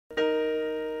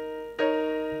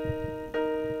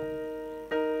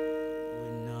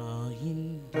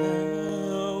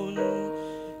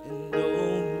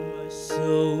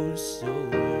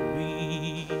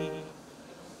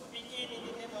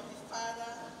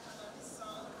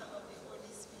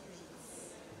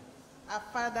Our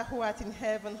Father who art in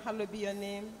heaven, hallowed be your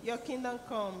name. Your kingdom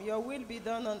come, your will be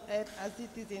done on earth as it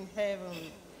is in heaven.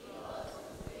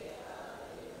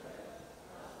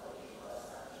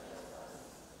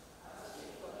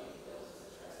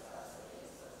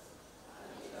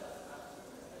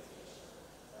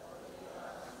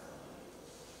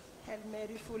 Hail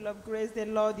Mary, full of grace, the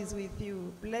Lord is with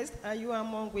you. Blessed are you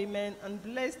among women, and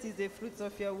blessed is the fruit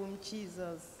of your womb,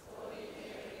 Jesus.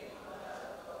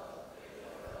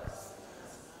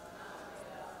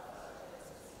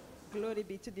 Glory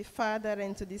be to the Father,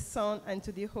 and to the Son, and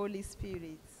to the Holy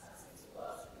Spirit.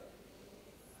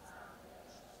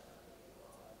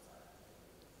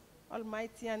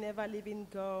 Almighty and ever-living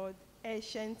God,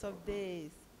 ancient of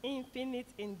days, infinite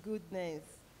in goodness,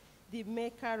 the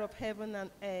maker of heaven and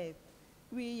earth,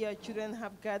 we, your children,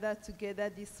 have gathered together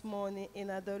this morning in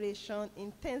adoration,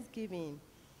 in thanksgiving,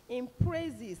 in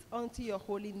praises unto your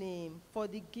holy name for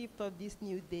the gift of this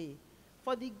new day,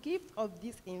 for the gift of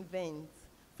this event,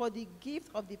 for the gift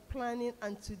of the planning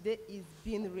and today is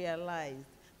being realized,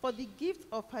 for the gift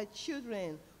of our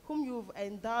children whom you've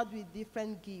endowed with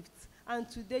different gifts, and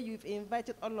today you've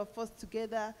invited all of us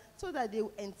together so that they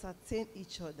will entertain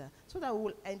each other, so that we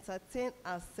will entertain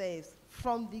ourselves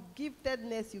from the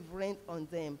giftedness you've rained on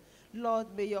them. Lord,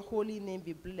 may your holy name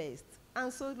be blessed.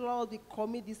 And so, Lord, we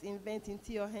commit this event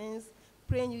into your hands,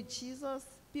 praying you, Jesus,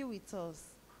 be with us,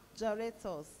 direct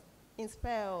us,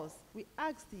 inspire us. We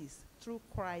ask this through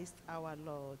Christ our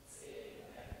Lord. Amen.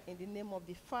 In the name of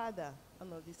the Father,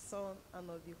 and of the Son, and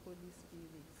of the Holy Spirit.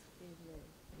 Amen.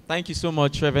 Thank you so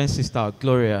much, Reverend Sister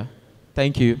Gloria.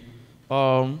 Thank you.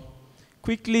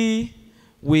 Quickly,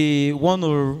 we want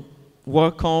to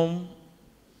welcome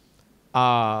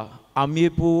our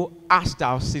amiable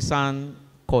Archdiocese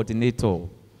coordinator.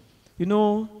 You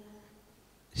know,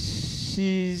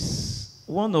 she's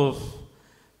one of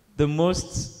the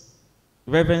most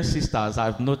Reverend sisters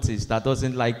I've noticed that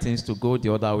doesn't like things to go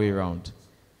the other way around.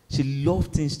 She loves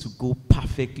things to go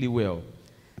perfectly well.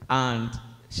 And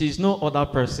she's no other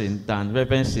person than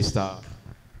Reverend Sister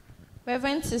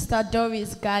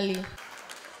Doris Gali.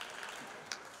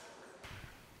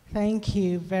 Thank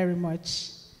you very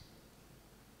much.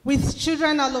 With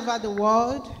children all over the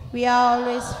world, we are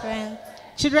always friends.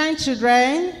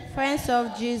 Children, friends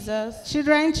of Jesus.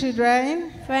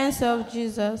 Children, friends of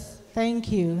Jesus.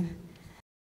 Thank you.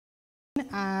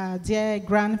 Our dear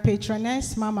grand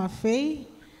patroness, Mama Faye,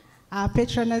 our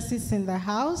patronesses in the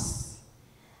house,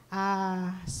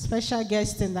 our special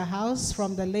guest in the house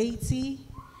from the laity,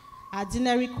 our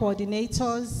dinner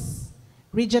coordinators,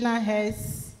 regional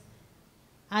heads,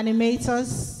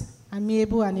 animators,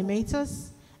 amiable animators,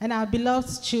 and our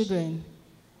beloved children.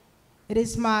 It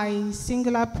is my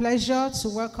singular pleasure to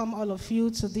welcome all of you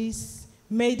to this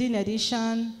maiden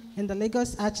edition in the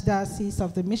Lagos Archdiocese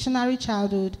of the Missionary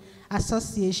Childhood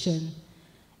Association,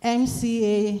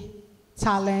 MCA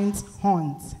Talent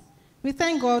Hunt. We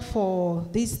thank God for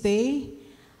this day.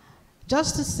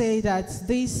 Just to say that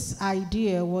this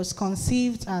idea was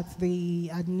conceived at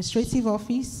the administrative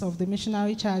office of the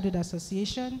Missionary Childhood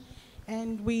Association,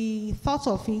 and we thought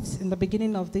of it in the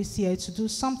beginning of this year to do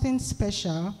something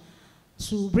special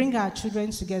to bring our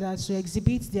children together to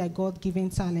exhibit their God-given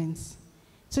talents.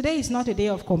 Today is not a day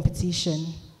of competition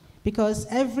because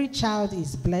every child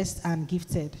is blessed and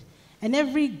gifted, and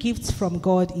every gift from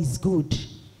God is good.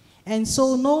 And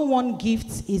so no one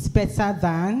gift is better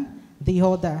than the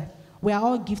other. We are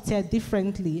all gifted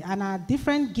differently, and our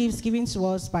different gifts given to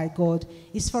us by God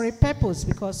is for a purpose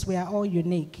because we are all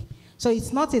unique. So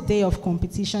it's not a day of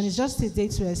competition, it's just a day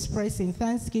to express in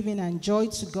thanksgiving and joy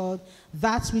to God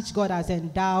that which God has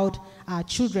endowed our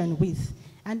children with.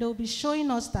 And they'll be showing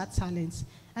us that talent.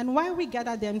 And why we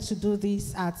gather them to do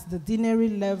this at the deanery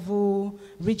level,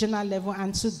 regional level,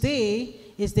 and today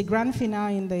is the grand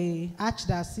finale in the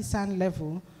archdiocesan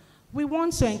level, we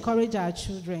want to encourage our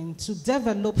children to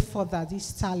develop further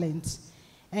this talent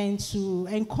and to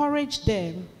encourage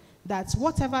them that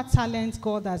whatever talent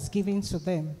God has given to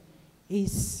them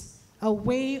is a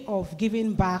way of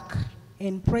giving back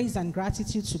in praise and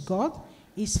gratitude to God,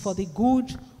 is for the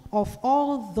good of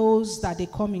all those that they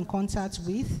come in contact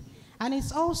with, and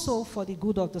it's also for the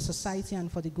good of the society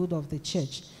and for the good of the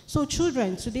church. So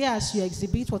children, today as you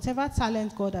exhibit whatever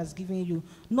talent God has given you,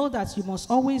 know that you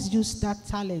must always use that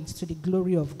talent to the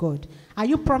glory of God. Are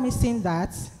you promising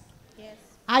that? Yes.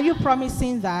 Are you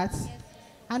promising that? Yes.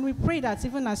 And we pray that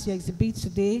even as you exhibit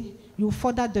today, you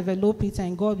further develop it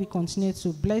and God will continue to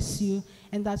bless you,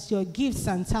 and that your gifts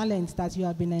and talents that you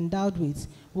have been endowed with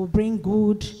will bring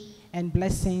good and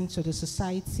blessing to the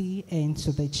society and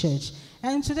to the church.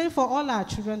 And today, for all our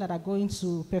children that are going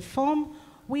to perform,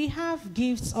 We have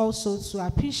gifts also to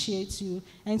appreciate you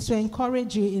and to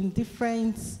encourage you in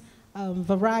different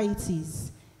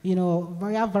varieties,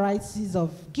 varieties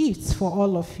of gifts for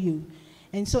all of you.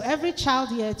 And so every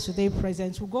child here today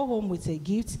present will go home with a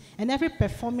gift, and every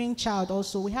performing child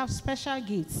also, we have special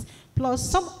gifts, plus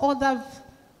some other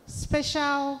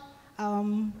special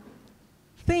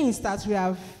things that we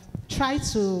have tried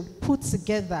to put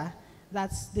together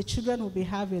that the children will be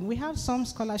having. We have some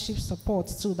scholarship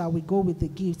support too that will go with the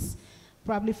gifts,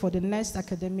 probably for the next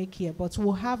academic year, but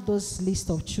we'll have those list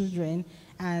of children,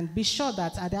 and be sure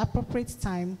that at the appropriate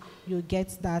time, you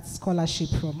get that scholarship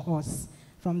from us,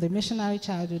 from the Missionary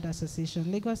Childhood Association,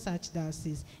 Lagos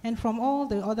Archdiocese, and from all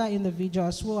the other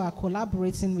individuals who are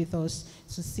collaborating with us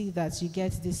to see that you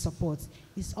get this support.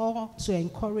 It's all to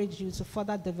encourage you to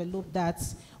further develop that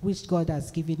which God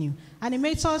has given you.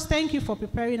 Animators, thank you for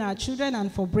preparing our children and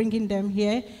for bringing them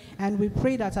here. And we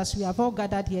pray that as we have all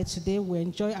gathered here today, we'll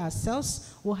enjoy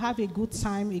ourselves. We'll have a good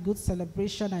time, a good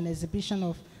celebration and exhibition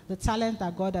of the talent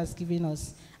that God has given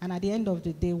us. And at the end of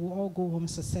the day, we'll all go home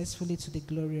successfully to the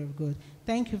glory of God.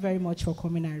 Thank you very much for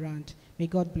coming around. May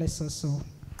God bless us all.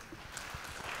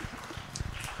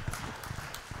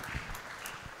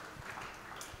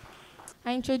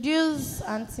 I introduce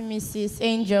Auntie Mrs.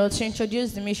 Angel to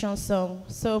introduce the mission song.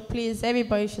 So please,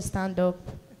 everybody should stand up.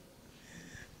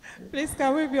 Please,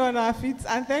 can we be on our feet?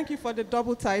 And thank you for the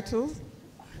double titles.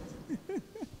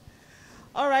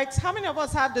 All right, how many of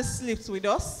us have the slips with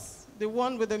us? The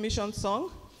one with the mission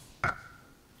song?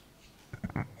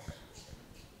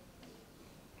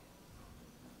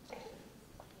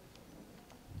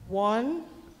 One,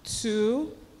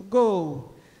 two,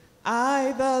 go.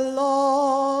 I, the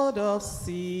Lord of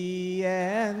sea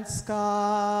and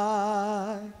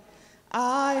sky,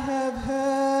 I have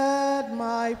heard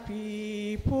my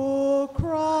people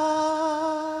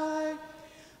cry.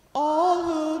 All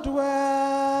who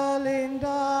dwell in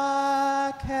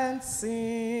dark and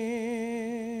sin,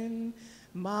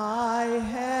 my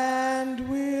hand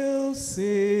will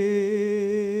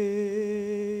save.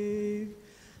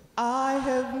 I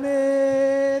have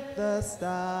made the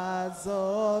stars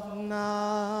of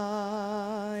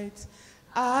night,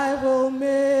 I will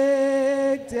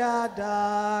make their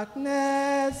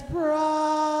darkness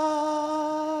bright.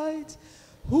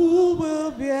 Who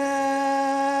will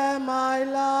bear my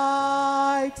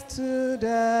light to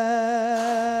them?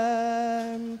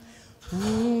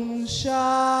 Whom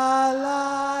shall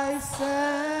I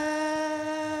send?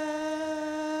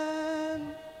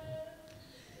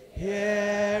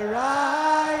 Here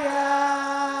I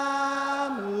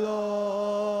am,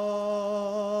 Lord.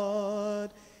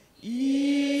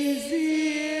 Is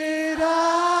it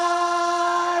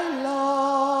I,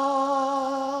 Lord?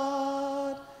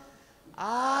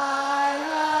 I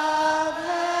have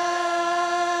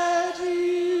heard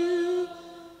you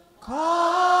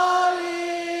calling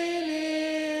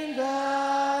in the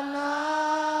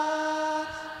night.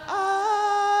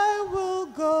 I will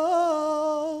go,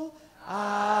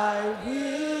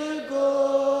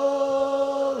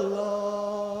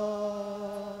 Lord.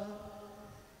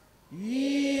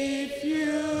 If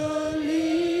you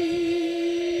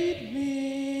lead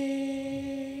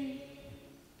me,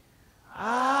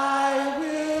 I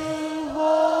will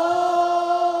hold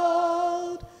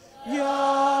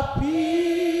your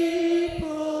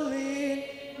people in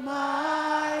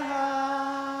my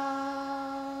heart.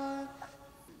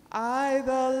 I,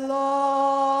 the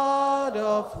Lord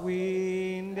of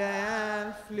wind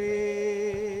and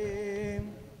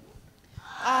flame,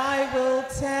 I will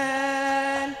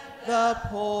tend the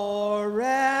poor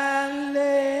and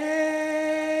lame.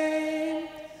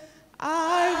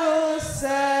 I will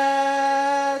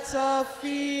set a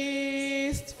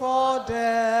feast for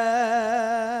them.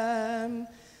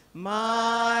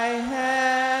 My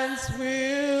hands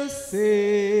will save.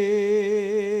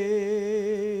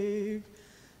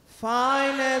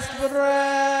 Finest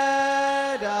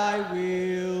bread I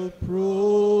will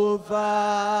provide,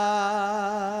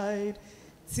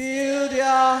 till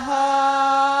their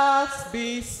hearts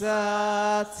be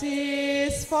satisfied.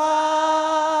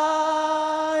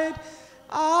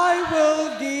 I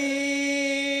will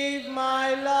give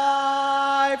my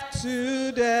life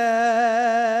to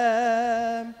them.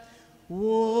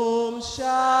 Whom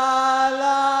shall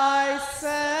I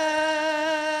send?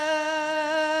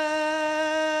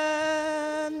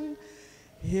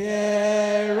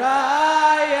 Here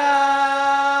I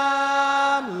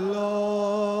am,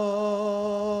 Lord.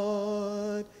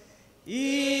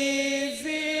 Is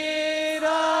it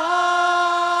I,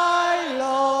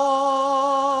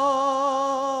 Lord?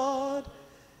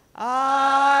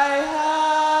 I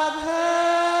have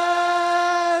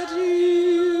heard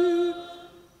you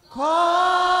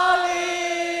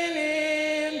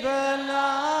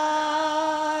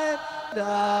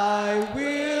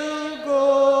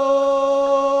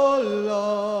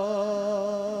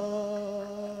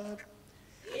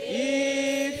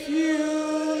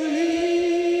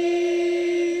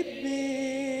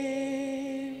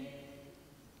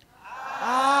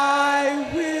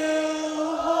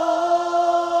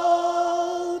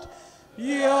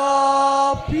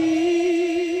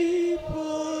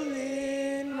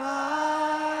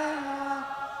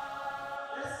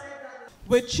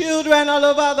With children all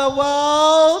over the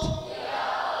world.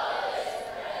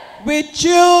 With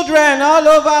children all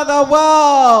over the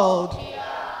world.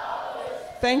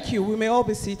 Thank you. We may all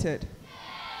be seated.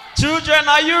 Children,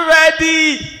 are you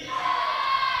ready?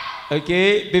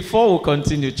 Okay, before we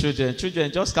continue, children,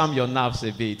 just calm your nerves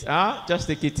a bit. Huh? Just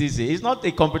take it easy. It's not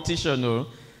a competition, no.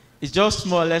 It's just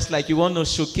more or less like you want to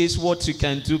showcase what you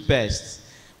can do best.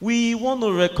 We want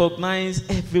to recognize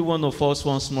every one of us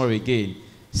once more again.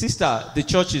 Sister, the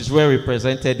church is well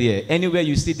represented here. Anywhere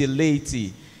you see the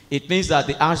laity, it means that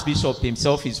the Archbishop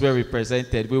himself is well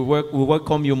represented. We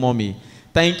welcome you, Mommy.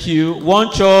 Thank you. One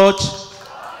church,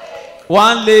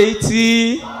 one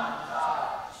laity.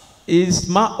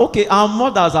 Okay, our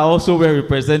mothers are also well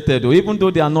represented, even though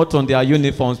they are not on their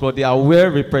uniforms, but they are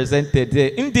well represented there.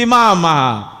 Ndi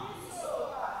mama.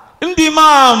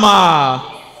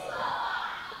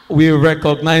 We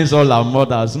recognize all our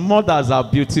mothers. Mothers are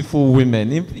beautiful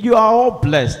women. You are all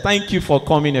blessed. Thank you for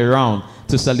coming around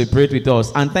to celebrate with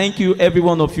us. And thank you, every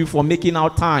one of you, for making our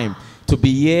time to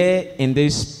be here in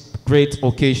this great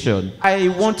occasion. I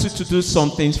want you to do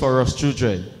some things for us,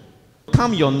 children.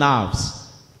 Calm your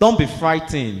nerves. Don't be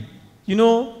frightened. You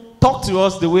know, talk to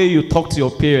us the way you talk to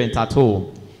your parents at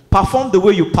home. Perform the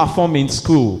way you perform in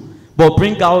school, but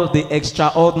bring out the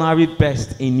extraordinary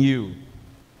best in you.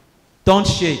 Don't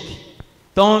shake.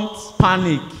 Don't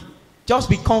panic. Just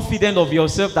be confident of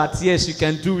yourself that, yes, you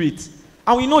can do it.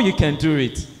 And we know you can do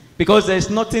it, because there's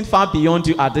nothing far beyond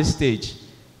you at this stage.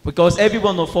 Because every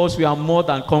one of us, we are more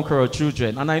than conqueror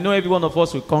children. And I know every one of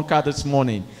us will conquer this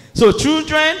morning. So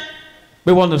children,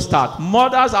 we want to start.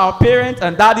 Mothers, our parents,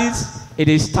 and daddies, it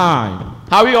is time.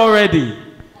 Are we all ready?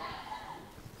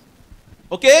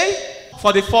 Okay?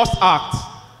 For the first act,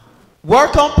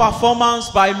 welcome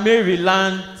performance by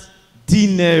Maryland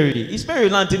Dinnery. Is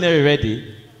Maryland Dinnery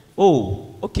ready?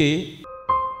 Oh, okay.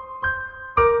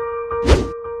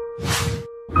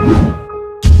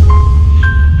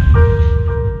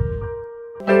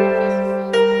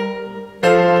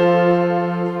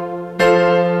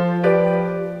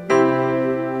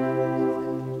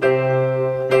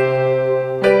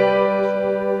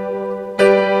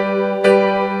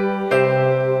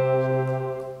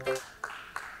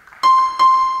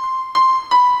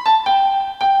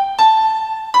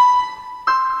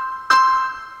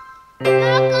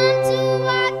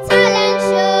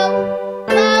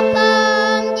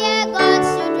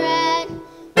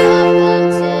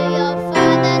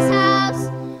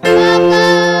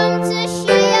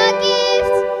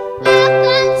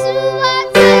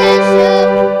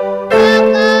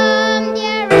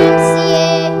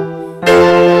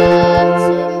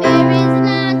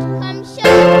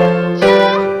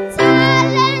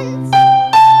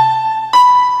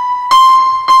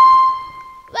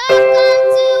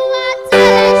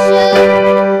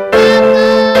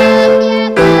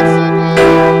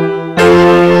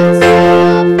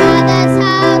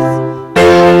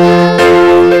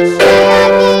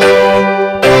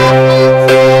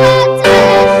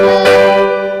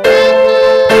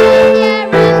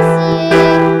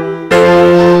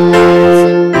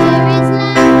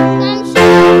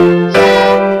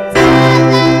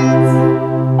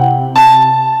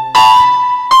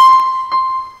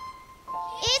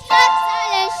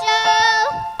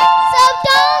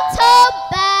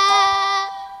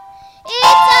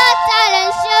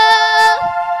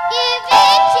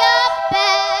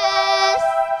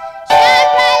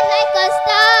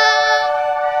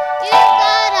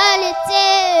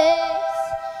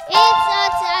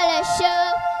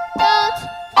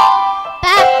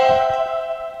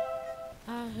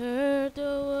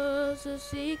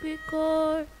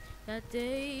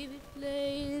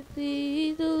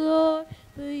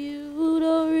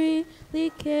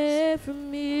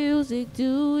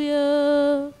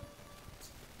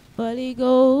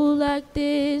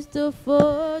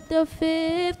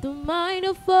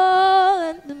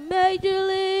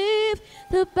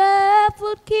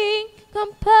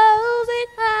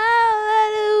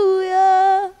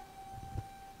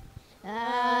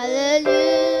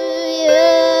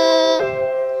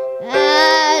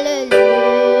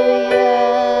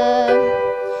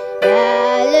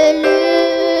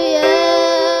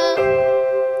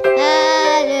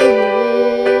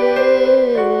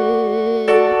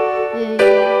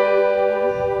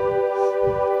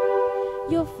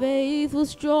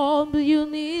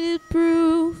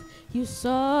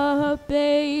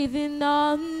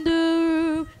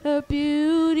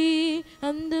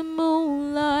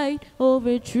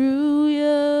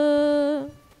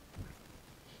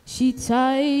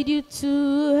 Tied you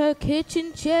to her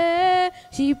kitchen chair.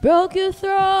 She broke your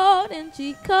throat and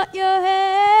she cut your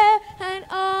hair. And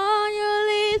on your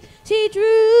lips mighty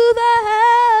through the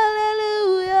hallelujah.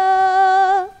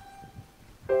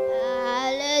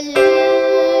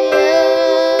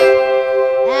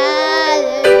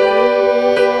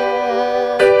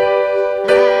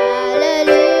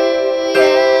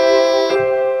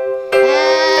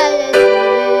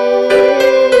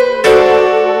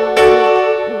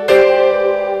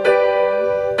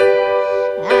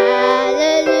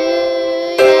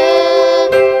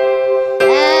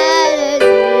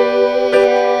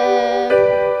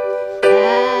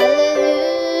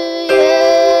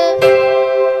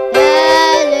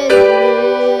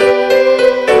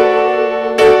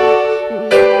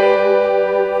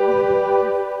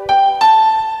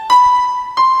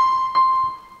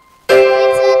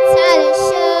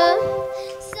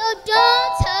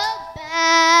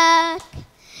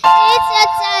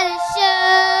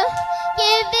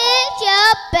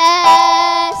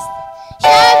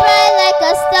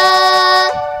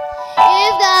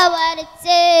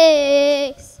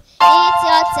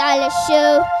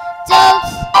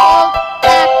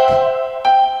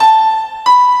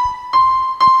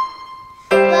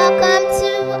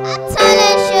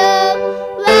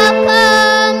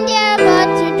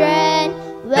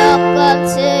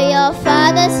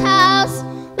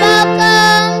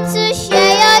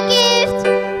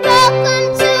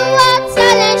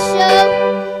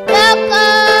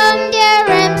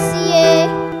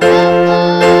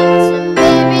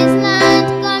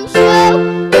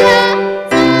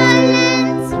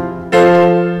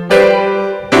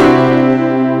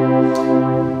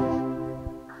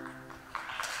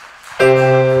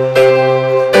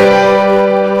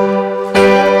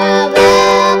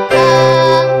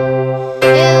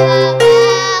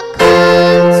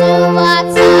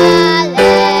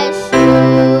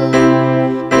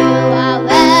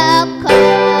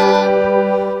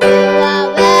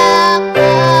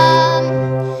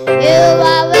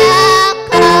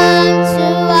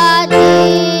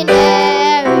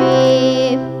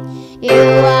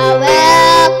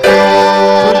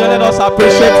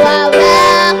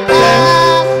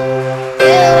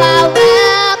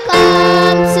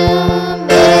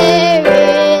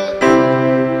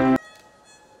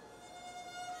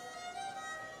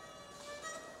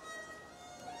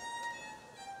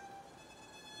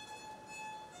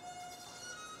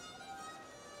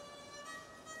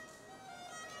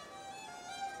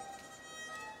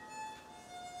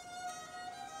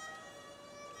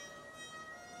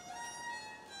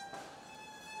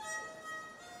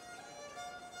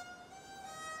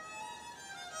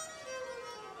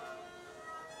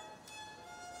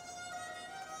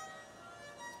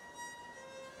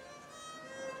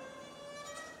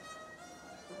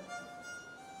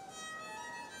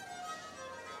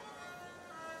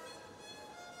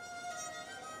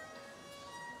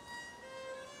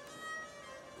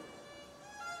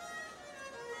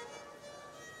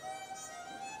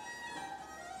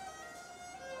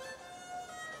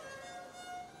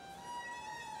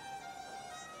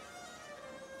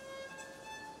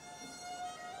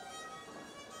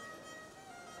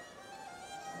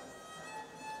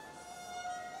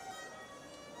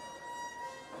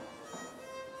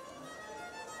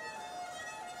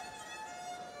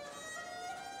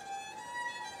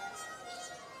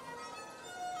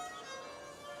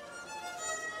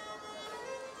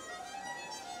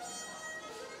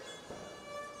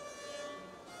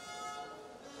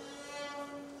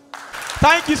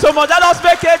 Thank you so much. Let us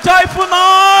make a joyful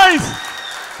noise.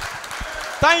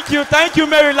 Thank you,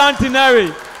 Mary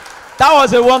Lantineri. That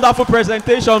was a wonderful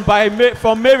presentation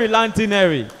from Mary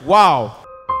Lantineri. Wow.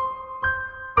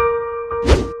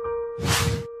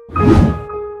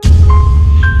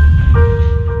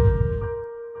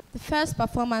 The first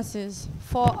performances,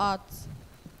 4 arts.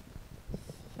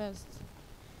 First,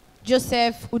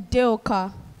 Joseph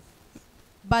Udeoka,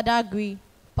 Badagry,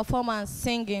 performance,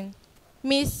 singing.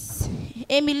 Miss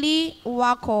Emily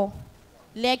Wako,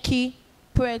 Lekki,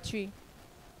 poetry.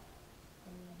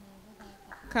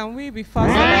 Can we be fast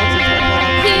about it?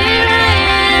 Here I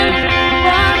am,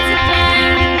 once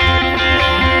again,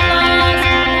 lost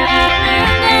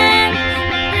and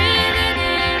breathing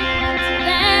in, to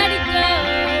let it go.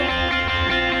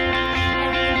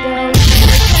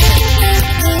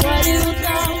 What you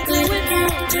don't do it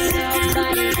wrong,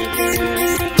 somebody to do.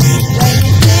 When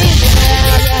you think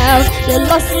about you're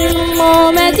lost in the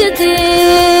moment, you disobey.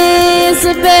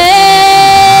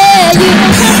 You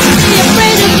don't have to be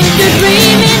afraid of what you're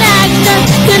dreaming.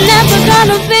 You're never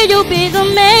gonna fail, you'll be the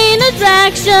main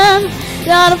attraction.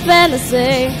 Not a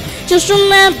fantasy, just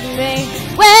remember me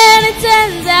when it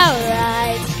turns out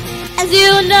right. As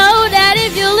you know that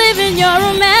if you live in your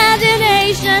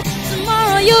imagination,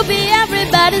 tomorrow you you'll be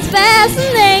everybody's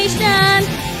fascination.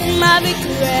 In my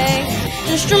victory,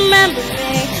 just remember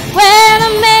me when I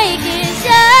make it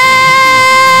shine.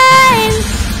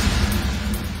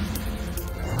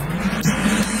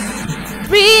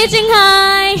 Reaching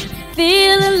high,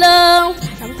 feeling low,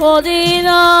 I'm holding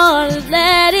on,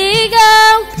 let it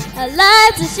go. A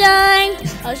light to shine,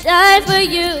 I'll shine for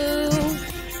you.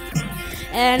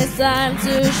 And it's time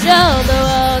to show the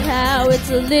world how it's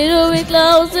a little bit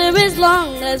closer as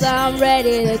long as I'm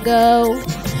ready to go.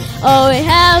 All we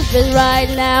have is right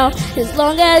now, as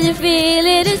long as you feel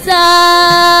it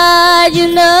inside.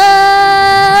 You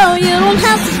know, you don't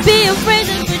have to be afraid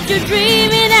to put your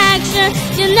dream in action.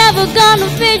 You're never gonna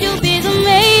fail, you'll be the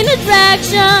main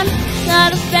attraction.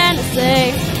 Not a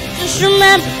fantasy, just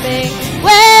remember me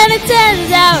when it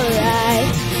turns out right.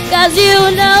 Cause you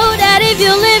know that if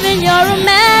you live in your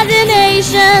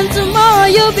imagination, tomorrow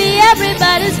you'll be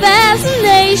everybody's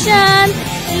fascination.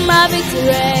 In my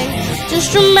victory,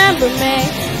 just remember me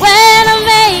when I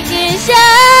make it shine.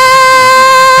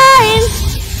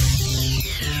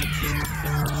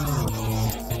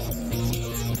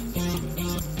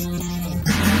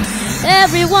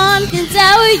 Everyone can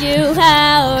tell you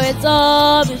how it's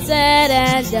all been said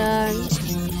and done,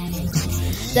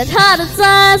 that harder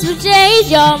times will change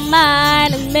your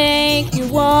mind and make you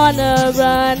wanna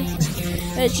run.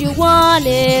 But you want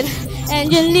it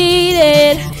and you need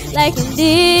it, like you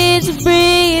need to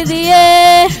breathe the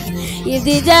air. If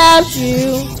they doubt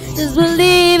you, just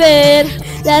believe it,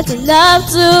 that's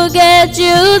enough to get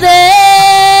you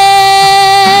there.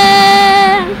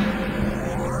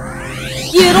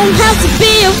 You don't have to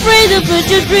be afraid to put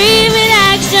your dream in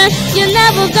action. You're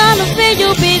never gonna fail,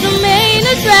 you'll be the main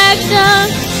attraction.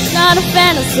 Not a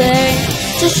fantasy,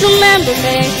 just remember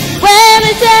me when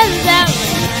it turns out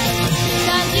right.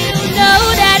 Cause you know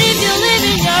that if you live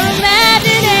in your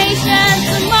imagination,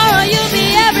 tomorrow you'll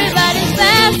be everybody's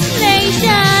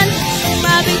fascination. In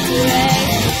my victory,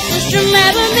 just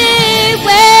remember me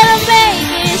when I make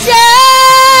it shine.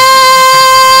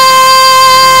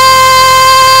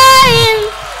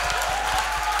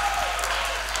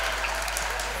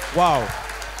 Wow.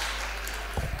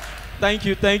 Thank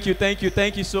you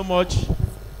so much.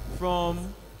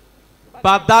 From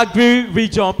Badagry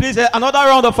region. Please, another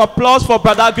round of applause for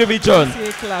Badagry region. See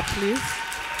a clap, please.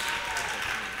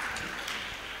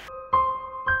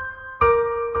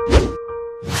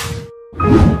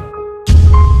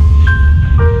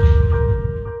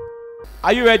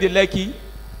 Are you ready, Lekki?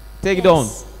 Take it on.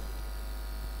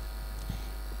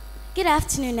 Good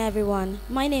afternoon, everyone.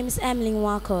 My name is Emily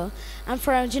Nwako. I'm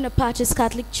from Junior Patches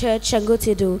Catholic Church,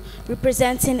 Shangotedo,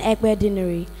 representing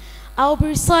Missionary. I will be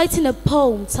reciting a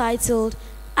poem titled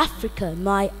Africa,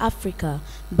 My Africa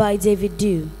by David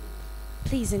Dew.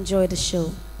 Please enjoy the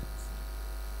show.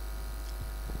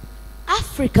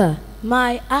 Africa,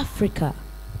 my Africa.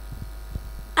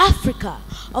 Africa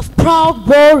of proud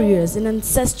warriors in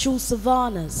ancestral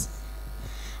savannas.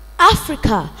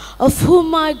 Africa of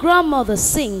whom my grandmother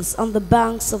sings on the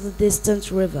banks of the distant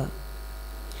river.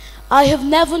 I have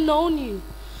never known you,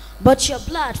 but your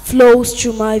blood flows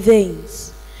through my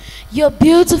veins. Your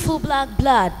beautiful black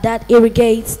blood that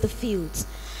irrigates the fields.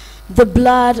 The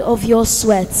blood of your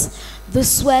sweat, the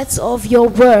sweat of your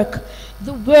work,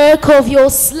 the work of your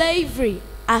slavery.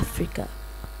 Africa.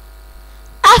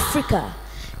 Africa,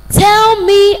 tell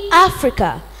me,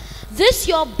 Africa, this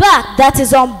your back that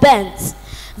is unbent.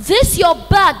 This your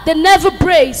back that never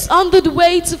breaks under the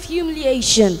weight of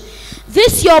humiliation.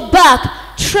 This your back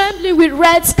trembling with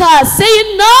red scars,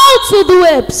 saying no to the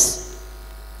whips.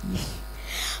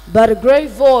 But a great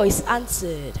voice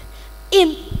answered,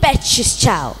 impetuous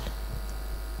child,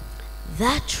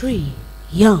 that tree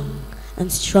young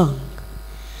and strong,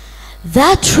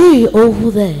 that tree over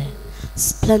there,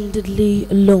 splendidly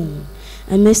alone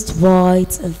amidst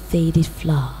white and faded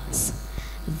flowers,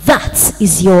 that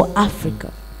is your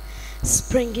Africa,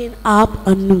 springing up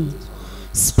anew,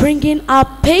 springing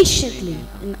up patiently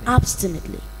and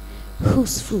obstinately,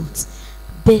 whose fruit,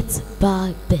 bit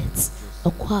by bit,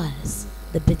 acquires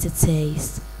the bitter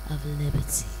taste of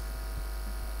liberty.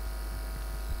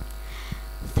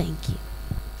 Thank you.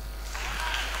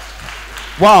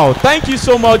 Wow, thank you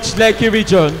so much, Lekki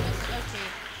region.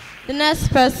 The next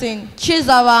person,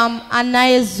 Chizawam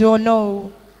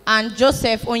Anayezono and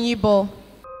Joseph Onyibo.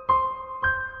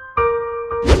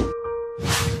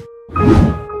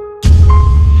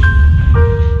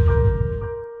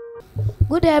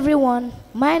 Good day, everyone.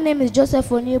 My name is Joseph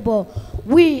Onyibo.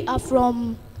 We are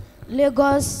from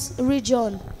Lagos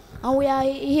region, and we are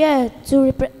here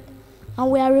to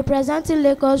representing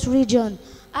Lagos region.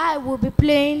 I will be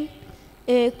playing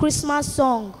a Christmas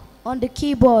song on the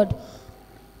keyboard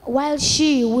while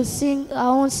she would sing her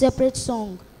own separate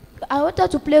song. I wanted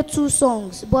to play 2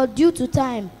 songs, but due to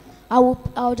time,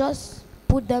 I'll just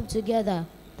put them together.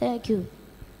 Thank you.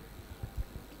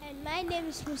 And my name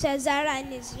is Musa Zara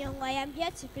and is young. I am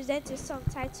here to present a song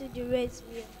titled "You Raise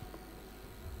Me Up."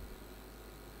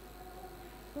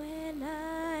 When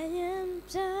I am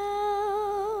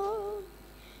down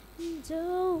and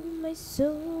oh my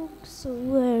soul so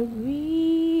weary,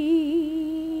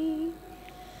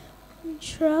 when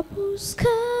troubles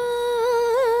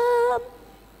come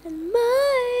and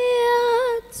my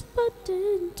heart's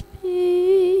burdened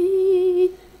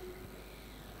be,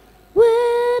 when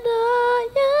I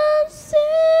am still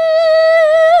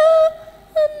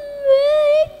and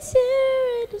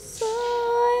waiting in the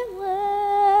silence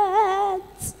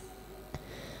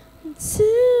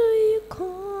until you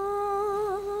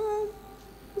come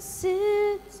and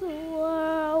sit a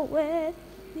while with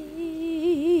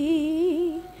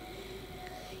me.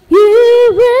 You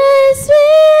raise me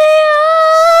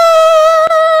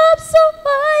up so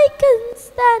I can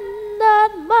stand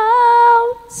on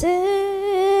mountains.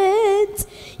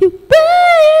 You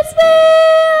raise me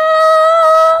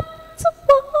up to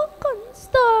walk on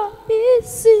stormy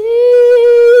seas.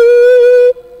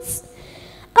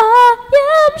 I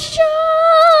am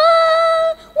sure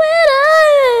when I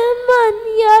am on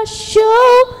your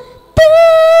shoulders,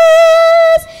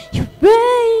 you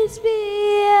raise me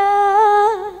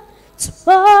up to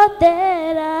more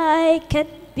than I can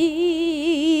be.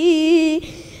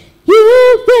 You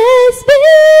raise me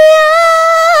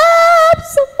up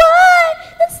so I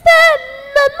can stand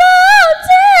on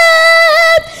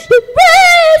mountains. You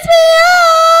raise me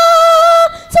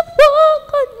up to walk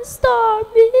on the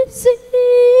stormy seas.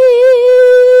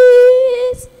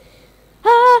 I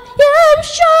am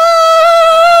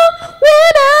sure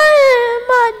when I am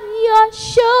on your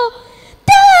shoulders,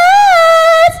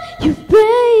 you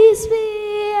raise me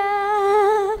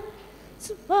up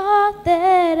to more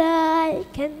than I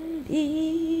can be.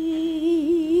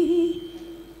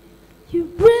 You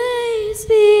raise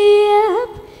me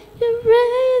up, you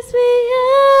raise me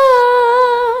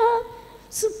up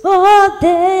to more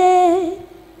than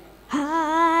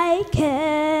I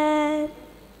can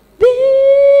be.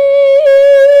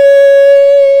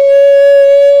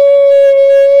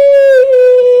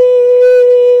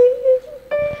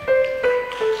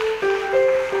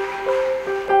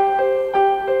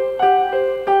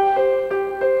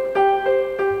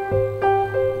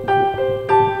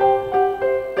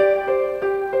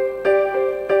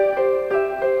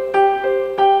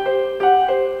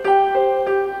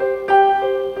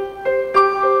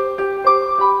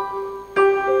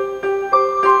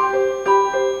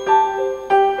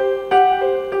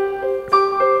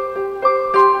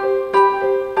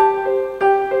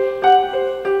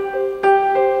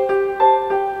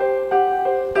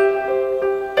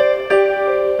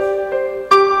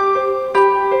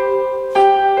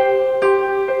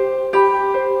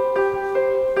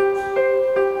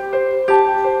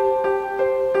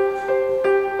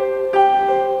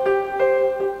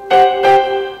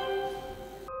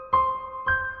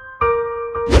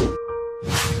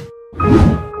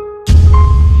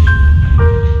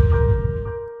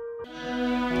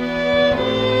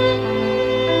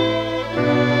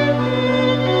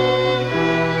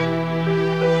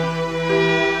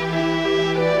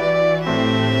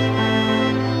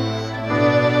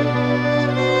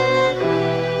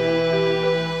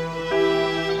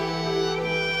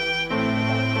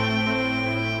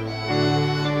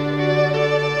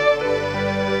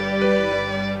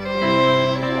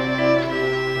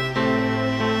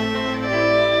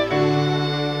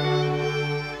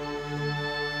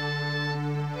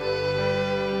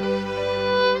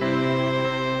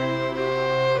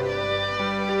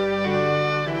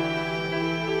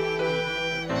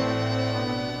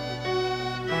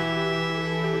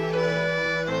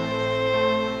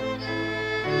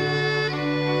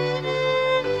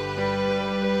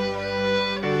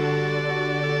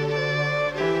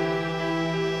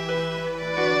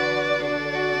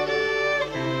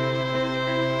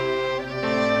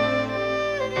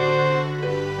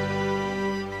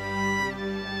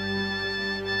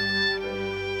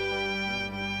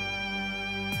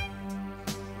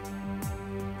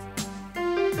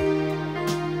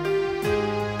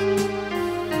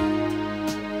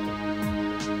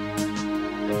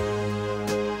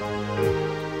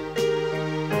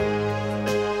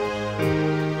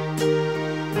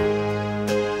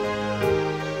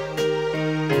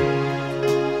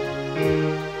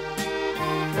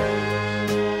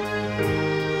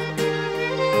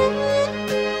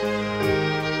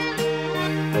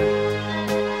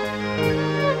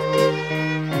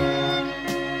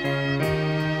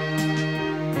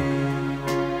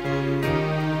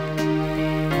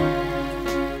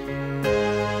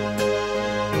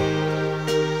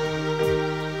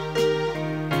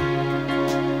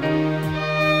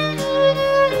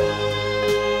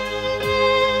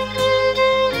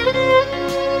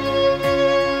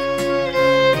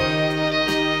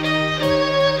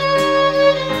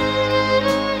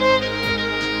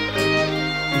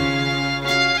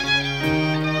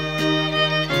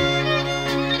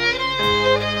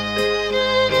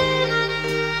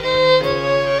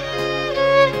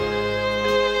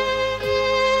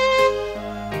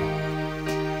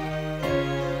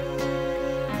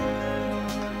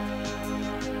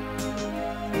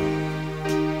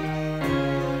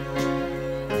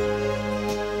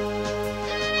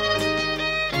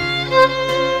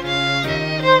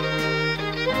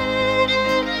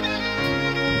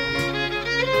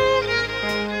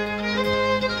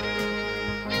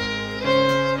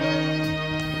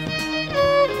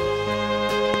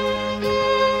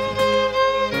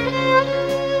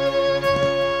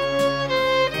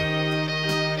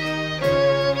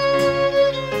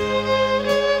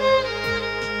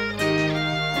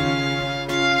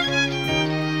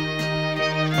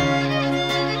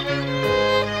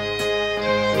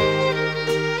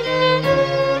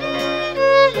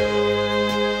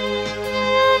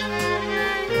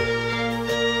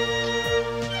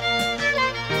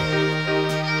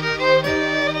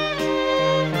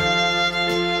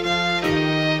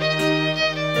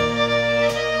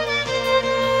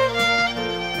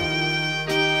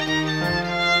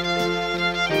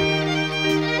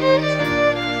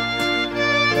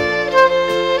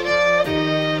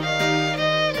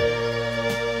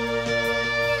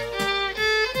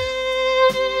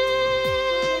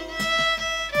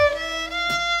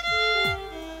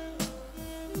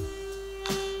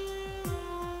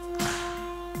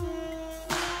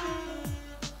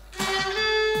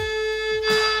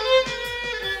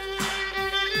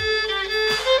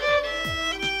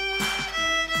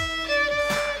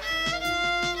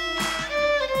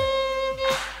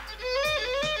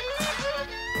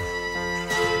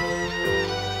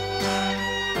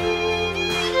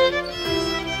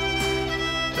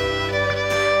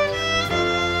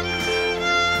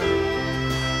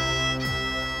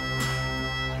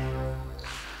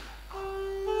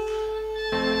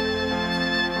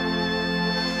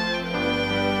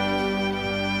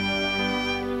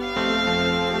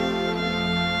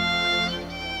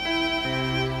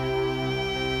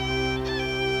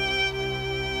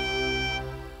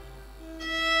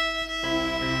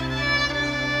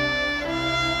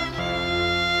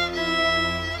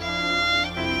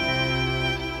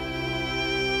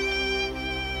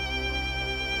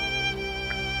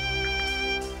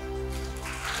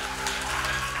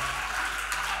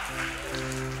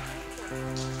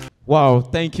 Wow,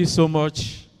 thank you so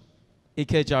much,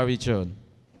 Ikeja region.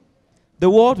 The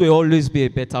world will always be a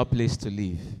better place to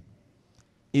live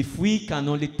if we can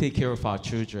only take care of our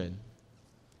children.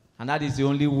 And that is the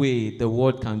only way the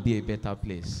world can be a better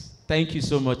place. Thank you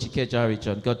so much, Ikeja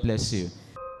region. God bless you.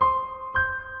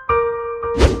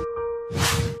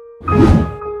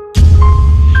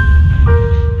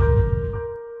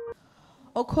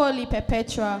 Okoli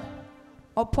Perpetua,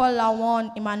 Opola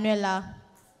One Emanuela,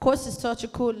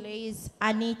 Co-Historical Lays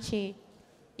Aniche,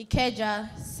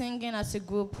 Ikeja, singing as a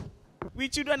group. We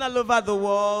children all over the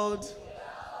world,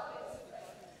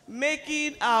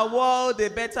 making our world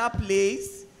a better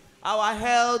place, our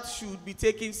health should be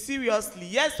taken seriously.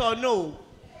 Yes or no?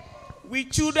 We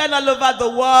children all over the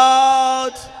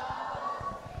world.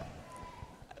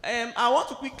 I want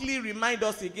to quickly remind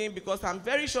us again, because I'm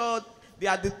very sure they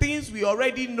are the things we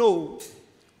already know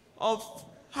of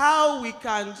how we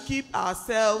can keep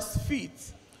ourselves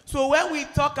fit. So when we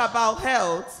talk about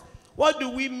health, what do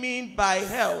we mean by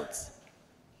health?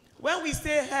 When we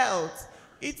say health,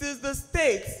 it is the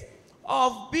state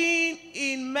of being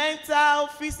in mental,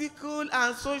 physical,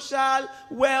 and social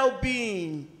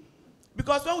well-being.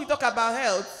 Because when we talk about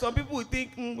health, some people will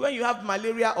think when you have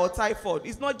malaria or typhoid,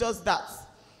 it's not just that.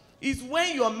 It's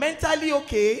when you're mentally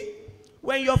okay,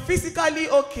 when you're physically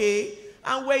okay,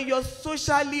 and when you're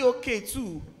socially okay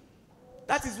too.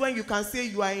 That is when you can say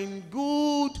you are in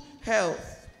good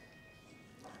health.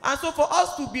 And so for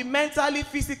us to be mentally,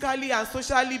 physically, and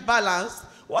socially balanced,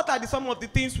 what are some of the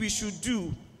things we should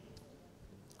do?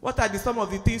 What are some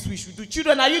of the things we should do?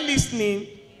 Children, are you listening?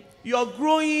 You're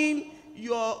growing,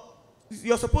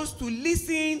 you're supposed to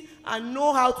listen and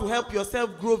know how to help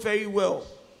yourself grow very well.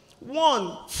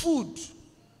 One, food.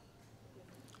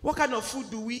 What kind of food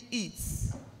do we eat?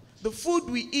 The food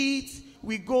we eat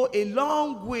will go a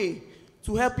long way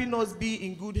to helping us be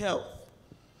in good health.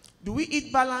 Do we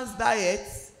eat balanced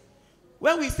diets?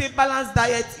 When we say balanced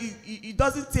diet, it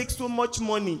doesn't take so much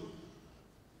money.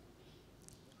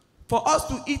 For us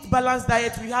to eat balanced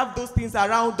diet, we have those things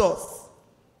around us.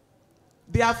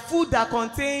 They are food that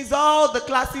contains all the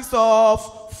classes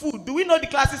of food. Do we know the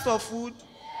classes of food?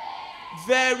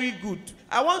 Very good.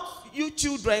 I want you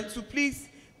children to please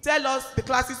tell us the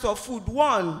classes of food.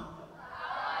 1,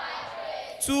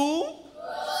 2,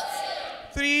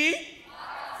 3,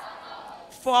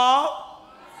 4,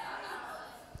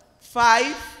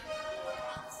 5,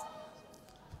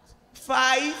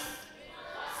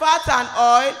 fat and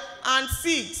oil, and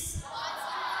 6,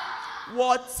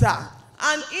 water.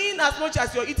 And in as much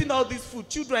as you're eating all this food,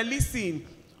 children, listen.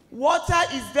 Water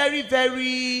is very,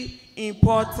 very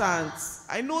important.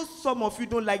 I know some of you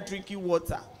don't like drinking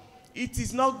water. It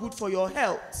is not good for your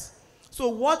health. So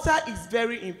water is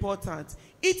very important.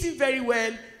 Eating very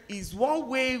well is one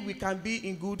way we can be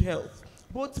in good health,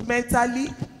 both mentally,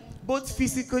 both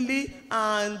physically,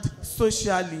 and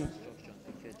socially.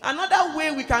 Another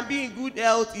way we can be in good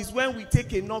health is when we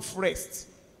take enough rest.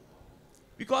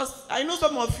 Because I know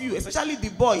some of you, especially the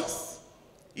boys,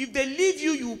 if they leave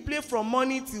you, you play from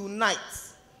morning till night.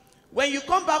 When you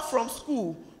come back from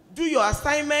school, do your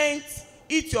assignments,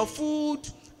 eat your food,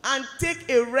 and take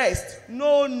a rest.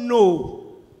 No.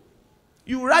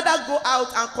 You rather go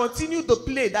out and continue the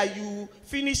play that you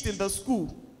finished in the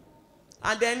school.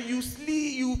 And then you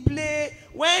sleep, you play.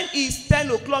 When it's 10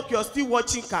 o'clock, you're still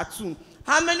watching cartoon.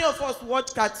 How many of us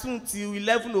watch cartoon till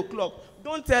 11 o'clock?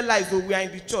 Don't tell lies, though, we are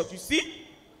in the church, you see?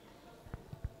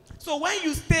 So when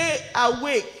you stay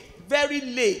awake very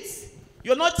late,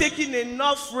 you're not taking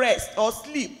enough rest or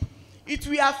sleep, it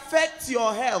will affect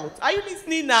your health. Are you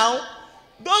listening now?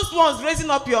 Those ones raising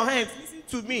up your hands, listen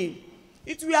to me.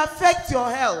 It will affect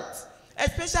your health,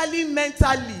 especially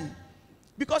mentally.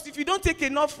 Because if you don't take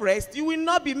enough rest, you will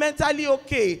not be mentally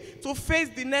okay to face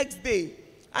the next day.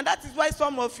 And that is why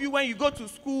some of you, when you go to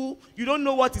school, you don't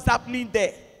know what is happening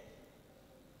there.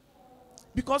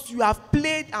 Because you have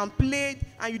played and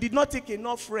you did not take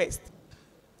enough rest.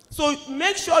 So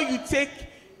make sure you take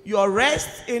your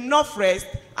rest, enough rest,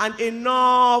 and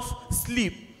enough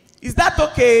sleep. Is that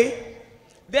okay?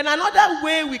 Then another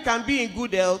way we can be in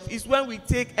good health is when we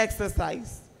take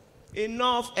exercise.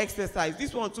 Enough exercise.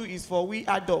 This one too is for we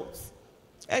adults.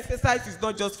 Exercise is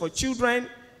not just for children,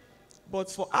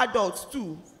 but for adults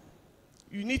too.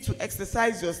 You need to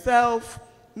exercise yourself.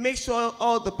 Make sure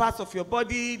all the parts of your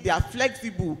body, they are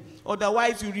flexible.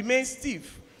 Otherwise, you remain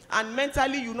stiff. And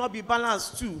mentally, you will not be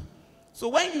balanced too. So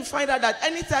when you find out that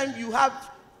anytime you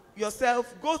have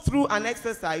yourself go through an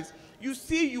exercise, you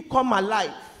see you come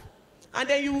alive. And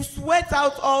then you sweat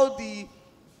out all the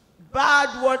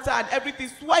bad water and everything.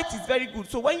 Sweat is very good.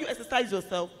 So when you exercise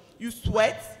yourself, you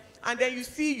sweat, and then you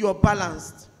see you're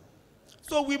balanced.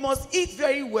 So we must eat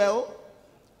very well.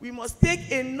 We must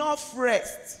take enough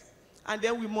rest. And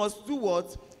then we must do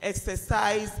what?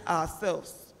 Exercise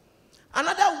ourselves.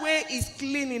 Another way is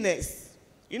cleanliness.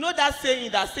 You know that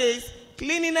saying that says,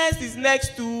 cleanliness is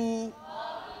next to...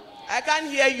 I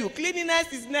can't hear you.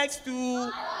 Cleanliness is next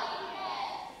to...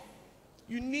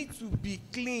 You need to be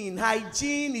clean.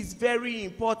 Hygiene is very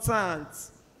important.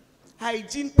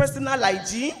 Hygiene, personal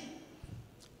hygiene,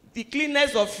 the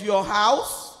cleanness of your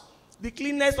house, the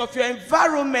cleanness of your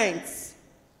environment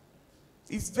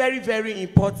is very, very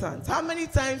important. How many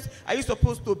times are you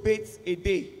supposed to bathe a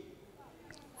day?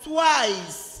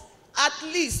 Twice. At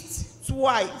least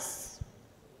twice.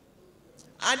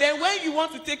 And then when you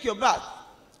want to take your bath,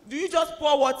 do you just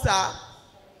pour water?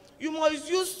 You must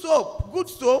use soap, good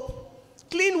soap,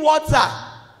 clean water.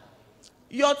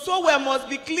 Your towel must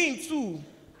be clean too.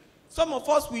 Some of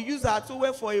us, we use our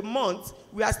towel for a month.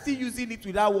 We are still using it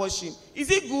without washing.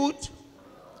 Is it good?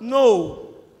 No.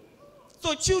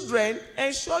 So children,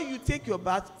 ensure you take your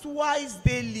bath twice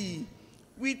daily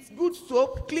with good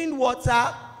soap, clean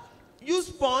water, use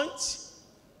sponge.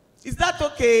 Is that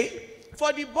okay?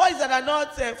 For the boys that are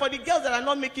not, for the girls that are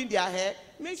not making their hair,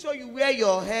 make sure you wear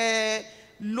your hair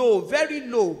low, very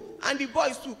low. And the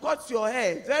boys too, cut your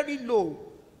hair very low.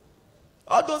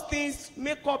 All those things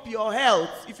make up your health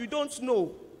if you don't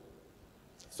know.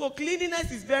 So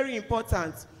cleanliness is very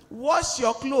important. Wash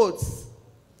your clothes.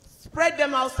 Spread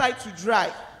them outside to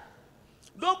dry.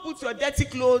 Don't put your dirty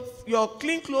clothes, your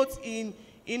clean clothes in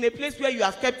a place where you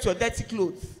have kept your dirty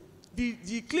clothes.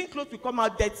 The clean clothes will come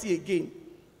out dirty again.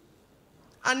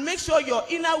 And make sure your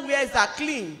inner wears are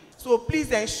clean. So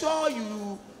please ensure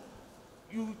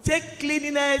you take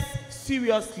cleanliness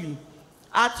seriously.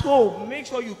 At home, make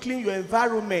sure you clean your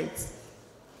environment.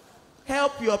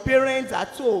 Help your parents at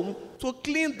home to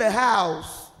clean the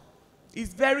house.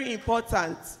 It's very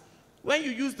important. When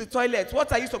you use the toilet,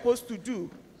 what are you supposed to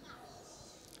do?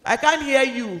 I can't hear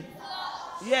you.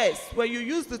 Yes, when you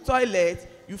use the toilet,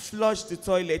 you flush the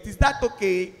toilet. Is that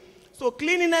okay? So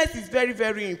cleanliness is very,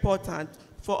 very important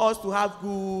for us to have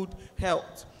good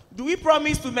health. Do we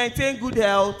promise to maintain good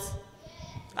health?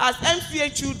 As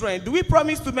MCA children, do we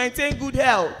promise to maintain good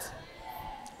health?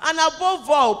 And above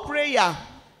all, prayer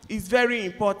is very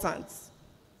important.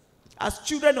 As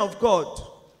children of God,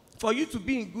 for you to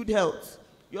be in good health,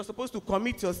 you're supposed to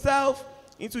commit yourself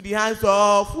into the hands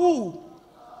of who?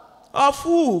 Of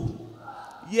who?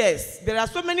 Yes, there are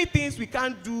so many things we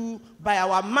can't do by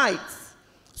our might.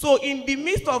 So in the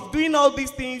midst of doing all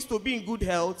these things to be in good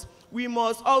health, we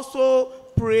must also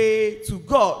pray to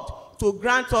God to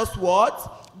grant us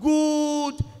what?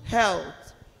 Good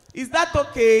health. Is that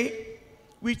okay?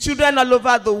 With children all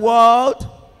over the world?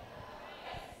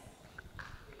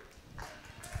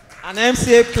 An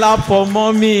MCA clap for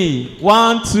mommy.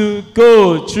 1, 2,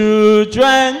 go.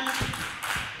 Children,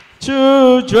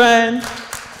 children,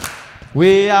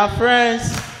 we are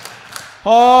friends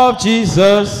of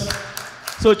Jesus.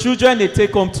 So children, they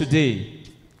take home today.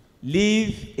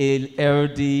 Live a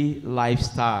healthy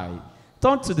lifestyle.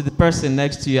 Turn to the person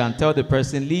next to you and tell the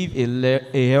person, live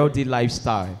a healthy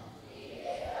lifestyle.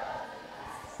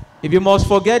 If you must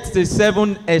forget the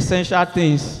 7 essential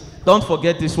things, don't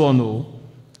forget this one, no.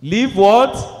 Live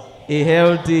what? A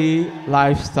healthy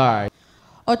lifestyle.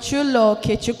 Ochulo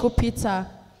Kechuku Peter,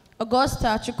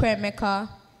 Augusta Chukwemeka,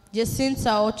 Jacinta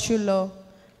Ochulo,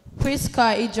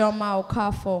 Priska Ijoma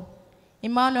Okafo,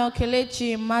 Emmanuel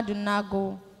Kelechi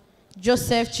Madunago,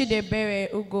 Joseph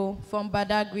Chidebere Ugo from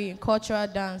Badagry Cultural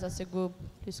Dance as a group.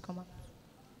 Please come up.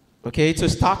 Okay, to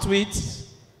start with,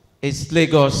 it's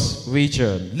Lagos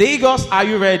region. Lagos, are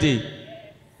you ready?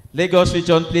 Lagos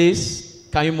region, please.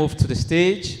 Can you move to the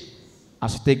stage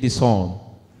as we take this on?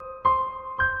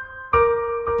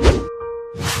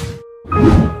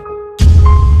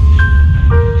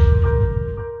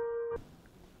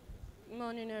 Good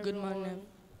morning, everyone. Good morning.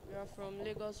 We are from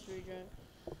Lagos region.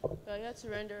 We are here to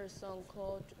render a song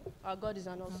called Our God is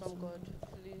an Awesome God.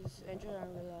 Please enjoy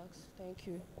and relax. Thank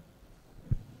you.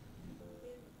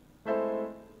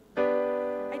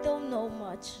 I don't know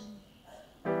much,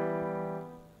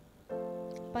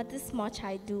 but this much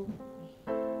I do.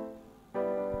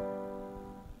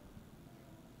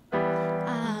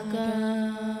 Our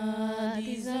God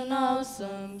is an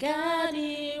awesome God.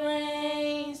 He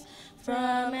reigns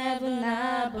from heaven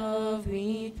above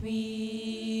with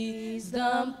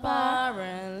wisdom, power,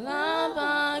 and love.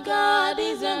 Our God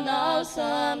is an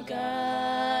awesome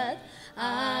God.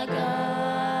 Our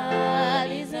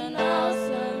God is an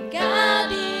awesome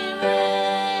God. He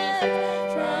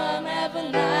reigns from heaven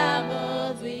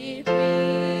above with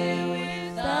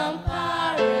wisdom,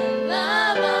 power, and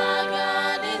love. Our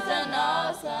God is an awesome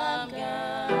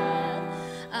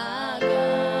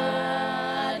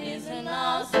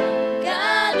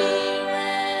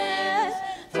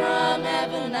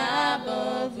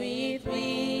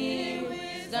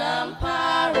some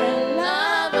power and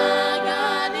love. Our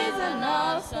God is an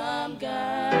awesome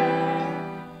God.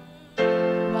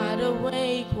 Wide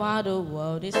awake while the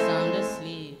world is sound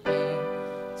asleep.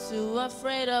 Too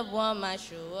afraid of what might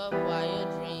show up while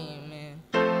you're dreaming.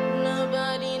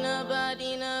 Nobody,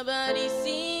 nobody, nobody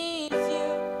sees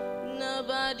you.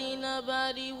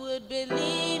 Nobody would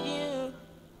believe you.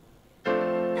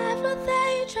 Every day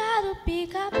you try to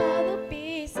pick up all the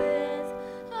pieces,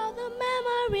 all the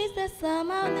memories that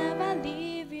somehow never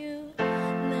leave you.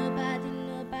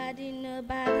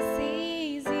 Nobody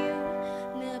sees you.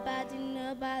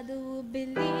 Nobody will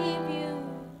believe you.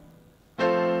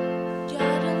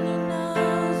 God only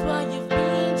knows what you've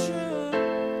been through.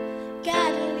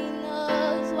 God only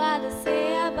knows what to say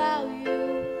about you.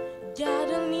 God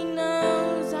only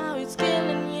knows how it's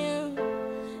killing you.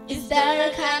 Is there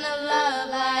a kind of love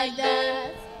like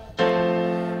that?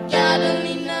 God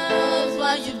only knows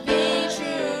what you've been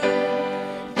through.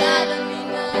 God only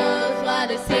knows what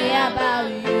to say about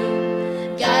you.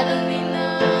 God only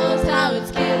knows how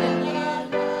it's killing you.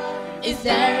 Is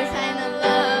there a kind of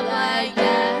love like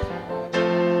that?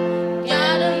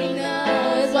 God only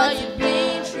knows what you've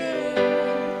been through.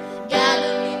 God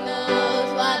only knows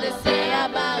what to say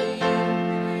about you.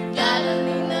 God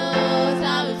only knows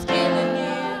how it's killing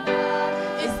you.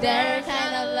 Is there a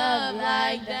kind of love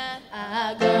like that?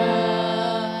 Our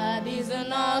God is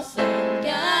an awesome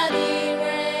God. He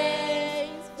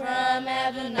reigns from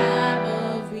heaven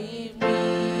above with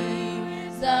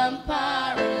wisdom,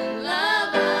 power, and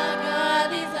love. Our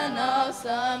God is an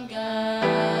awesome God.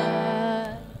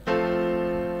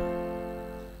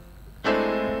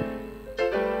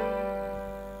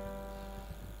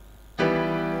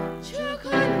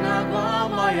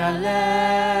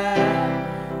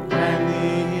 When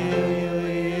he heal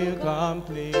you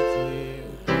completely.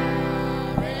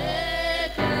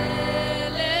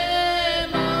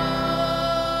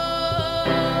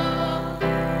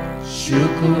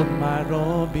 Shuku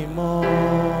marobimo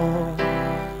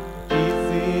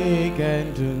isi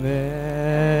kendune.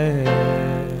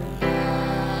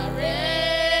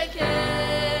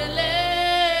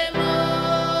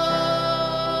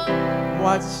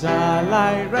 What shall I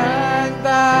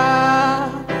render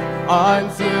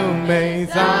unto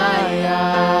Messiah?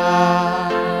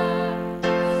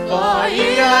 For he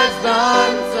has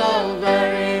done so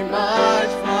very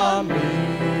much for me.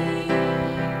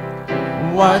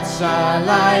 What shall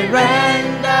I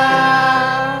render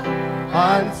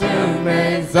unto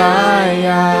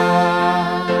Messiah?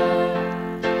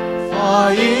 For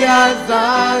he has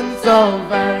done so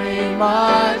very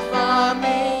much for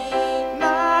me.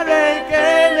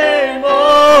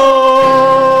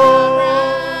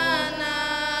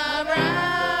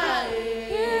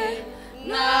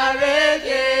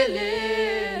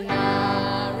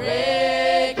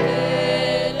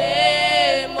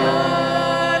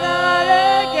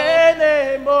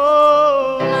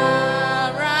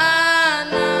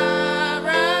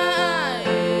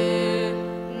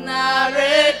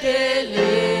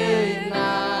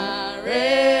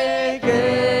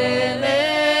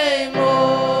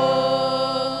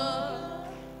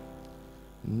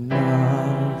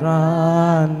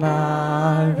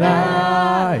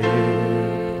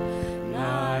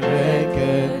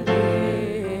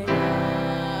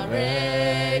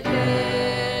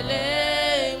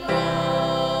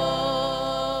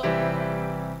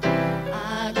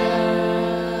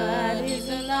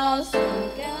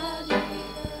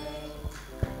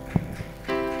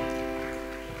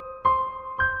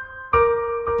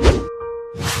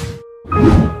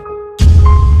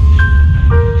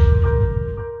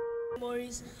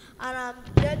 And I'm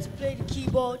there to play the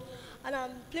keyboard. And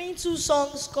I'm playing two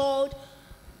songs called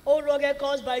Old Rugged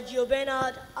Cause by Gio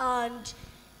Bernard and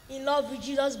In Love with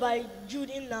Jesus by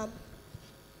Jude Inlam.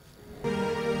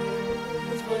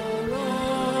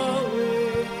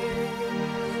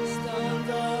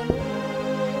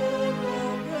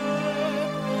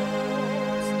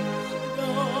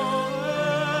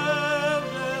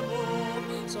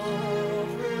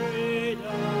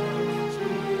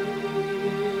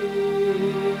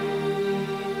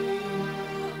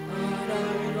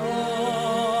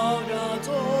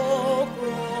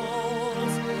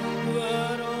 Cross,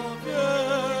 where of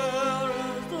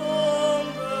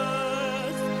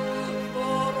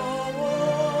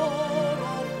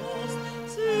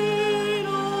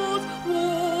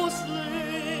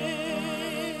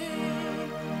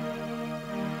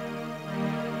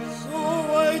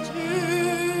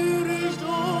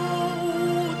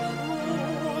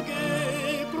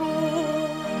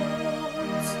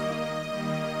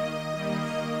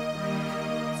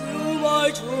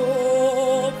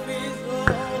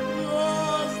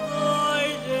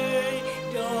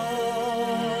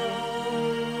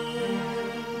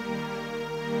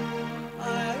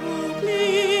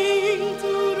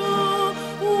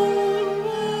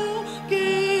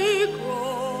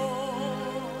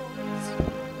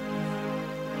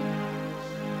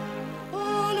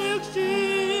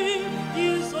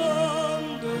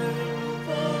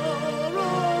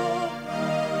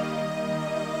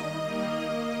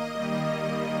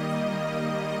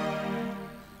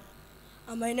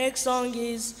And my next song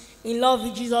is In Love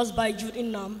with Jesus by Jude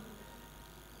Innam.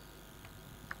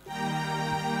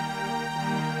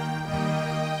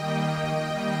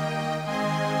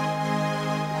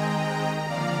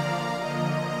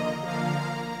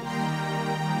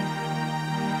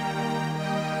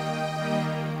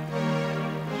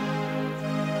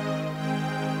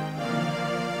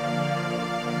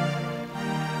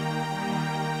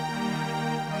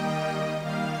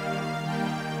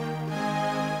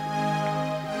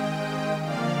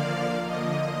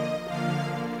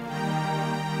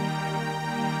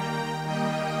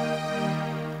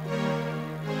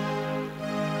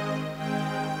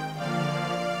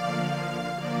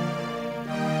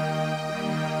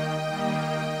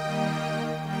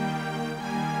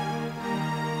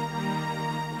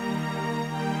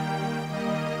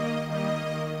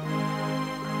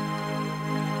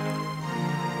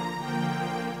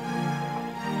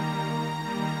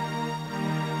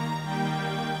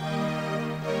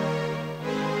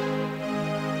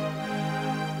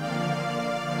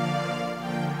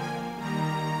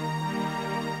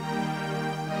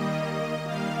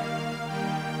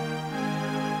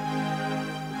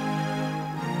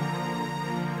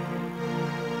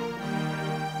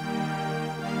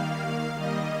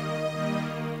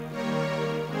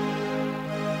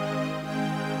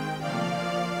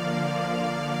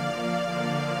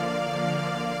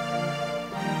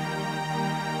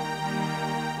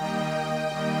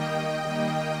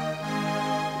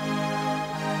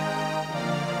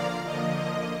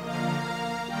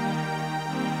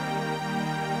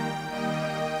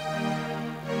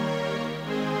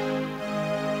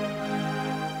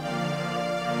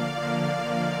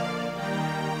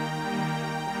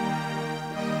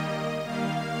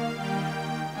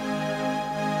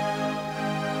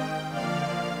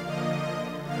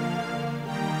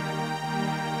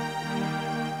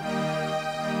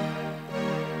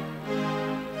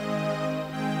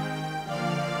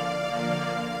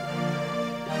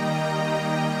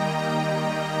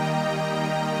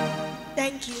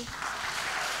 Thank you.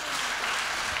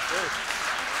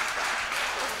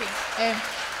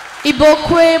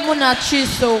 Ibokwe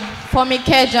Munachiso from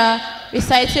Ikeja,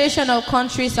 recitation of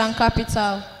countries and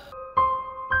capital.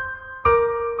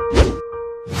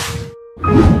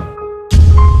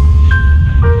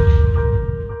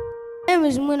 My name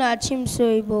is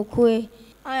Munachimso Ibokwe.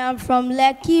 I am from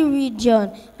Lekki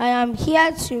region. I am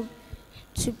here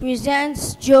to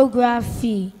present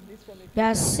geography. There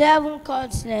are 7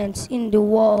 continents in the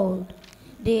world.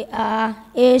 They are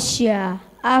Asia,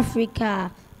 Africa,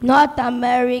 North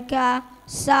America,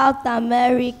 South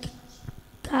America,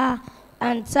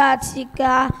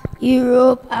 Antarctica,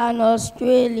 Europe, and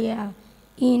Australia.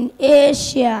 In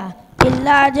Asia, the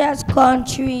largest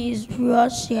country is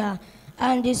Russia,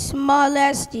 and the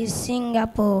smallest is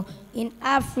Singapore. In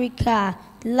Africa,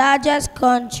 the largest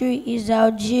country is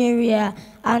Algeria,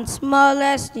 and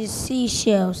smallest is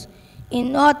Seychelles.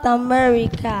 In North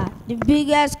America, the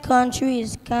biggest country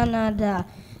is Canada,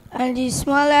 and the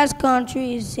smallest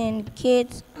country is St.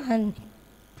 Kitts and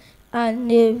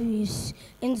Nevis.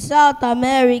 In South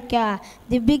America,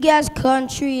 the biggest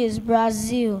country is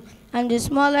Brazil, and the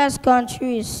smallest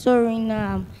country is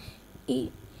Suriname.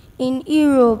 In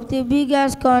Europe, the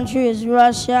biggest country is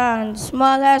Russia, and the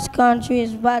smallest country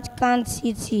is Vatican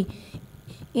City.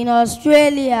 In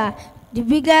Australia, the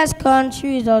biggest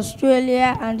country is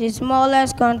Australia, and the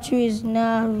smallest country is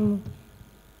Nauru.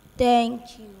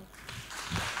 Thank you.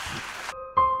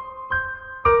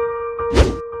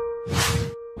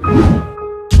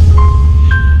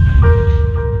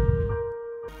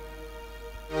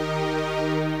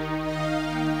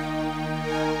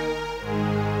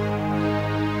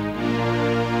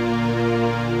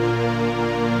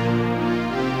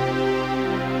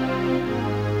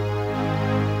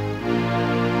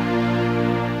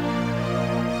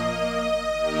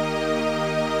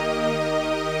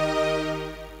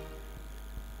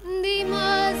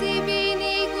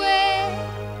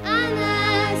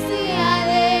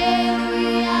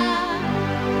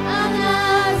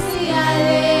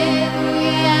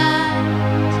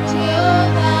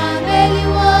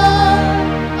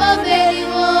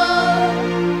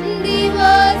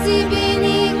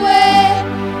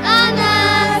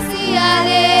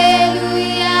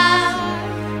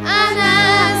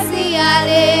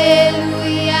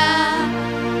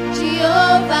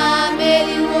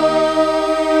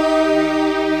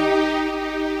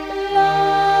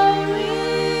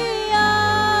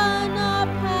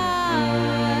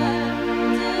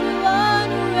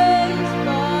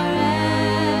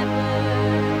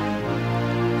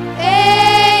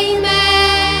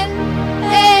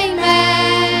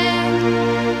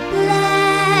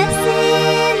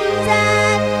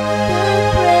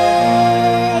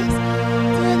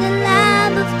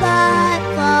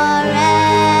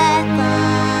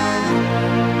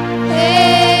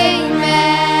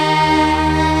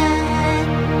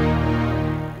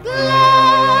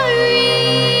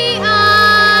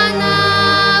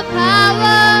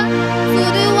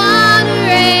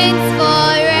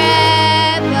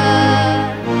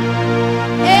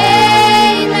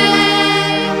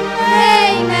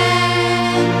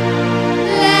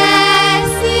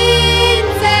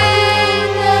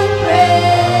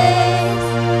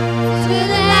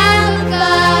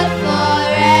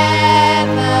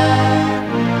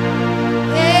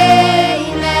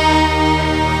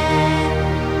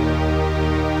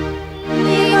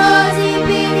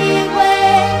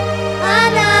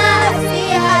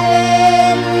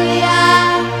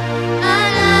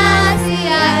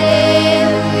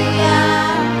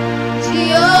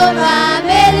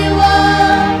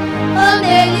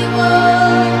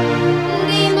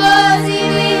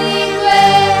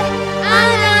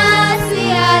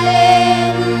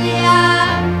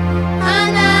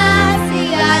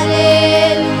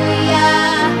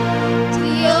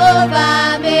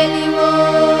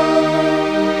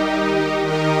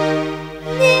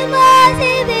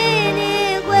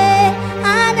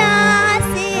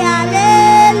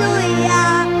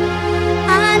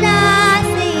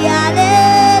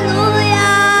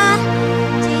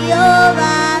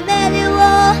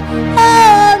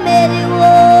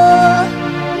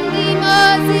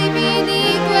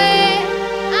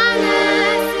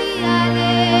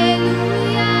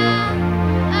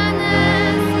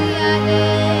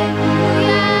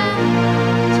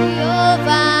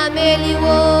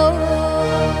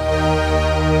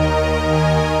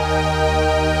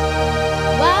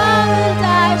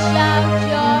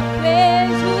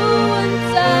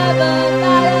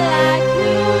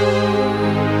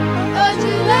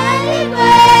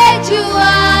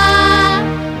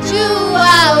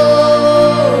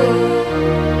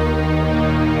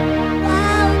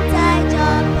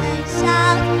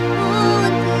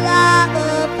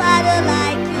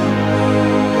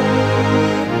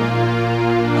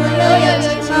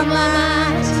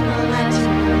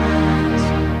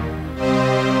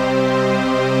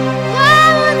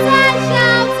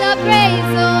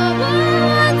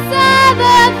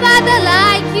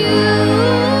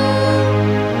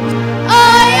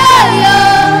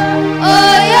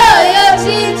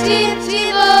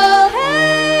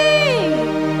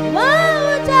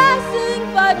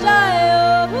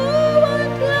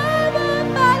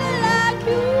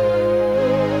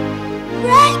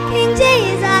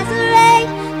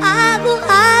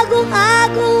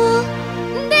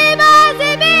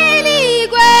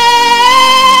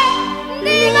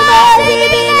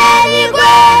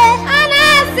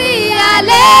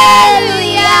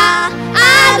 Hallelujah,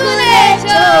 AGNES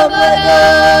obodo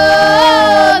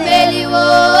meliwo,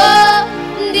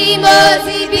 ndị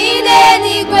mozi bi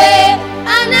n'eluigwe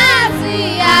anasị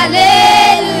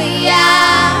hallelujah,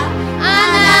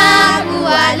 anaku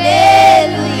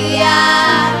hallelujah,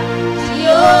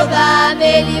 Jehovah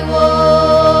meliwo.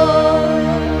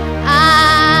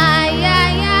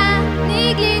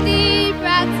 Niglidi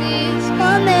practice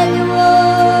omeliwo,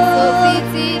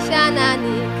 sofiti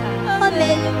shananika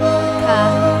omeliwo,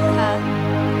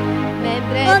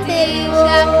 membreti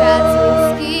shakratus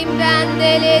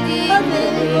kimbrandele di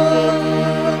omeliwo,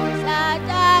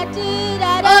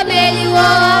 satatira omeliwo,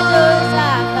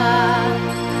 adosaka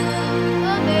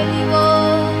omeliwo.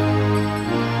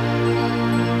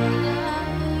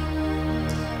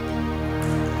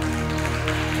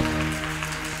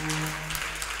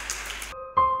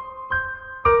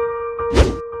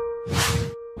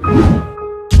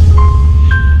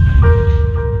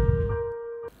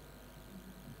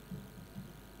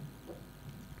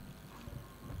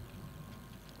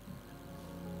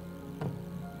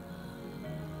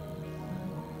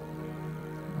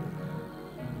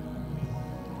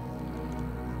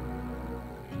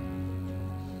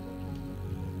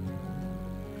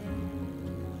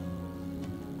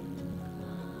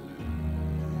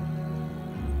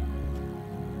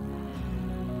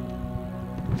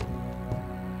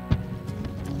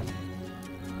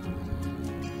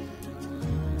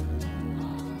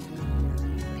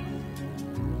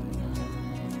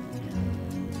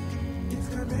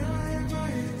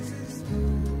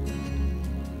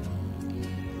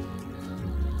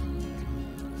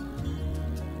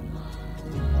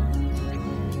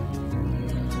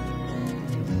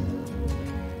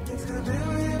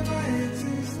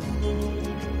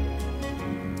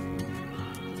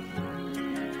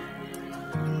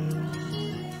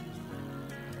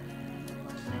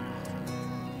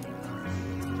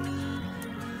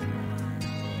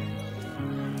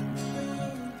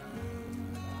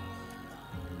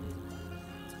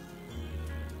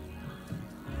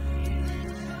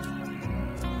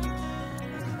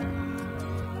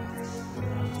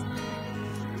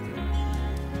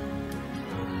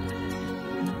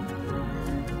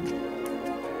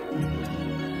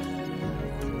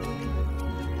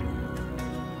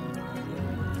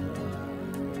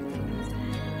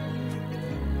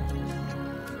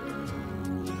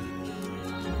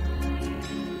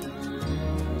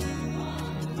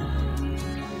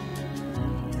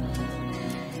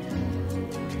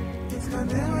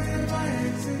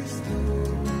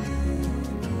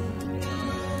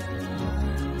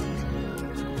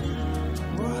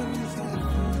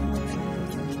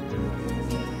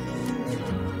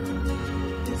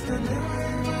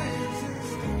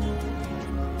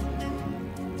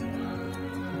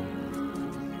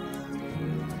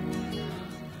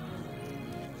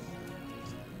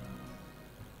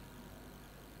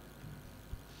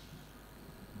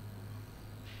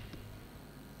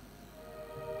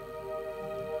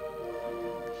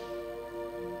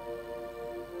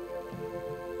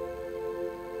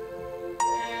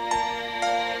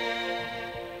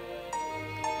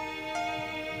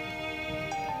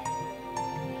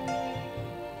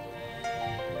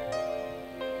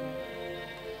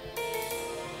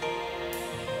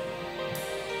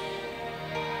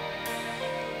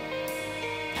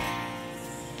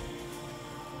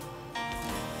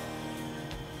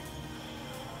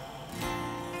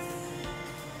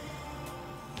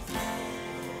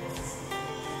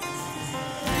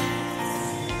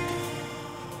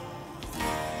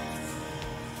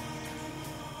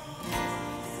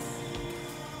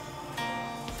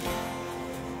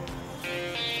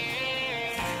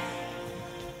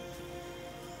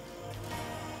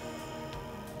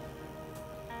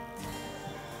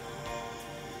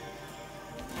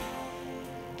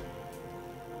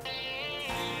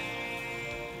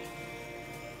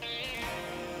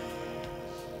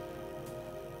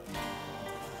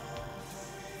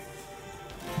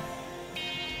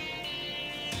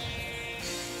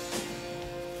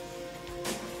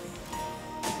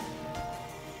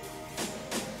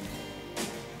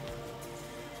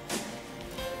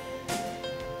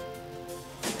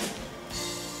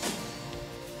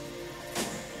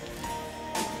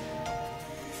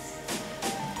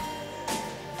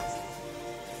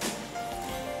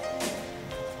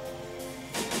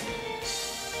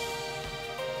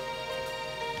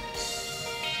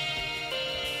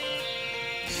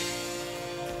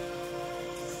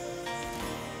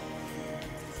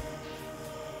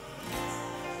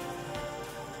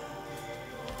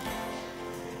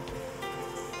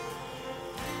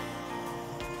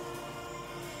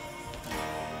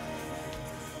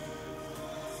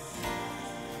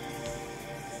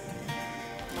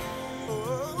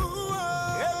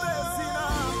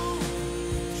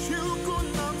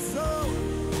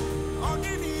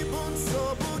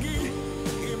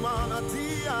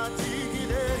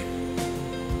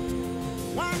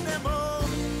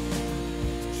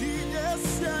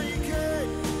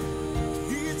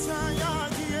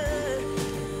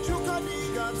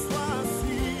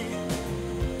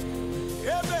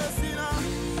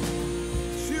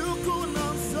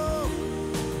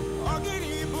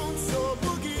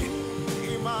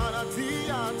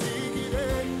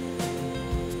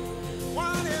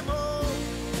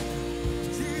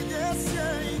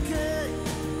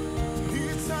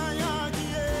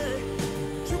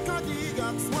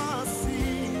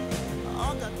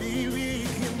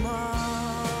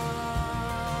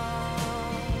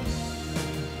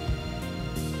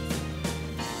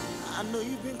 know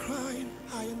you've been crying,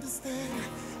 I understand.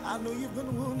 I know you've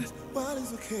been wounded, but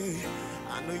it's okay.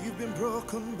 I know you've been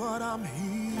broken, but I'm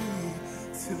here.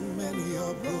 Too many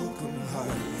are broken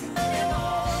hearts.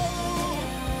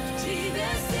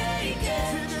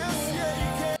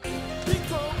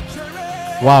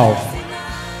 Wow.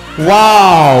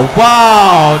 Wow.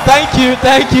 Wow.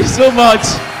 Thank you so much.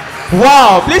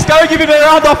 Wow. Please can we give him a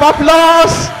round of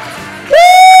applause?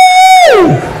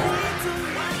 Woo!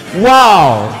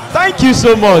 Wow. Thank you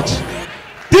so much.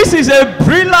 This is a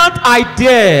brilliant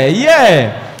idea.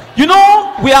 Yeah. You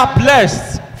know, we are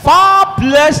blessed. Far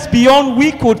blessed beyond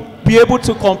we could be able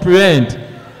to comprehend.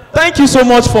 Thank you so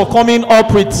much for coming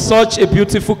up with such a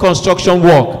beautiful construction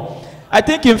work. I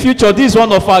think in future, this is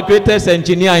one of our greatest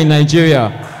engineers in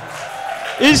Nigeria.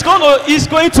 He's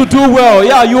going to do well.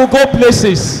 Yeah, you will go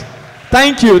places.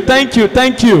 Thank you.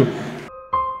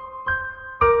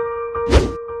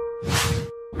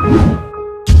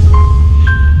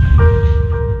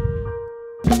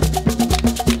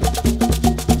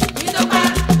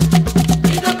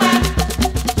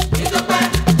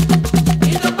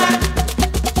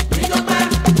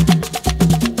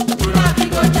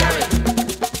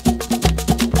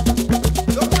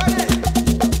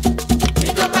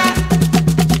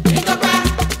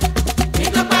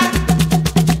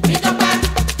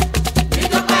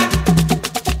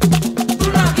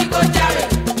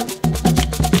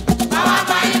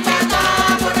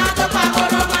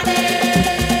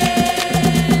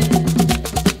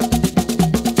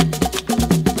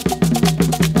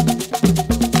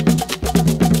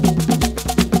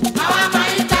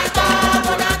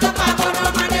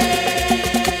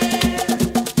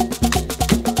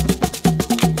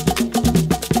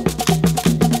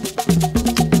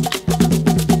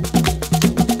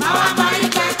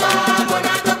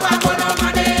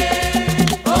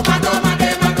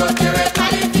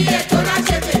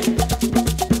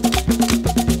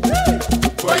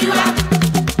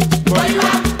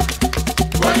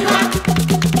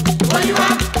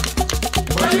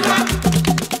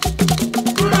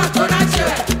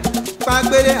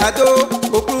 Pagbede ato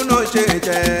okru no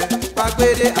cheche.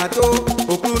 Pagbede ato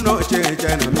okru no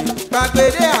cheche na mi.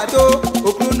 Pagbede ato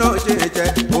okru no cheche.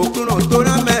 Okru no to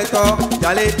na meto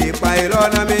jale di pa ilo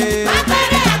na mi.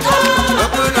 Pagbede ato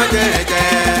okru no cheche.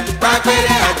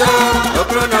 Pagbede ato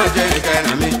okru no cheche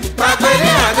na mi. Pagbede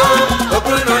ato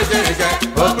okru no cheche.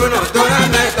 Okru no to na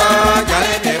meto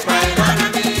jale di pa ilo na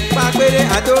mi. Pagbede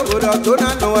ato odo to na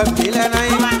no e mile na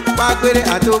yi. Pagbede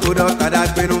ato odo tada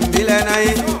gbenu mile na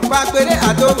yi. Pagbede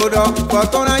ato odo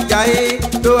kotona jai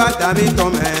do adami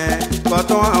tome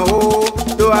koton awo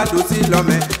do adusi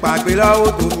lome pagbede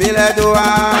o tu mile do a.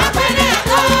 Pagbede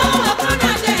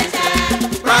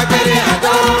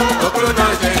ato okru no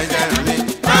jeje na mi.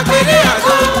 Pagbede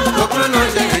ato okru no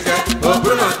jeje.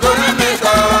 Okru no to na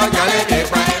meto jale de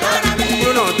pa ilo na mi.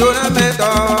 Okru no to na meto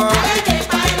jale de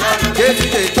pa ilo na mi. Jesu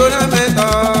de to na meto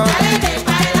jale de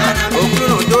pa ilo na mi. Okru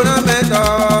no to na meto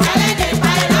jale de pa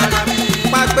ilo na mi.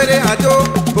 Pagbede ato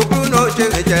okru no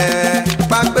jeje.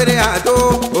 Pagbede ato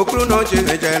okru no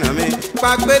jeje na mi.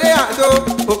 Pagbede ato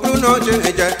okru no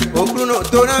jeje. Okru no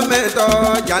to na meto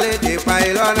jale de pa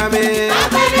ilo na mi.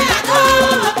 Pagbede ato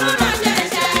okru no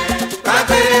jeje.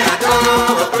 Pagbede ato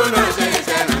okru no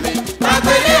jeje na mi.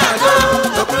 Pagbede ato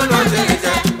okru no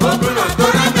jeje. Okru no to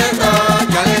na meto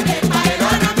jale de pa ilo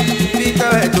na mi.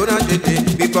 Peter e to na jeje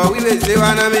before we will say wa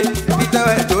na mi. Peter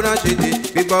e to na jeje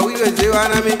before we will say wa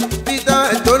na mi. Peter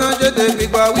e to na jeje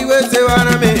before we will say wa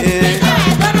na mi.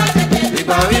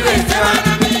 Before we will say wa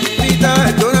na mi. Peter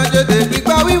e to na jeje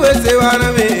before we will say wa na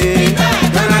mi.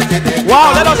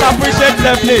 Wow, let us appreciate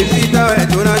them, please. Peter e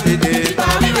to na jeje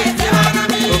before we will say wa na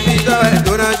mi. Oh, Peter e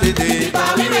to na jeje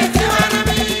before we will say wa na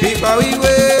mi. Before we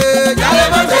will jale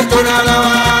mo se to na la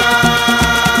wa.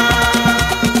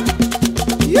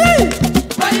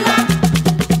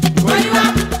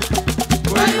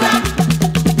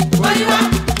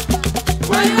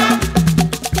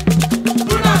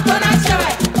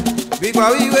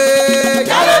 Before we wait,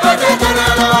 jale mo se to na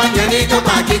la wa. Yeni ko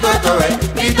pa ki ko to e.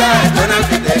 Peter e to na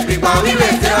jeje before we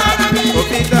will say wa na mi. Oh,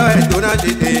 Peter e to na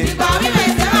jeje before we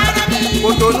will say wa na mi.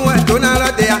 Kotonu e to na la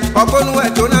de ya. Okonu e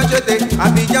to na jeje.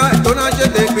 Abidjan e to na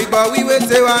jeje before we will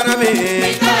say wa na mi.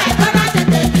 Peter e to na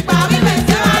jeje before we will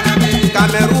say wa na mi.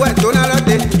 Cameroon e to na la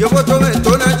de. Yoboto e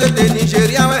to na jeje.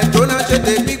 Nigeria e to na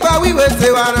jeje before we will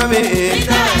say wa na mi.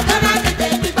 Peter e to na jeje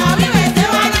before we will say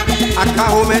wa na mi.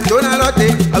 Akaho me to na la de.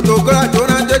 Autogra to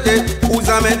na jeje.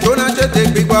 Uza me to na jeje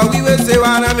before we will say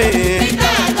wa na mi.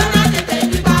 Peter e to na jeje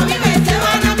before we will say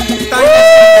wa na mi.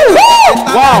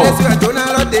 Wow,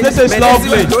 this is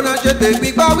lovely.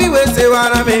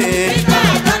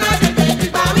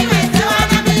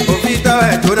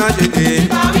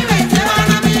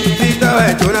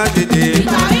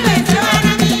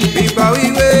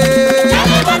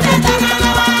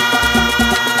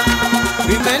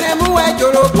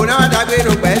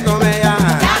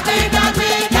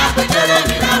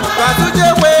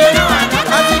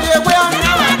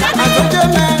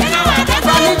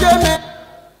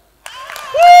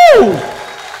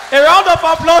 A round of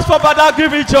applause for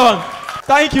Badagry region.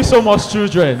 Thank you so much,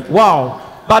 children. Wow.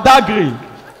 Badagry.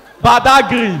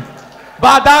 Badagry.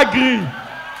 Badagry.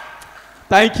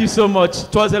 Thank you so much.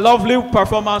 It was a lovely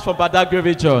performance for Badagry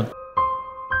region.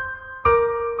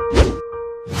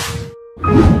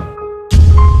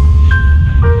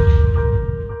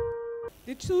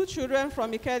 The two children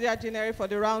from Ikeja AGNES for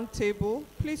the round table,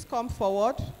 please come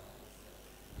forward.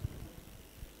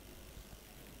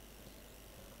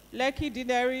 Lekki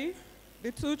Dineri,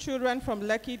 the two children from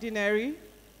Lekki Dineri,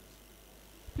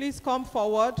 please come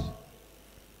forward.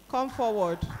 Come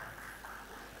forward.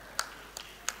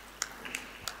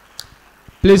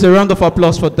 Please, a round of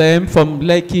applause for them from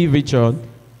Lekki region.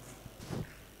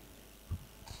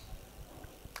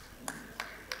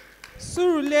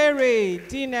 Surulere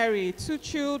Dineri, two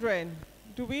children.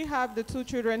 Do we have the two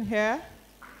children here?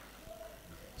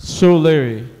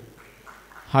 Surulere.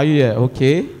 How are you here?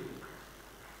 Okay.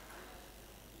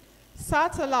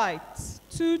 Satellite,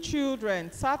 two children.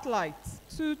 Satellite,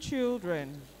 two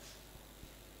children.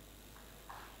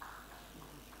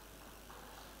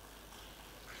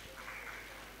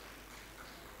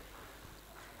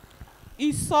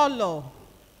 Isolo.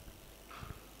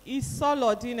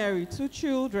 Isolo Dineri, two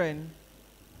children.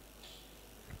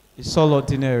 Isolo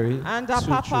Dineri, And two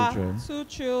Apapa, children. two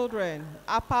children.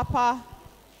 Apapa.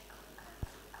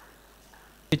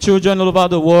 The children all over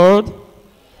the world.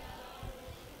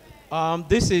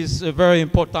 This is a very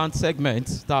important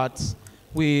segment that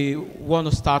we want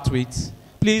to start with.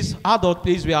 Please, adult,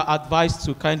 please, we are advised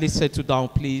to kindly settle down,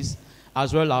 please,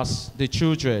 as well as the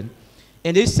children.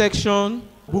 In this section,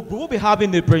 we will be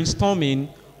having a brainstorming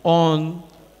on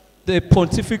the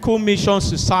Pontifical Mission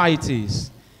Societies,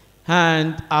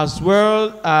 and as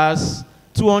well as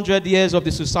 200 years of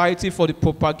the Society for the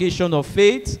Propagation of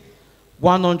Faith,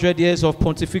 100 years of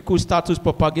Pontifical Status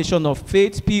Propagation of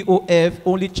Faith, POF,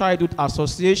 Only Childhood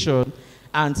Association,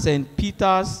 and St.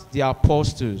 Peter's the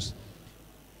Apostles.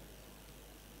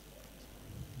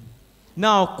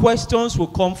 Now, questions will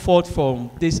come forth from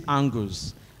these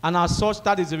angles. And as such,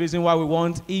 that is the reason why we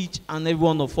want each and every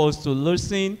one of us to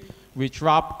listen with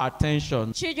rapt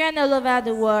attention. Children all over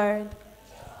the world.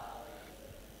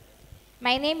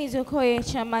 My name is Okoye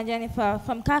Chama Jennifer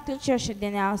from Catholic Church of the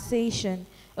Annunciation,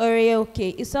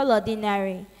 Oreoke, Isolo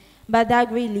Dinari,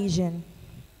 Badagry Legion.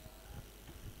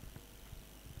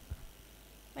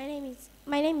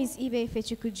 My name is Ibe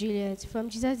Fechuku Juliet from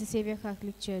Jesus the Savior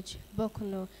Catholic Church,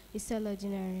 Bokuno, Isolo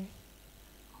Dinari.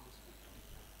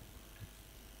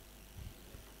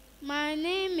 My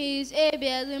name is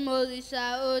Ebieli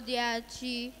Molisa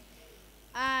Odiachi.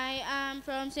 I am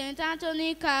from St.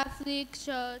 Anthony Catholic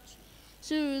Church,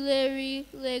 Surulere,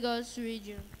 Lagos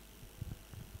region.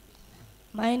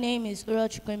 My name is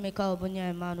Urochukwemeka Obunya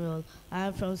Emmanuel. I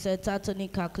am from St. Anthony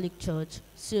Catholic Church,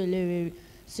 Surulere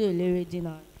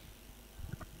Dinar.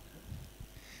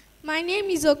 My name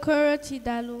is Okoro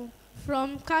Chidalu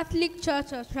from Catholic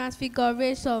Church of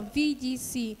Transfiguration,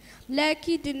 VGC,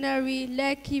 Lekki Dinari,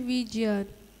 Lekki region.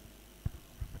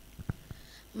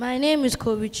 My name is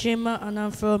Kobe Chima and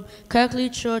I'm from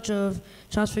Catholic Church of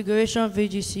Transfiguration,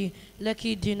 VGC,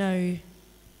 Lekki Dinari.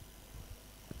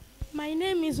 My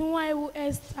name is Nwaiwu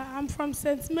Esther. I'm from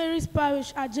St. Mary's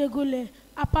Parish, Ajegule,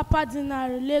 Apapa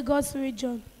Dinari, Lagos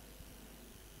region.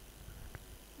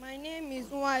 My name is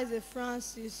Nwaize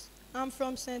Francis. I'm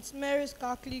from St. Mary's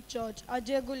Catholic Church,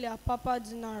 Ajegule, Apapa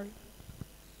Dinari.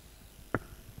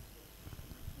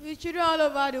 With children all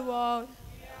over the world.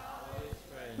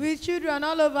 With children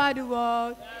all over the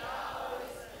world.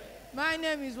 My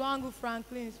name is Wangu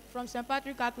Franklin from St.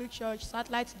 Patrick Catholic Church,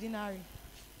 Satellite Dinari.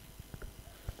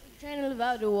 We train all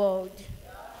over the world.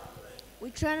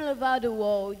 We train all over the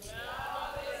world.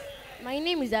 My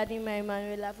name is Adima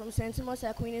Emanuela from St. Thomas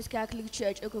Aquinas Catholic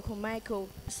Church, Okoko Michael,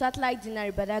 Satellite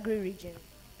Dinari, Badagry region.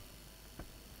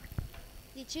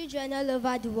 The children all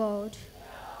over the world.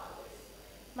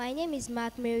 My name is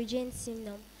Mark Mary Jane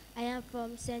Simnum. I am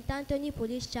from St. Anthony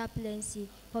Police Chaplaincy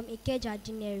from Ikeja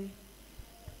AGNES.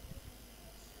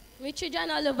 We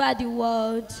children all over the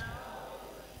world.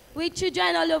 We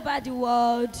children all over the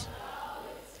world.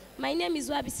 My name is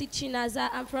Wabisi Chinaza.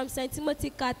 I'm from St. Timothy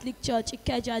Catholic Church,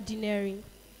 Ikeja AGNES.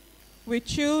 With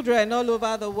children all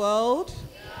over the world.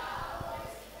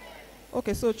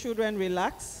 Okay, so children,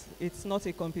 relax. It's not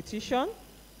a competition,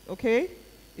 okay?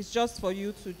 It's just for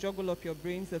you to juggle up your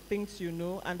brains, the things you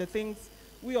know, and the things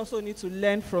we also need to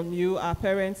learn from you. Our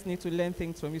parents need to learn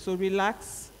things from you. So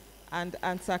relax and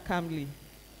answer calmly.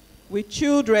 With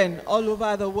children all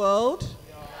over the world.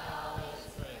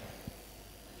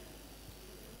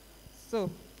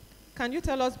 So, can you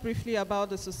tell us briefly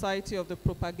about the Society of the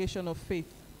Propagation of Faith?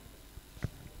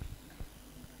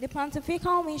 The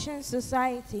Pontifical Mission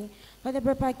Society for the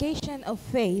Propagation of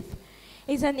Faith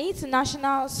is an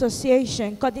international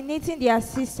association coordinating the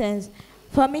assistance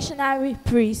for missionary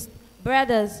priests,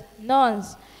 brothers,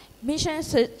 nuns, mission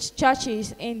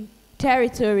churches in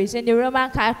territories in the Roman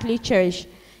Catholic Church.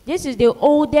 This is the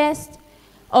oldest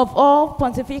of all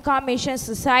Pontifical Mission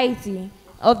Society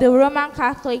of the Roman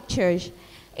Catholic Church.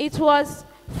 It was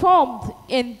formed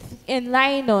in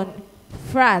Lyon,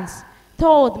 France,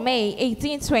 3rd May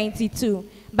 1822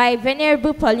 by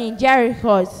Venerable Pauline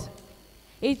Jaricot.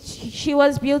 She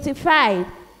was beatified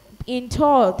in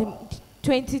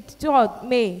 23rd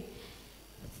May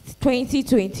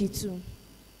 2022.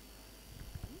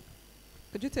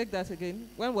 Could you take that again?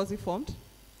 When was it formed?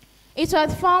 It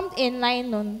was formed in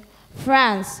Lyon,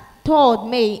 France, 3rd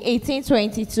May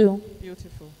 1822.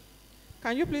 Beautiful.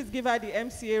 Can you please give her the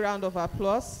MCA round of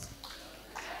applause?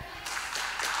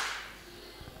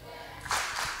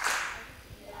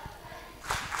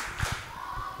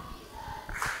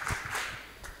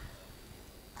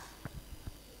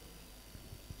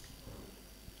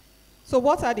 So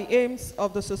what are the aims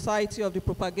of the Society of the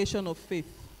Propagation of Faith?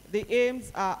 The aims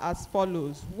are as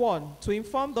follows. 1, to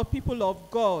inform the people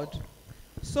of God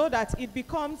so that it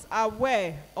becomes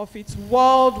aware of its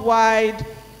worldwide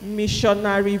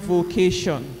missionary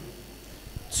vocation.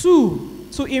 2,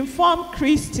 to inform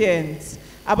Christians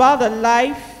about the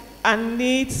life and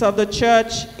needs of the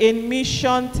church in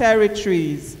mission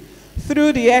territories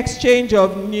through the exchange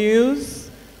of news,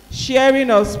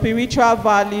 sharing of spiritual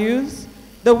values,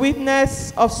 the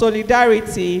witness of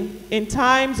solidarity in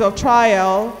times of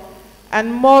trial,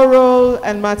 and moral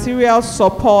and material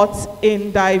support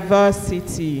in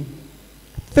diversity.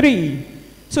 3,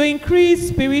 to increase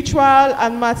spiritual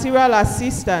and material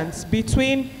assistance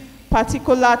between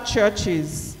particular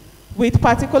churches, with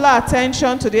particular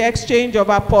attention to the exchange of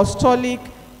apostolic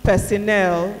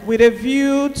personnel with a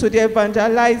view to the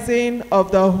evangelizing of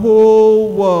the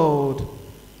whole world.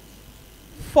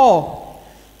 4,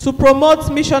 to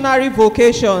promote missionary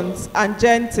vocations and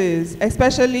gentes,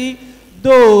 especially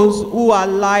those who are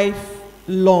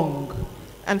lifelong.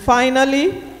 And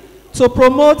finally, to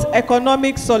promote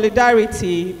economic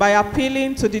solidarity by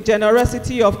appealing to the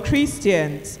generosity of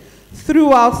Christians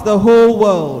throughout the whole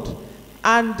world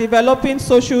and developing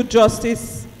social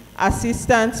justice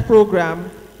assistance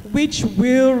program which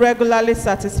will regularly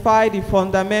satisfy the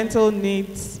fundamental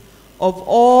needs of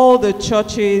all the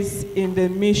churches in the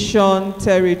mission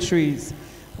territories,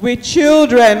 with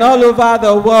children all over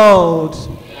the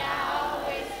world.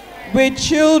 With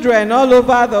children all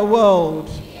over the world.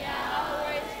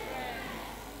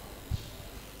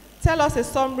 Tell us a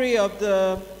summary of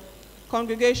the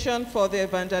Congregation for the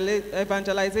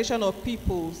Evangelization of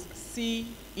Peoples,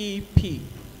 CEP.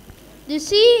 The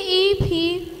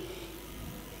CEP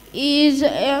is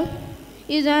an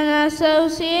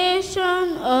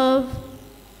association of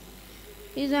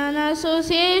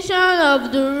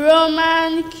the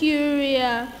Roman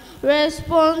Curia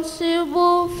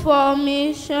responsible for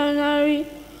missionary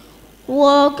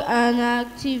work and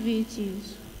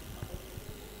activities.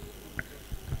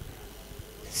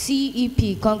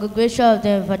 CEP, Congregation of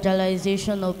the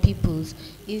Evangelization of Peoples,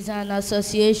 is an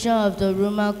association of the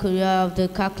Roman Curia of the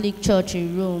Catholic Church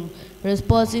in Rome,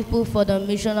 responsible for the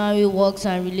missionary works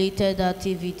and related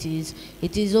activities.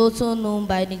 It is also known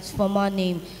by its former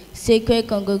name, Sacred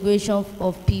Congregation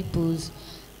of Peoples.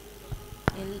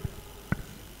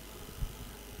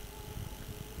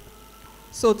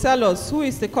 So tell us, who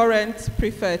is the current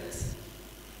prefect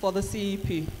for the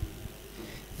CEP?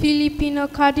 Filipino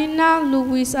Cardinal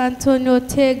Luis Antonio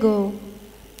Tego.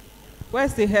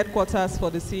 Where's the headquarters for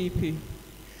the CEP?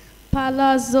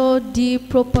 Palazzo di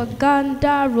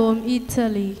Propaganda, Rome,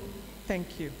 Italy.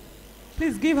 Thank you.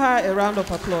 Please give her a round of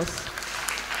applause.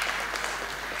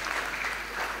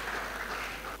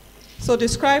 So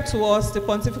describe to us the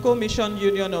Pontifical Mission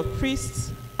Union of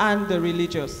Priests and the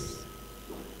Religious.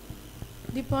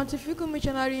 The Pontifical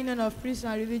Missionary Union of Priests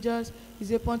and Religious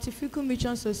is a pontifical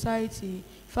mission society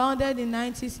founded in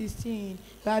 1916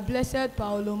 by Blessed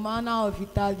Paolo Manna of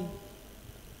Italy.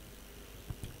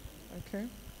 Okay.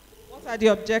 What are the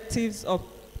objectives of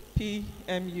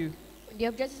PMU? The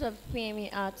objectives of PMU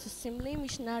are to stimulate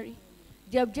missionary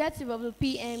The objective of the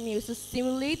PMU is to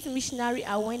stimulate missionary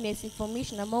awareness,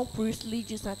 information among priests,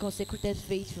 religious, and consecrated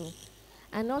faithful,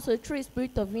 and also through a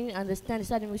spirit of unity and understanding,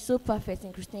 so that we so perfect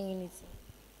in Christian unity.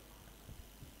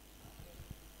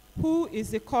 Who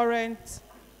is the current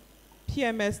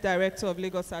PMS Director of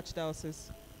Lagos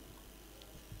Archdiocese?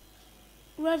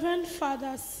 Reverend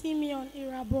Father Simeon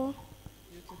Irabo.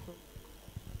 Beautiful.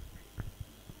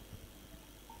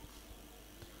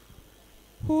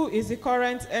 Who is the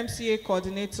current MCA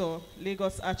Coordinator,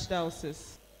 Lagos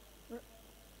Archdiocese?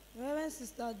 Reverend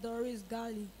Sister Doris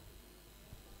Gali.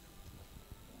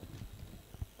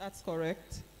 That's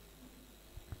correct.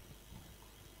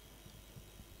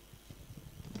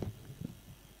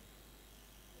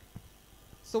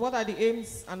 So what are the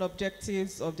aims and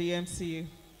objectives of the MCA?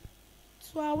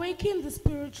 To awaken the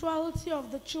spirituality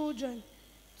of the children.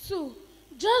 2.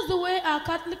 Just the way our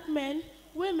Catholic men,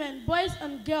 women, boys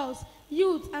and girls,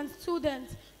 youth and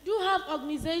students do have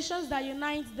organizations that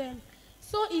unite them,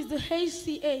 so is the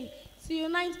HCA to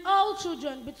unite all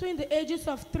children between the ages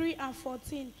of 3 and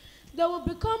 14. They will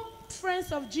become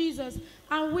friends of Jesus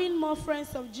and win more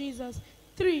friends of Jesus.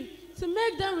 3. To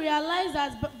make them realize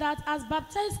that as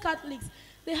baptized Catholics,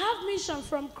 they have mission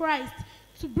from Christ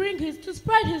to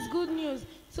spread his good news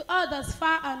to others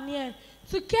far and near,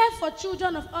 to care for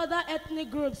children of other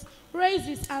ethnic groups,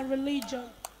 races, and religion.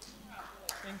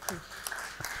 Thank you.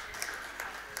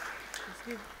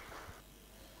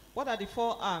 What are the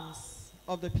 4 arms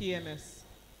of the PMS?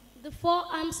 The 4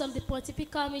 arms of the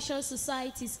Pontifical Mission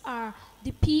Societies are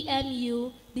the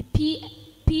PMU, the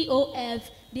POF,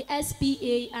 the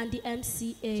SPA, and the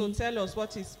MCA. So tell us,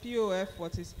 what is POF,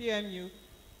 what is PMU?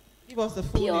 Give us the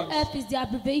full names. POF is the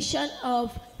abbreviation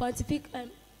of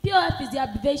POF is the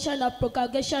abbreviation of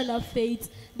Propagation of Faith.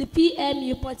 The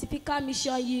PMU, Pontifical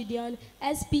Mission Union,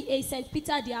 SPA, St.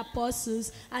 Peter the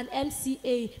Apostles, and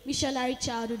MCA, Missionary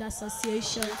Childhood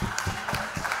Association.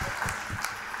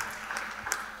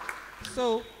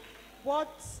 So, what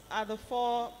are the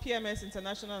 4 PMS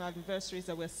international anniversaries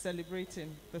that we're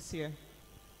celebrating this year?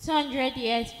 200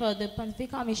 years for the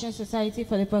Pontifical Mission Society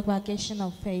for the Propagation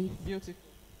of Faith. Beautiful.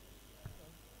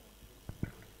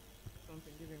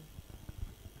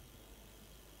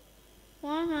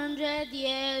 100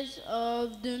 years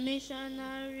of the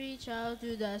Missionary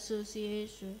Childhood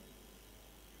Association.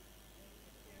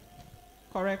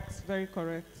 Correct, very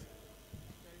correct.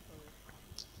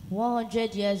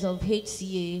 100 years of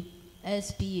HCA,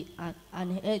 SP,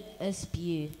 and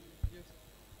SPA.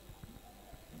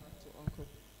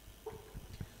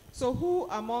 So who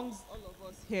amongst all of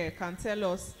us here can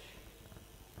tell us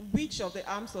which of the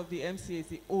arms of the MCA is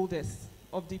the oldest?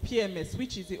 Of the PMS,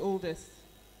 which is the oldest?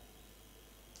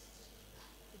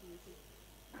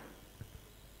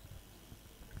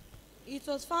 It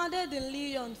was founded in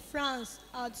Lyon, France,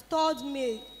 at 3rd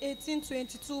May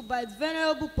 1822 by the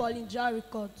Venerable Pauline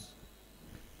Jaricot.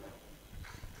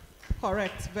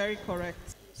 Correct, very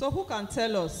correct. So who can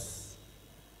tell us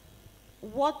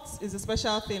what is the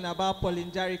special thing about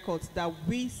Pauline Jaricot that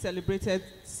we celebrated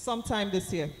sometime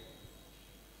this year?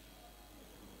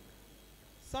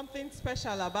 Something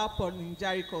special about Pauline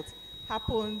Jaricot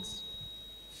happened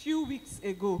few weeks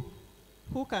ago.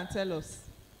 Who can tell us?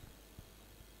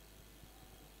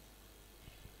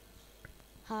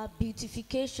 Her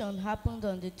beatification happened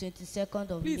on the 22nd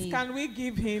of May. Please, can we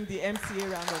give him the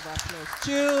MCA round of applause?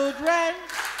 Children,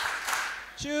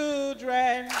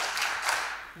 children,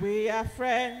 we are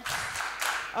friends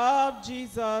of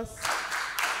Jesus.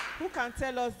 Who can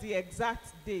tell us the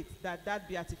exact date that that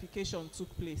beatification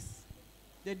took place?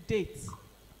 The date.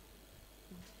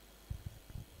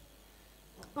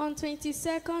 On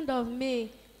 22nd of May,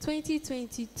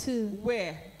 2022.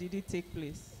 Where did it take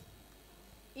place?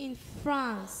 In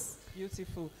France.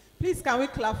 Beautiful. Please, can we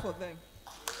clap for them?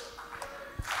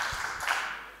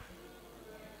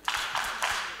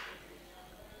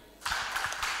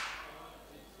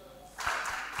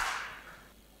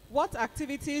 What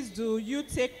activities do you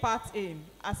take part in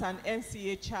as an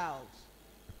MCA child?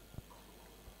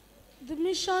 The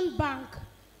Mission Bank.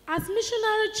 As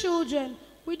missionary children,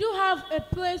 we do have a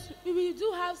place, we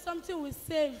do have something we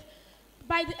save.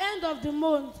 By the end of the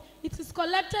month, it is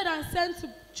collected and sent to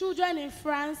children in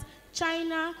France,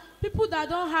 China, people that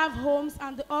don't have homes,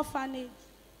 and the orphanage.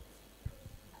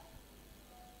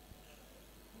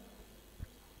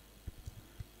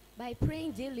 By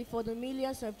praying daily for the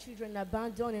millions of children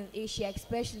abandoned in Asia,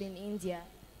 especially in India.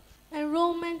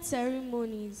 Enrollment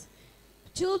ceremonies.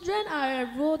 Children are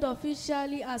enrolled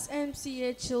officially as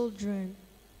MCA children.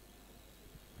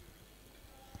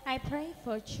 I pray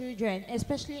for children,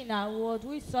 especially in our world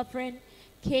who is suffering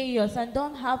chaos and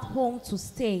don't have home to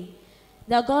stay.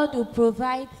 that God will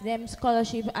provide them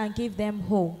scholarship and give them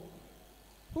hope.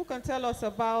 Who can tell us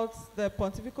about the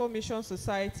Pontifical Mission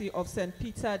Society of St.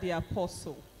 Peter the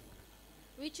Apostle?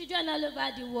 With children all over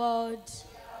the world.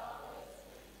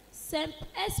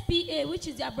 SPA, which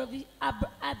is the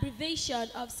abbreviation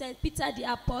of St. Peter the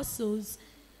Apostles,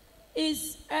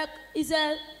 is a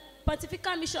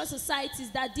Pontifical Mission Society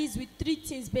that deals with three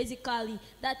things basically.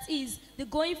 That is the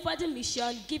going for the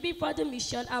mission, giving for the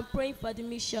mission, and praying for the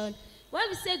mission. When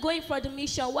we say going for the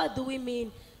mission, what do we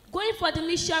mean? Going for the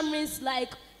mission means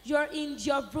like you're in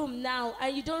your room now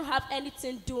and you don't have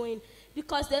anything doing,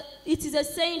 because it is a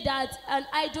saying that an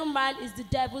idle man is the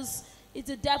devil's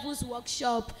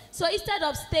workshop. So instead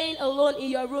of staying alone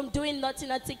in your room doing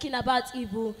nothing and thinking about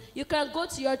evil, you can go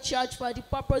to your church for the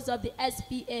purpose of the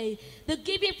SPA. The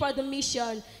giving for the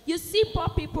mission. You see poor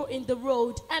people in the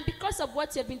road, and because of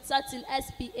what you've been taught in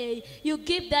SPA, you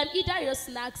give them either your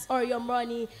snacks or your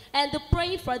money. And the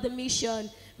praying for the mission.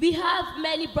 We have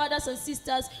many brothers and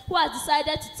sisters who have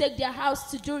decided to take their house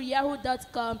to do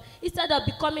yahoo.com instead of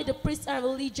becoming the priests and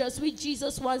religious which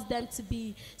Jesus wants them to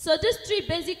be. So these three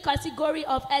basic categories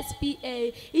of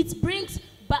SPA, it brings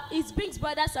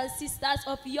brothers and sisters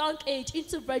of young age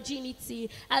into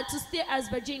virginity and to stay as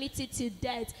virginity till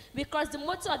death, because the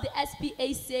motto of the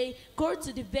SPA say, go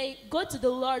to the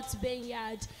Lord's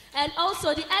vineyard. And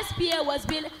also the SPA was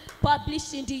being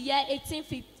published in the year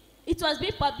 1850. It was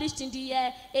being published in the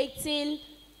year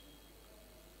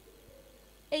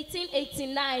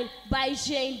 1889 by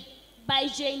Jane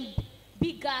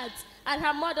Bigat, and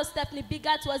her mother Stephanie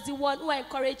Bigat was the one who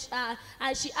encouraged her,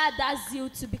 and she had that zeal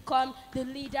to become the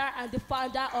leader and the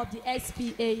founder of the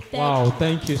SPA.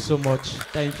 Thank you so much.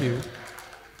 Thank you.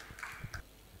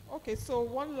 Okay, so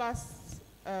one last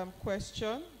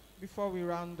question before we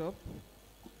round up.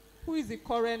 Who is the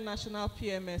current National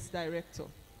PMS Director?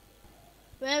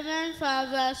 Reverend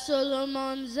Father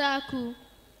Solomon Zaku.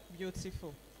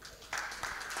 Beautiful.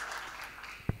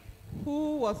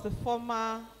 Who was the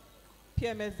former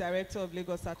PMS Director of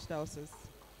Lagos Archdiocese?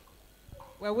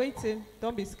 We're waiting.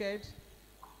 Don't be scared.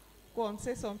 Go on,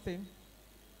 say something.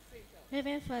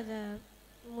 Reverend Father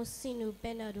Musinu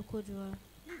Bernard Okodua.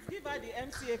 Please give her the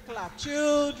MCA clap.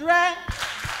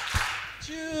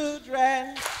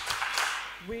 Children,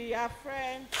 we are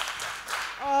friends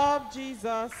of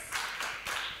Jesus.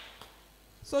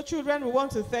 So children, we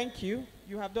want to thank you.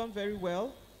 You have done very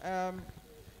well. There are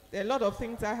a lot of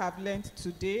things I have learned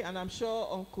today, and I'm sure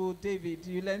Uncle David,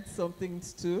 you learned some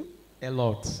things too. A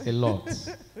lot.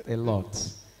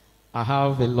 I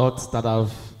have a lot that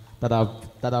I've,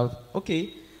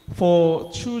 okay,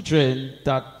 for children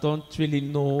that don't really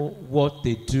know what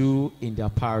they do in their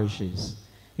parishes.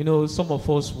 You know, some of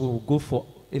us will go for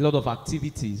a lot of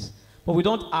activities, but we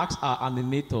don't ask our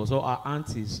animators or our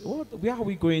aunties, where are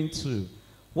we going to?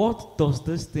 What does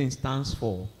this thing stand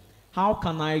for? How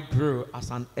can I grow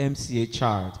as an MCA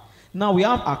child? Now we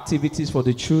have activities for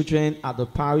the children at the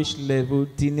parish level,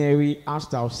 deanery,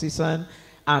 archdiocesan,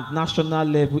 and national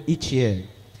level each year.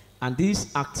 And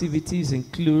these activities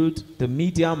include the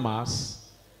media mass,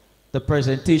 the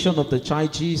presentation of the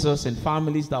child Jesus and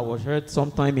families that was held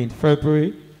sometime in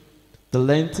February, the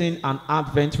Lenten and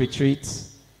Advent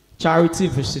retreats, charity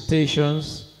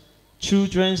visitations,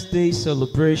 Children's Day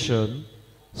celebration,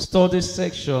 study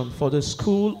section for the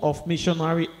School of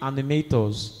Missionary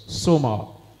Animators, SOMA,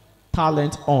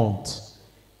 talent hunt,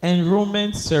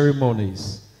 enrollment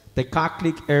ceremonies, the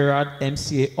Catholic Herald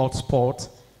MCA hotspot,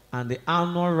 and the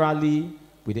annual rally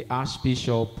with the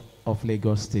Archbishop of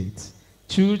Lagos State.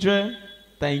 Children,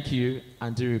 thank you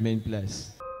and do remain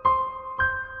blessed.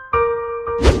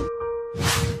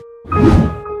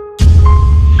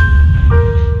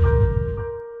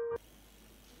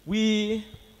 We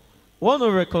want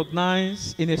to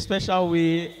recognize in a special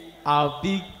way our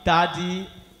big daddy,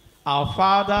 our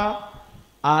father,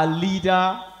 our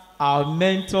leader, our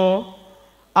mentor,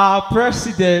 our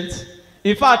president.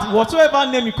 In fact, whatever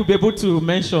name you could be able to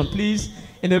mention, please,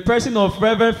 in the person of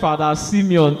Reverend Father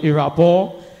Simeon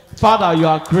Irabo. Father, you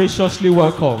are graciously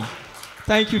welcome.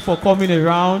 Thank you for coming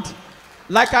around.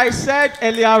 Like I said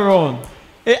earlier on,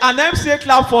 an MCA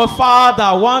clap for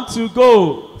Father. 1, 2,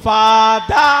 go.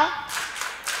 Father.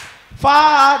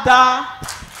 Father,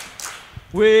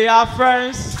 we are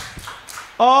friends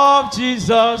of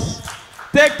Jesus.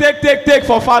 Take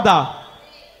for Father.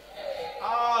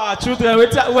 Children,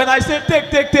 when I say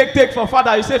take for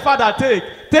Father, you say, Father,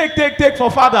 take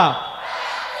for Father.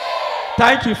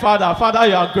 Thank you, Father. Father,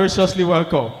 you are graciously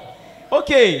welcome.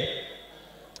 Okay,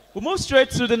 we'll move straight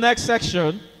to the next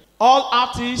section. All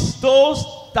artists, those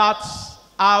that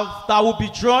that will be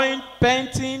drawing,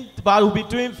 painting, that will be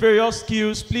doing various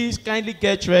skills. Please kindly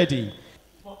get ready.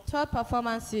 Third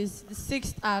performances, the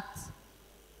sixth act.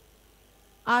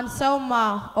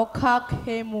 Anselma Okak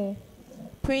Hemu,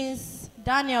 Prince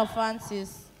Daniel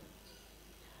Francis,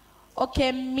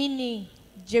 Okemini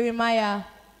Jeremiah,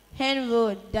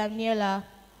 Henro Daniela,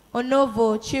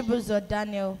 Onovo Chibuzo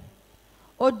Daniel,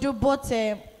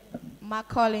 Odubote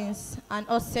McCollins, and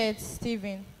Osset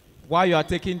Stephen. While you are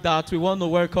taking that, we want to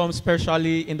welcome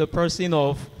specially in the person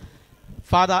of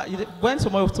Father. When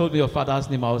someone told me your father's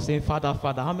name, I was saying, Father,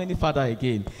 Father. How many Father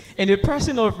again? In the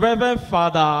person of Reverend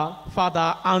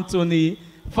Father Anthony,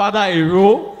 Father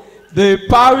Ero, the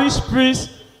parish priest.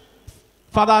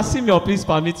 Father Simeon, please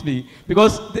permit me,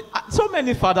 because so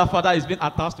many Father is been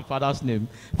attached to Father's name.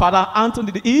 Father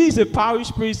Anthony, he is a parish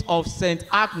priest of St.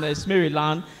 Agnes,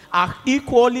 Maryland, and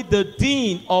equally the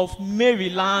Dean of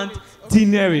Maryland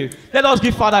Deanery. Let us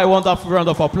give Father a wonderful round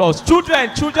of applause.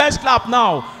 Children's clap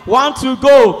now. 1, 2,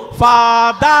 go.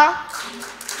 Father,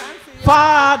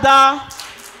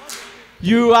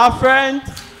 you are friend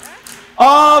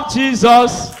of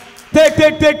Jesus.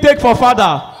 Take for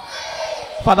Father.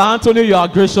 Father Anthony, you are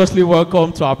graciously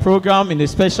welcome to our program in a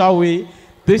special way.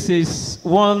 This is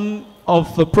one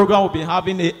of the programs we'll be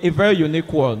having, a very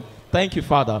unique one. Thank you,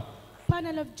 Father.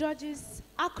 Panel of judges,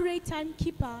 accurate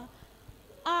timekeeper,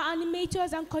 our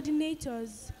animators and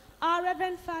coordinators, our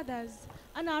reverend fathers,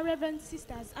 and our reverend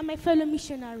sisters, and my fellow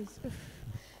missionaries.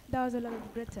 That was a lot of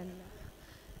written.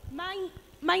 My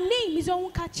name is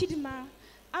Onwuka Chidima.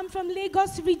 I'm from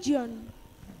Lagos region.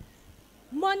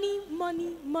 Money.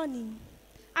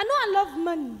 I know I love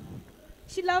money.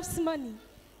 She loves money.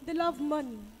 They love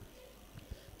money.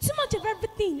 Too much of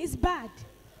everything is bad.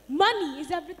 Money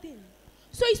is everything.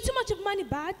 So is too much of money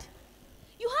bad?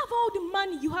 You have all the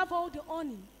money, you have all the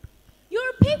honey. You're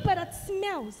a paper that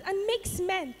smells and makes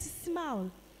men to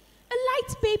smile. A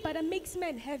light paper that makes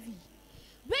men heavy.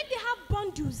 When they have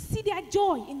bundles, see their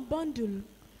joy in bundle.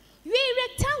 You're a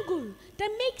rectangle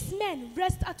that makes men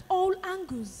rest at all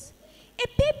angles. A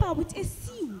paper with a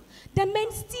seal that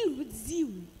men steal with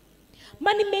zeal.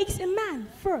 Money makes a man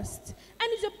first,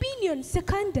 and his opinion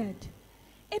seconded.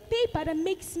 A paper that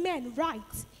makes men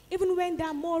right, even when they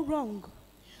are more wrong.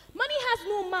 Money has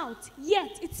no mouth,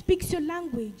 yet it speaks your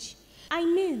language. I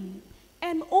mean,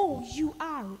 MOURNING,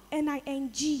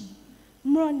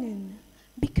 morning,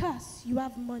 because you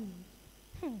have money.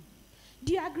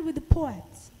 Do you agree with the poet?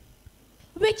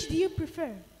 Which do you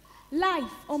prefer,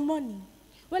 life or money?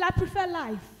 Well, I prefer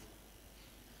life.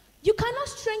 You cannot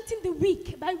strengthen the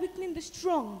weak by weakening the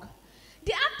strong.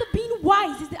 The act of being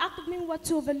wise is the act of knowing what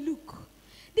to overlook.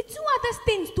 The two other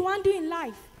things to undo in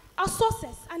life are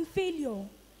success and failure.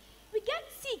 We get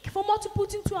sick from what we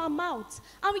put into our mouths,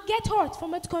 and we get hurt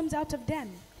from what comes out of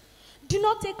them. Do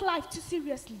not take life too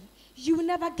seriously. You will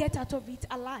never get out of it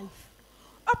alive.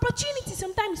 Opportunity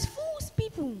sometimes fools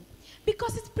people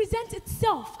because it presents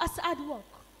itself as hard work.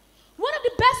 One of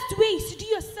the best ways to do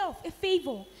yourself a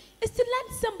favor is to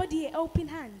lend somebody a helping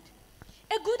hand.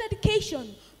 A good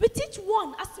education will teach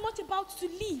one as much about to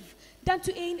live than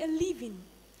to earn a living.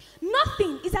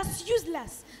 Nothing is as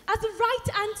useless as the right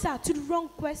answer to the wrong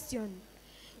question.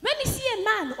 When you see a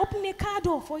man open a car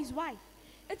door for his wife,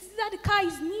 it's either the car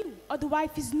is new or the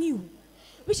wife is new.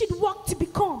 We should work to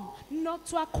become, not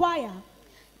to acquire.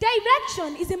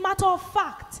 Direction is a matter of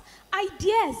fact.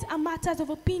 Ideas are matters of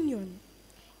opinion.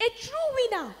 A true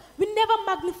winner will never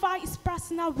magnify his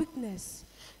personal weakness.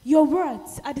 Your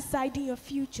words are deciding your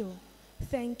future.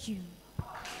 Thank you.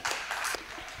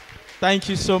 Thank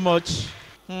you so much.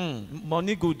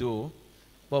 Money good though,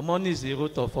 but money is the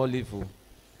root of all evil.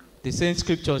 The same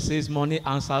scripture says money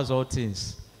answers all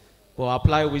things, but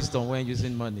apply wisdom when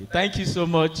using money. Thank you so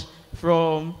much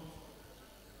from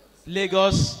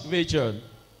Lagos region.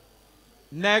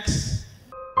 Next.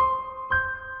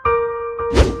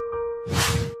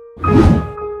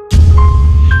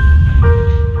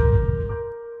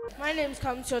 My name is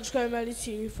Kamchurch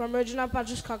Melity from Regional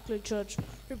Patrick Catholic Church,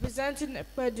 representing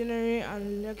Ekpe Deanery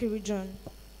and Lekki region.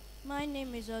 My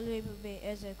name is Oluebube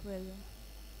Ezekwelu.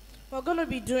 We're going to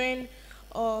be doing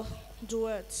a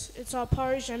duet. It's our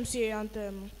parish MCA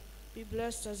anthem. Be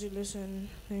blessed as you listen.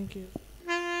 Thank you.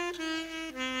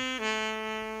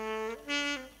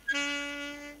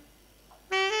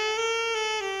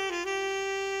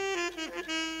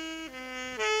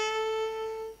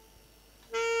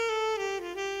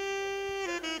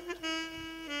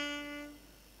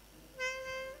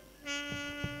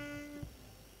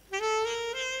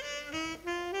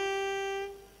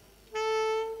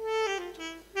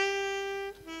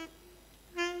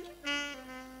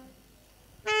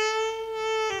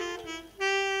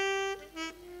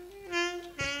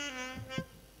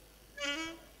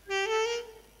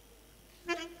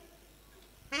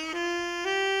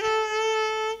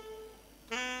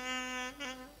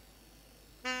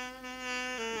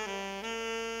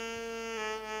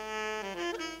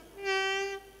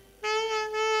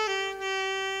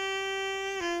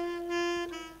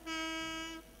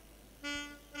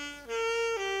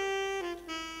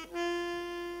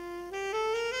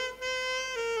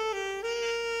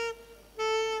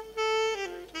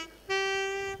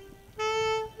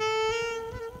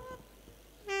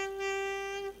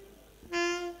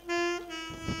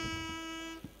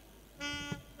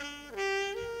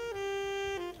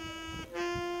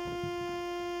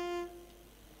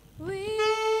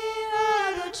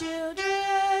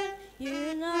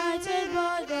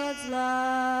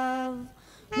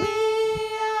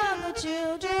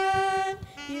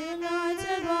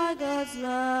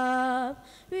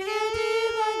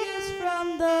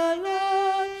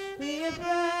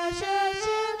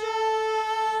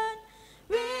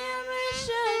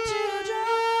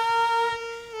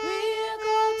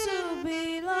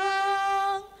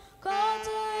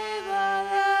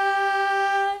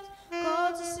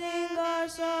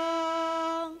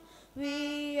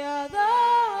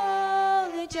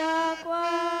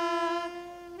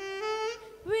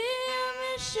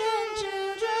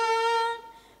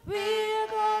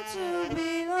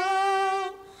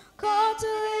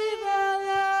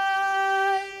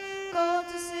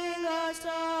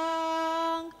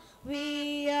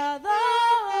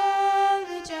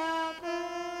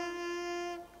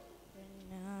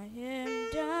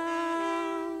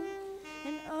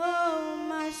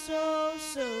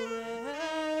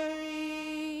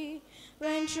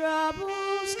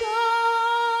 troubles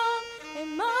come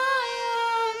and my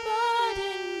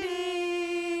burden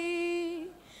be.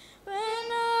 When I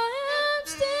am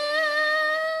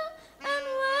still and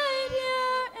wait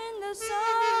here in the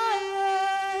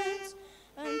silence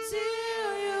until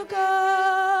you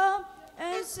come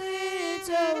and sit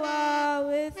a while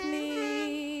with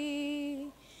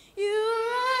me. You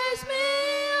raise me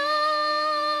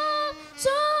up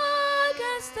so I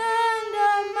can stand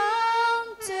on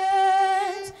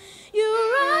mountains. You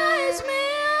raise me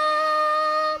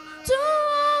up to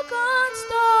walk on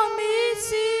stormy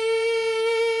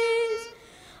seas.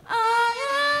 I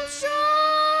am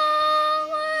strong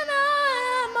when I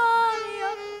am on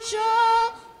your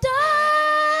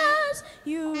shoulders.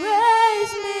 You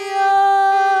raise me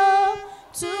up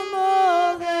to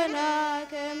more than I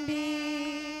can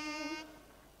be.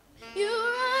 You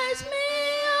raise me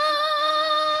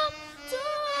up to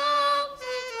walk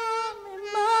on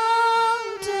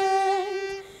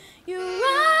mountains. You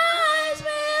rise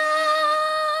me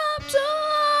up to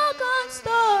walk on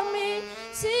stormy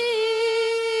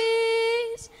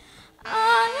seas.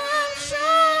 I am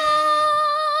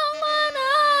strong when I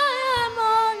am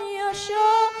on your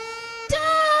shoulders.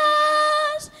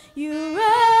 You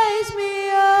raise me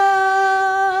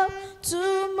up to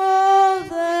more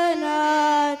than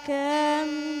I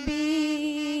can be.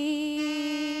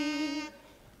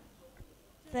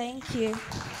 Thank you.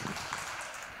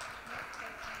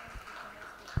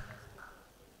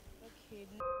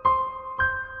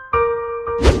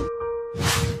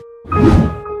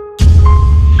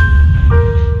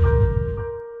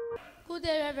 Good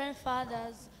day, Reverend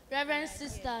Fathers, Reverend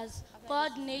Sisters,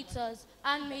 coordinators,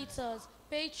 animators,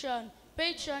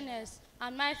 patroness,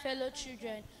 and my fellow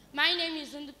children. My name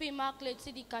is Ndupi Immaculate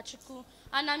Tidi Kachuku,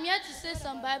 and I'm here to say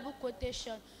some Bible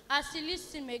quotation. As you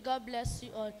listen, may God bless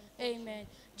you all. Amen.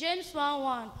 James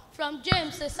 1:1. From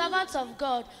James, a servant of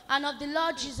God and of the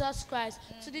Lord Jesus Christ,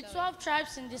 to the 12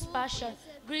 tribes in dispersion,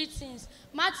 greetings.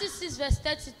 Matthew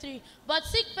 6:33. But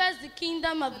seek first the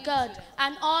kingdom of God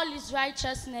and all his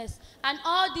righteousness, and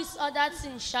all these other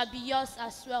things shall be yours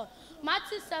as well.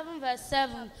 Matthew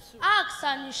 7:7. Ask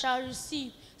and you shall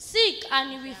receive. Seek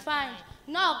and you will find.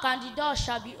 Knock and the door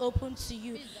shall be opened to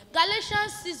you.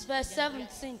 Galatians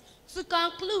 6:17. To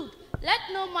conclude, let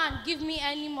no man give me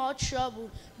any more trouble,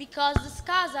 because the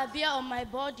scars I bear on my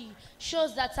body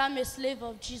shows that I'm a slave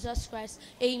of Jesus Christ.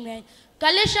 Amen.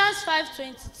 Galatians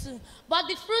 5:22. But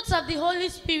the fruits of the Holy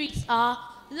Spirit are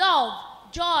love,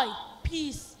 joy,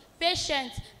 peace,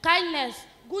 patience, kindness,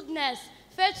 goodness,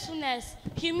 faithfulness,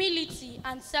 humility,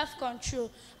 and self-control.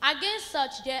 Against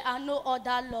such there are no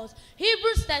other laws.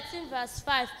 Hebrews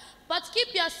 13:5. But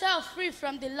keep yourself free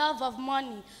from the love of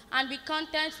money and be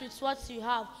content with what you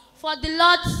have. For the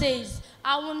Lord says,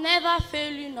 I will never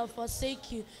fail you nor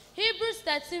forsake you. Hebrews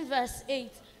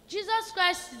 13:8. Jesus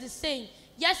Christ is the same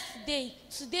yesterday,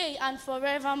 today, and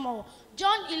forevermore.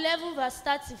 John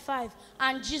 11:35.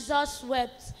 And Jesus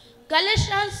wept.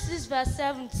 Galatians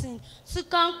 6:17. To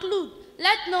conclude,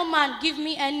 let no man give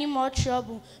me any more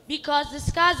trouble, because the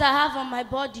scars I have on my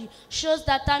body shows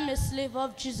that I'm a slave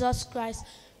of Jesus Christ.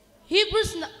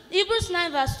 Hebrews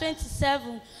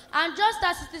 9:27. And just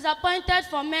as it is appointed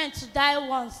for men to die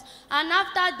once, and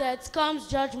after death comes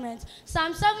judgment.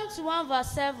 Psalm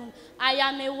 71:7. I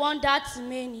am a wonder to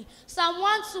many. Psalm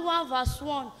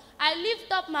 121:1. I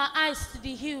lift up my eyes to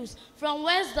the hills. From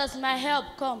whence does my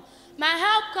help come? My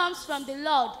help comes from the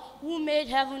Lord who made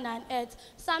heaven and earth.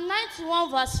 Psalm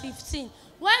 91:15.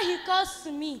 When he calls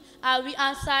to me, I will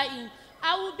answer him.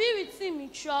 I will be with him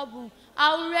in trouble.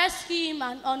 I will rescue him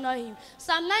and honor him.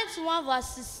 Psalm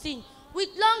 91:16. With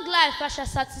long life I shall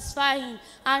satisfy him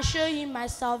and show him my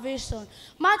salvation.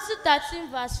 Matthew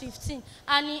 13:15.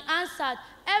 And he answered,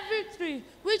 every tree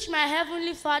which my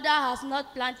heavenly Father has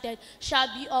not planted shall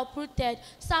be uprooted.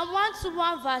 Psalm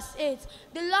 121:8.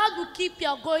 The Lord will keep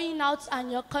your going out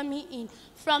and your coming in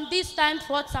from this time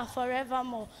forth and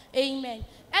forevermore. Amen.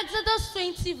 Exodus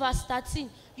 20:13.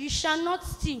 You shall not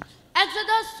steal.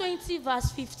 Exodus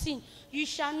 20:15. You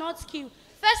shall not kill.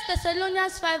 1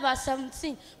 Thessalonians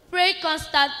 5:17. Pray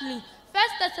constantly.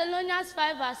 1 Thessalonians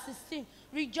 5:16.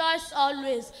 Rejoice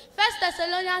always. 1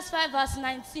 Thessalonians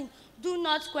 5:19. Do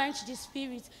not quench the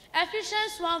spirit.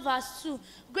 Ephesians 1:2.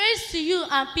 Grace to you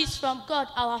and peace from God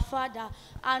our Father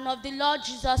and of the Lord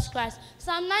Jesus Christ.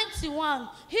 Psalm 91,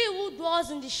 he who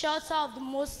dwells in the shelter of the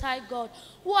Most High God,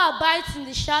 who abides in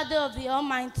the shadow of the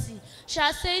Almighty,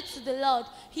 shall say to the Lord,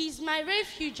 he is my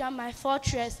refuge and my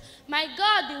fortress, my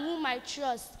God in whom I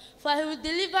trust. For he will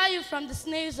deliver you from the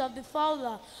snares of the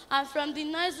fowler and from the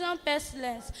noisome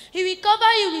pestilence. He will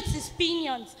cover you with his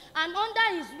pinions, and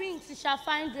under his wings you shall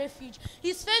find refuge.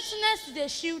 His faithfulness is a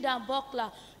shield and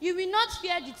buckler. You will not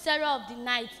fear the terror of the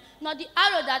night, nor the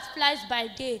arrow that flies by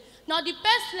day, nor the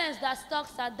pestilence that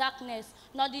stalks at darkness,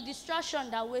 nor the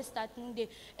destruction that wastes at noonday.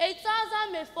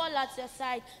 1,000 may fall at your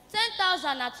side,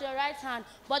 10,000 at your right hand,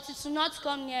 but it will not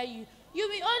come near you. You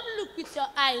will only look with your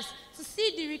eyes to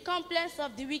see the recompense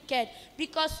of the wicked,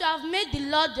 because you have made the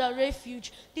Lord your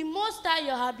refuge, the Most High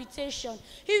your habitation.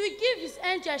 He will give his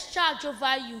angels charge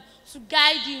over you to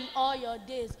guide you in all your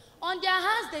days. On their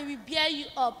hands they will bear you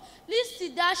up, lest you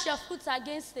dash your foot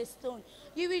against a stone.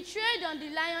 You will tread on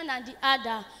the lion and the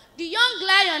adder, the young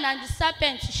lion and the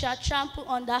serpent you shall trample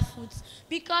underfoot.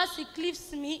 Because he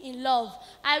cleaves me in love,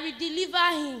 I will deliver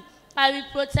him, I will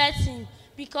protect him,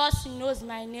 because he knows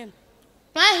my name.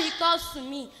 When he calls to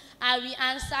me, I will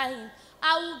answer him.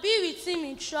 I will be with him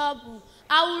in trouble.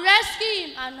 I will rescue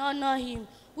him and honor him.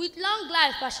 With long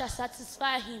life I shall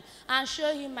satisfy him and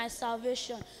show him my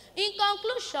salvation. In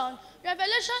conclusion,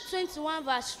 Revelation 21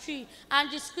 verse 3,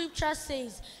 and the scripture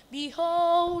says,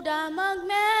 behold, among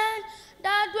men the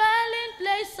dwelling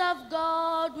place of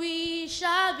God, we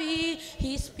shall be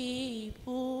his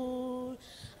people,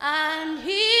 and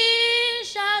he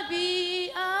shall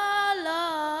be our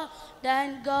Lord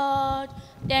and God.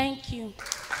 Thank you.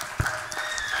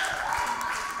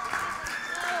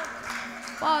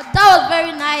 Wow, that was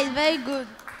very nice, very good.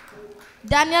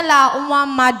 Daniela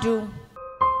Umamadu.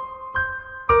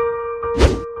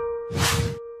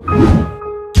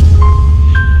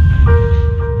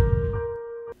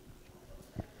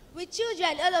 With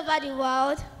children all over the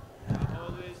world,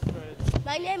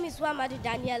 my name is Wamadu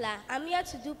Daniela. I'm here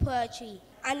to do poetry,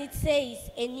 and it says,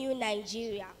 A New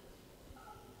Nigeria.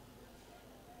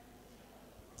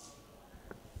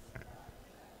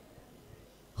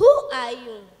 Who are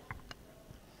you?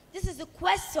 This is the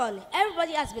question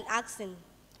everybody has been asking,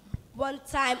 one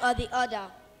time or the other,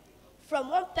 from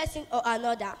one person or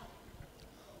another.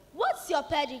 What's your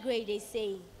pedigree, they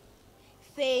say?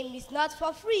 Fame is not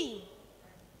for free.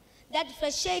 That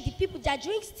differentiates the people that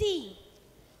drink tea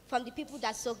from the people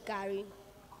that soak gari.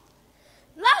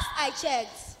 Last I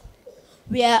checked,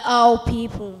 we are all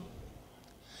people.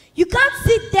 You can't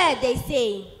sit there, they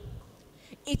say.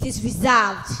 It is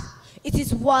reserved. It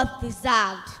is what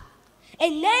deserved. A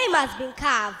name has been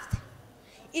carved.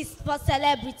 It's for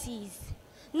celebrities,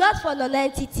 not for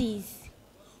non-entities,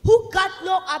 who got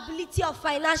no ability of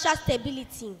financial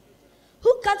stability,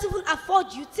 who can't even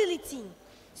afford utility,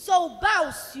 so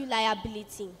bounce you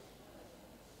liability.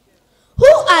 Who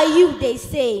are you, they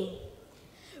say.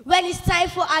 When it's time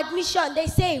for admission, they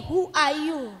say, who are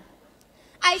you?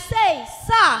 I say,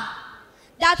 sir,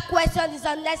 that question is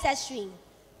unnecessary.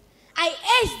 I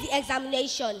aced the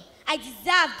examination. I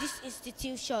deserve this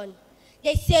institution.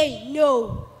 They say,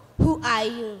 no, who are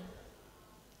you?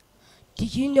 Do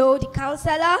you know the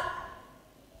counselor?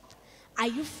 Are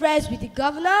you friends with the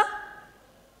governor?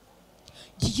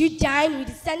 Do you dine with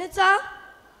the senator?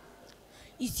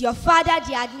 Is your father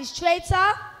the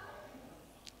administrator?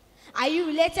 Are you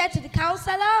related to the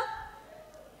counselor?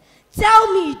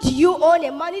 Tell me, do you own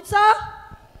a monitor?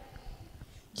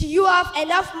 Do you have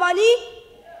enough money?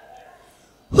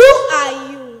 Who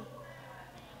are you?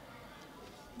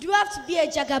 Do you have to be a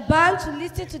jagaban to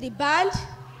listen to the band?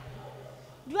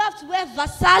 Do you have to wear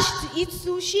Versace to eat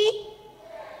sushi?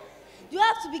 Do you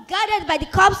have to be guarded by the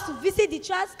cops to visit the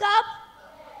Transcorp?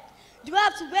 Do you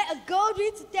have to wear a gold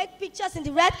ring to take pictures in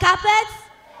the red carpet?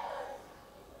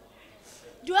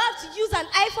 Do you have to use an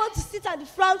iPhone to sit on the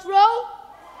front row?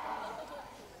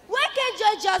 Why can't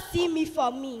you just see me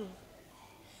for me?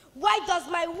 Why does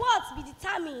my worth be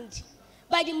determined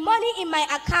by the money in my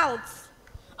account,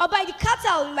 or by the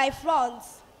cattle in my front,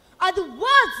 or the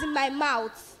words in my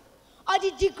mouth, or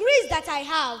the degrees that I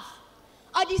have,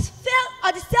 or the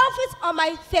selfies on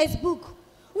my Facebook,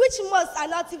 which most are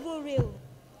not even real?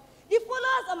 The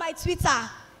followers on my Twitter,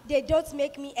 they don't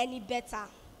make me any better.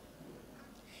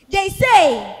 They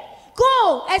say,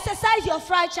 go exercise your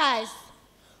franchise,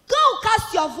 go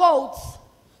cast your votes.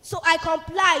 So I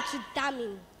comply to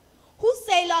damning. Who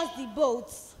sailors the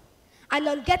boats? And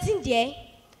on getting there,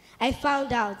 I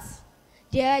found out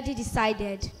they already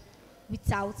decided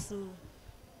without me.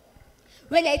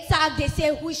 When I tag, they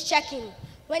say who is checking.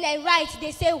 When I write,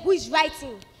 they say who is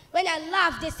writing. When I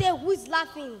laugh, they say, who is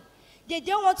laughing? They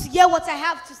don't want to hear what I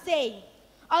have to say.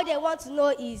 All they want to know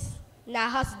is, na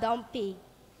house don't pay.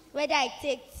 Whether I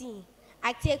take tea,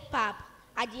 I take pap,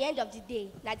 at the end of the day,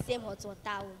 na the same hot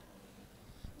water.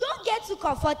 Don't get too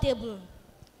comfortable.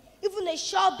 Even a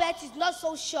sure bet is not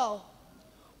so sure.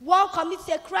 One commits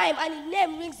a crime and his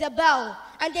name rings a bell,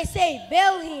 and they say,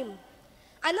 bail him.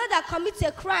 Another commits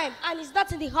a crime and is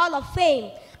not in the Hall of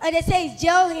Fame, and they say,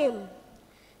 jail him.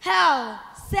 Hell,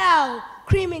 cell,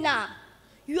 criminal.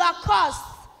 You are cursed,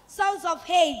 sons of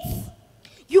hate.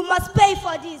 You must pay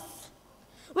for this.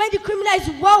 When the criminal is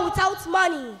born without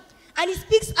money, and he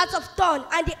speaks out of turn,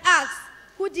 and they ask,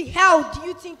 who the hell do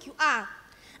you think you are?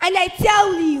 And I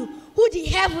tell you, who the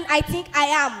heaven I think I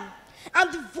am.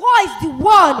 I'm the voice, the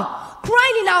one,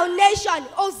 crying in our nation,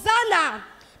 Hosanna,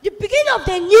 the beginning of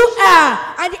the new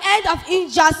era and the end of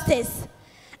injustice.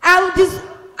 I'm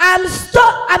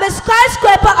a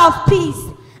skyscraper of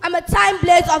peace. I'm a time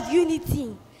blaze of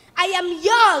unity. I am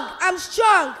young, I'm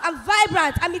strong, I'm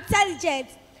vibrant, I'm intelligent.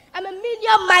 I'm a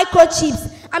million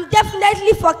microchips. I'm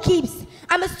definitely for keeps.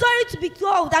 I'm a story to be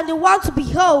told and the one to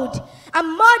behold.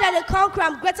 I'm more than a conqueror,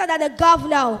 I'm greater than a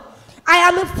governor. I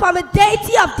am from a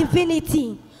deity of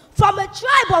divinity, from a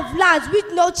tribe of lands which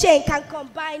no chain can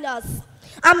combine us.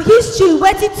 I'm history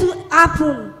waiting to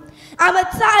happen. I'm a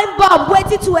time bomb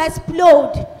waiting to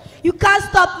explode. You can't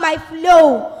stop my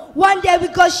flow. One day we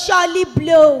go surely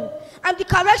blow. I'm the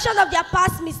correction of their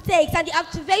past mistakes and the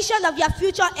activation of their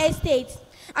future estates.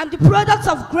 I'm the product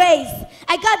of grace.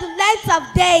 I got the length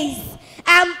of days.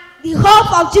 I'm the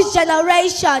hope of this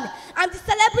generation. I'm the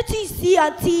celebrity you see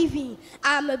on TV.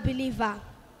 I'm a believer.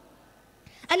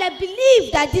 And I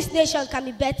believe that this nation can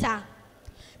be better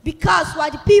because we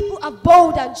are the people of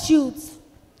bold and truth.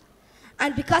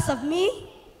 And because of me,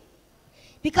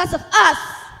 because of us,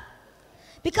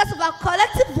 because of our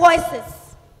collective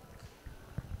voices,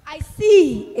 I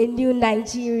see a new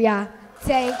Nigeria.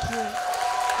 Thank you.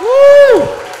 Woo!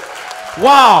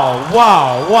 Wow,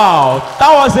 wow, wow.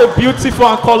 That was a beautiful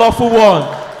and colorful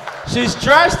one. She's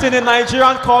dressed in a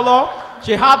Nigerian color.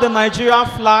 She had the Nigerian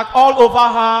flag. All over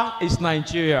her is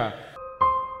Nigeria.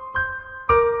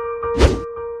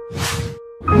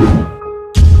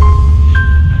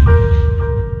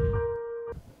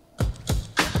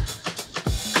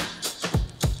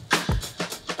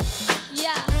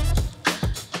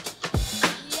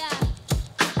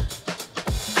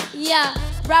 Yeah,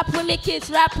 rap we make it,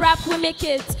 rap we make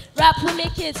it, rap we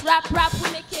make it, rap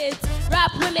we make it,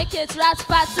 rap we make it, rap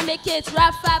fast we make it,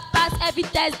 rap fast pass every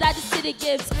test that the city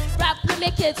gives. Rap we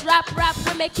make it, rap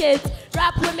we make it,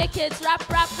 rap we make it, rap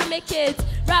we make it,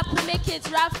 rap we make it,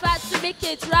 rap fast we make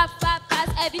it, rap fast pass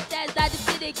every test that the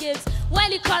city gives.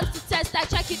 When it comes to test, I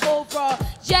check it over.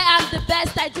 Yeah, I'm the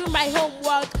best, I do my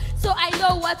homework. So I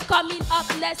know what's coming up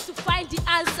next. To find the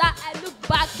answer, I look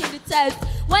back in the test.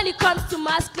 When it comes to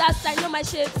math class, I know my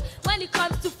shapes. When it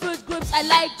comes to fruit groups, I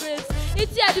like grapes.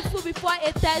 It's here the food before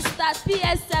a test starts.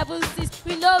 PS76,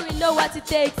 we know what it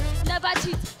takes. Never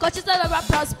cheat, cause it's not never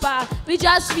prosper. We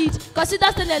just read, cause it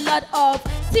doesn't a lot of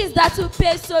things that will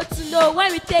pay so to know.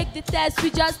 When we take the test,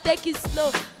 we just take it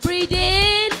slow. Breathe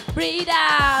in, breathe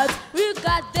out. We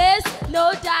got this,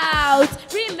 no doubt.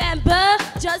 Remember,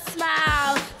 just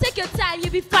smile. Take your time,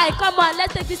 you'll be fine. Come on,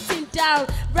 let's take this thing down.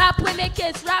 Rap we make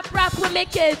it, rap we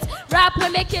make it, rap we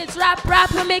make it, rap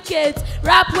we make it,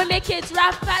 rap we make it,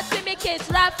 rap fast we make it,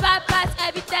 rap fast pass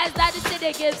every test that the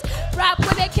city gives. Rap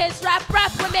we make it, rap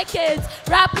we make it,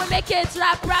 rap we make it,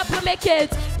 rap we make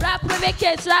it, rap we make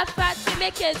it, rap fast we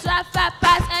make it, rap fast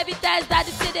pass every test that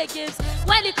the city gives.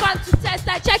 When it comes to test,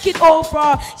 I check it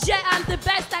over. Yeah, I'm the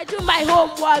best, I do my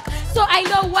homework. So I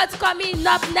know what's coming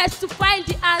up next. To find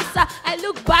the answer, I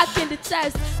look back in the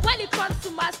test. When it comes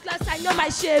to math class, I know my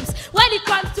shapes. When it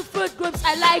comes to fruit groups,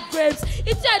 I like grapes.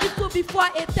 It's here the food before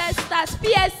a test starts.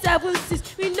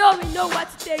 PS76, we know what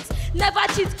it takes. Never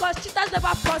cheat, cause cheaters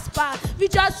never prosper. We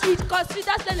just read, cause we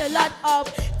just learn a lot of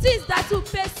things that will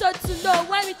pay so to know.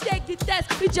 When we take the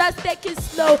test, we just take it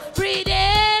slow. Breathe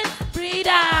in, breathe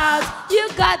out. You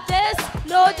got this,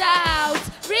 no doubt.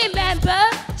 Remember,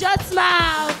 just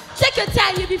smile. Take your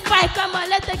time, you'll be fine. Come on,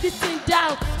 let's take this thing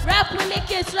down. Rap we make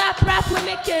it, rap we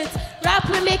make it, rap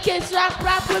we make it,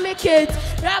 rap we make it,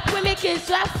 rap we make it,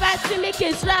 rap fast we make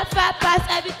it, rap fast pass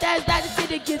every test that the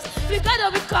city gives. We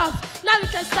got week off, now we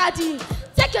can study.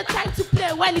 Take your time to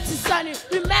play when it is sunny.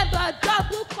 Remember,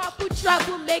 double, couple,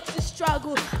 trouble makes the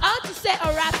struggle. I want to say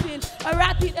a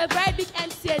rapping, a very big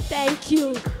MC. Thank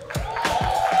you.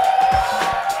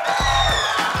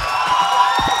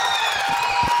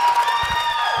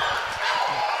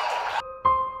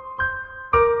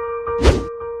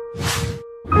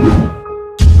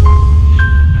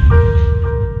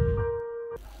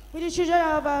 children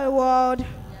all over the world.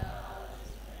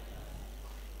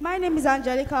 My name is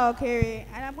Angelica Okere,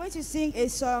 and I'm going to sing a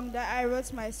song that I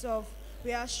wrote myself.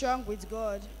 We are strong with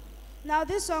God. Now,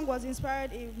 this song was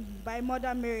inspired by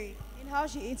Mother Mary in how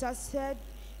she interceded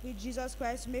with Jesus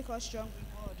Christ to make us strong with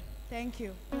God. Thank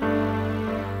you.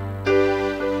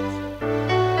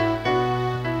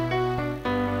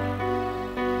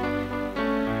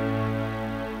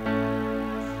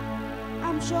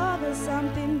 I'm sure there's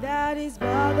something that is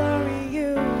bothering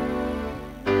you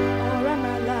all of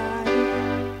my life.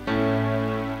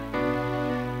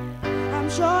 I'm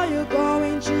sure you're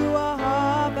going through a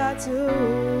hard battle,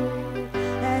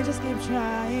 and just keep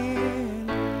trying.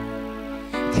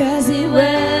 'Cause he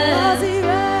will.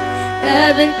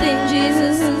 Everything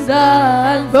Jesus has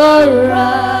done for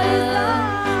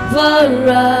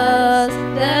us,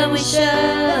 then we should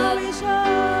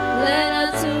learn how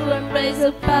to embrace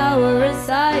the power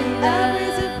inside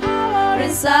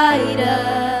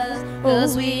us,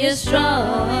 'cause we are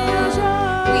strong,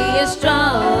 we are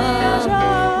strong,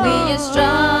 we are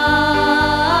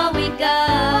strong, we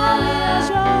got,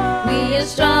 we are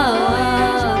strong,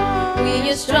 we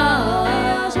are strong,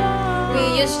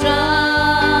 we are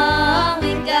strong,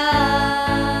 we got.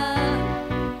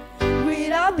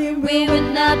 We would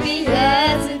not be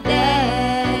here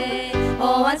today.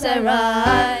 Oh, once I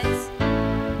rise,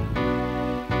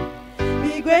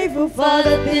 be grateful for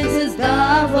the things He's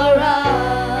done for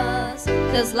us.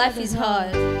 'Cause life is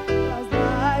hard. 'Cause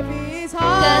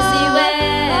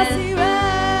He will.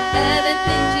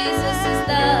 Everything Jesus has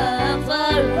done for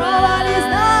us.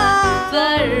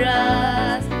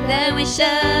 Then we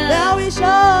should learn how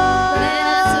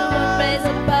to embrace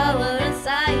the power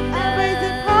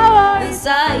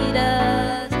inside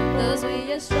us. 'Cause we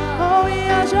are strong. Oh, we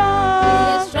are strong. We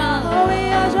are strong. Oh, we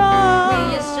are strong. We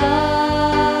are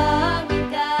strong. We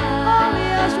got. Oh, we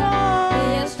are strong.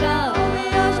 We are strong. Oh,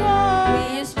 we are strong.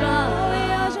 We are strong. Oh, we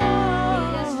are strong.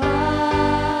 We are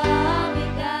strong. We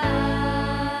got.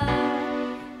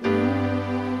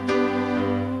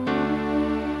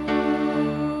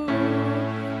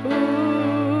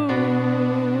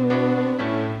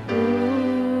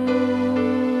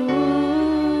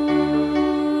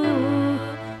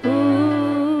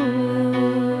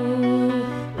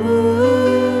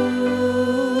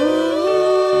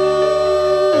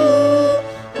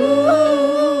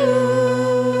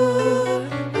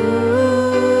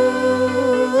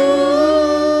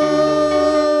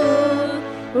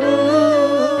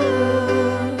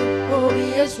 Oh, we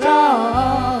are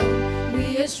strong. We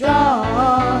are strong.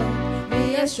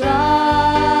 We are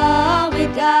strong. We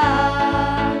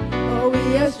got. Oh, we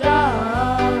are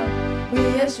strong. We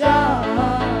are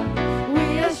strong. We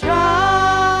are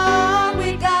strong. We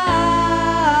got.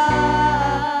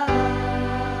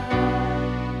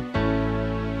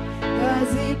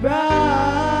 'Cause He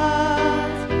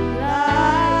brought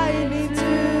light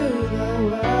into the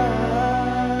world.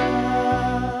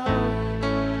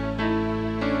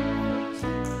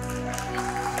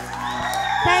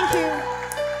 Thank you.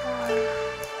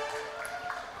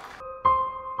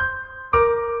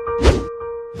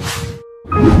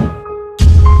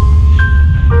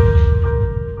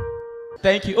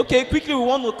 Thank you. Okay, quickly, we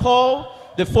want to call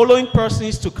the following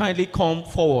persons to kindly come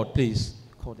forward, please.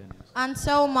 Call them.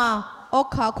 Anselma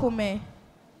Okakume.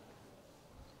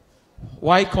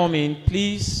 While coming,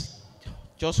 please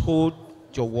just hold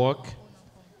your work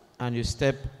and you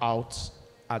step out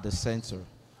at the center.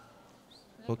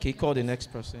 Okay, call the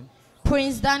next person.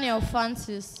 Prince Daniel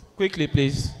Francis. Quickly,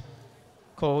 please.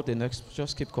 Call the next.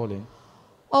 Just keep calling.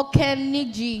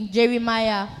 Okeniji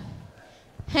Jeremiah.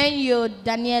 Henyo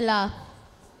Daniela.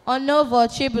 Onovo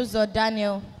Chibuzo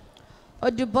Daniel.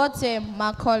 Odubote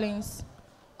Mark Collins.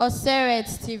 Oseret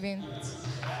Stephen.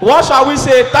 What shall we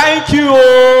say? Thank you.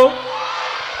 Oh.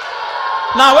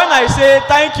 Now, when I say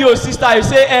thank you, sister, I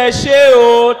say Eshe.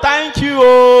 Oh, thank you.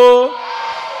 Oh.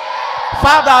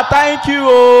 Father, thank you.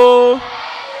 Oh.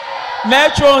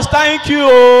 Matrons, thank you.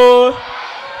 Oh.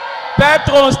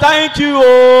 Patrons, thank you.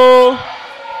 Oh.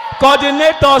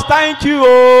 Coordinators, thank you.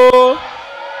 Oh.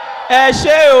 Eshe.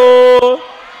 Oh.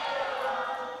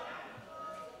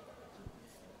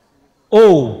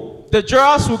 Oh, the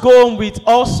jurors will go on with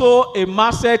also a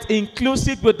message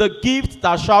inclusive with the gift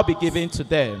that shall be given to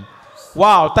them.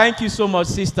 Wow, thank you so much,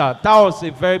 sister. That was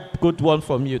a very good one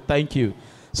from you. Thank you.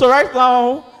 So right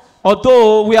now,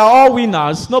 although we are all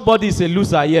winners, nobody is a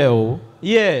loser here. Oh.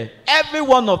 Yeah, every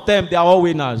one of them, they are all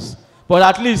winners. But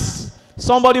at least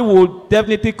somebody will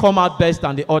definitely come out best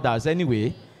than the others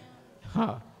anyway.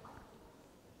 Huh.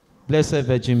 Blessed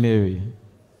Virgin Mary,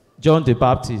 John the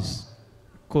Baptist,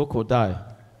 Crocodile,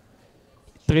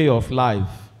 Tree of Life,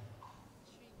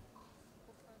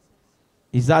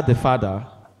 Is that the father?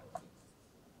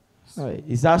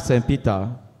 Is that St. Peter?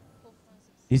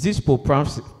 Is this Pope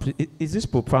Francis? Is this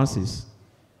Pope Francis?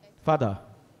 Father?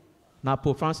 Now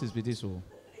Pope Francis with this one.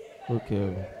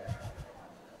 Okay.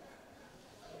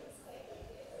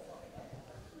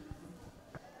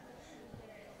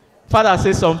 Father,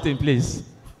 say something, please.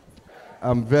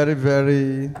 I'm very,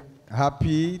 very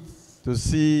happy to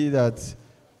see that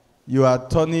you are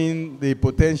turning the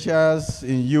potentials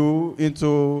in you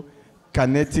into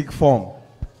kinetic form.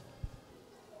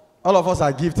 All of us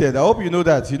are gifted. I hope you know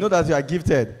that. You know that you are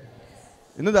gifted.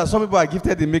 You know that some people are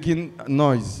gifted in making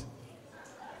noise.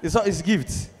 It's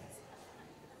gift.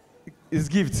 It's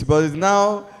gift. But it's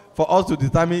now for us to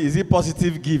determine, is it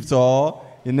positive gift or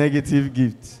a negative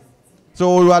gift?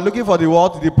 So we are looking for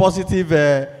the positive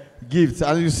gifts.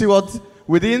 And you see what,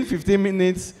 within 15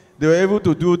 minutes, they were able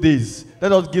to do this.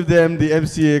 Let us give them the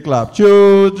MCA clap.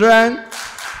 Children,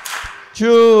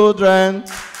 children,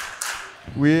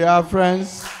 we are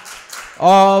friends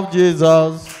of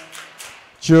Jesus.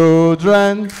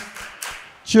 Children,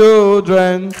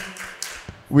 children,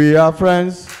 we are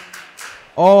friends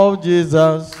of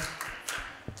Jesus.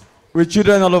 With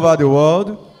children all over the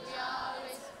world.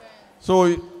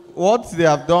 So what they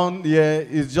have done here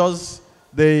is just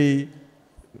the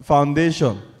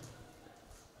foundation.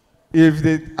 If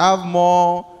they have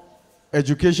more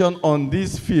education on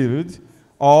this field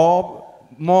or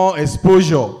more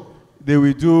exposure, they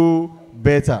will do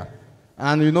better.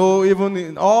 And you know, even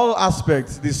in all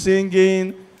aspects, the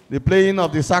singing, the playing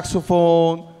of the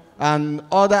saxophone, and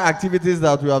other activities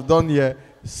that we have done here,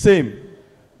 same.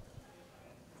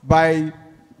 By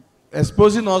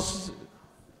exposing us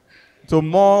to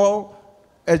more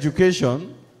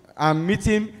education and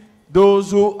meeting those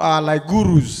who are like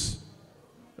gurus,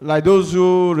 like those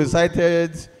who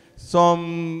recited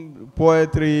some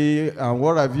poetry and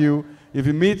what have you. If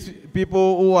you meet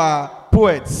people who are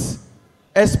poets,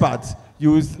 experts,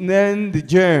 you will learn the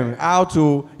germ, how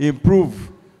to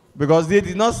improve. Because they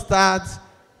did not start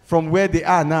from where they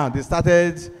are now. They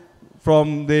started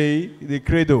from the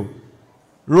cradle.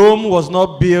 Rome was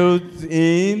not built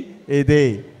in a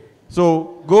day.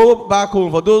 So go back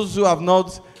home. For those who have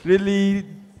not really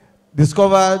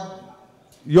discovered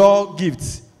your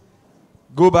gifts,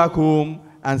 go back home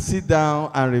and sit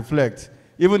down and reflect.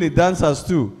 Even the dancers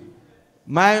too.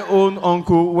 My own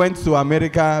uncle went to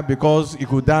America because he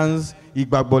could dance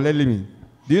Igbagbolelimi.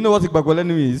 Do you know what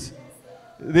Igbagbolelimi is?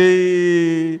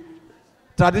 The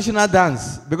traditional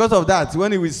dance. Because of that,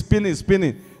 when he was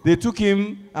spinning, they took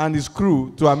him and his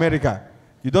crew to America.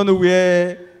 You don't know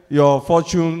where your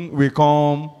fortune will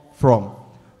come from.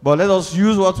 But let us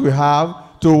use what we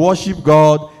have to worship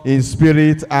God in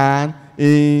spirit and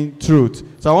in truth.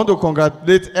 So I want to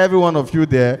congratulate every one of you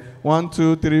there. 1,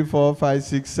 2, 3, 4, 5,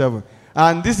 6, 7.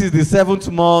 And this is the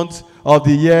 7th month of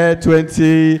the year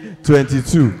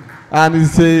 2022. And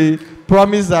it's a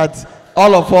promise that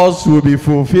all of us will be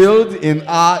fulfilled in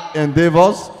our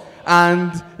endeavors.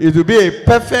 And it will be a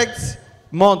perfect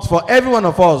month for every one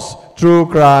of us through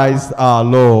Christ our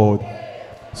Lord.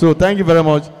 So thank you very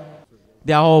much.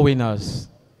 They are all winners.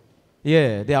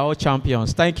 Yeah, they are all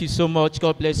champions. Thank you so much.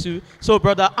 God bless you. So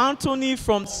Brother Anthony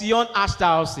from Sion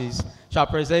Ashthouses shall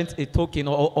present a token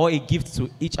or a gift to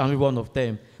each and every one of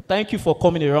them. Thank you for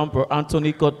coming around, Brother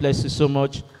Anthony. God bless you so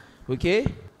much. Okay?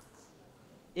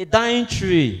 A dying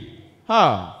tree.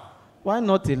 Why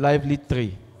not a lively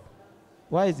tree?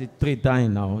 Why is the tree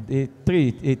dying now? A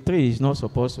tree is not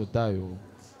supposed to die.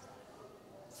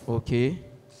 Okay.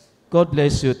 God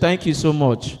bless you. Thank you so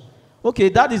much. Okay,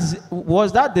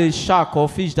 was that the shark or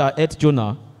fish that ate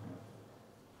Jonah?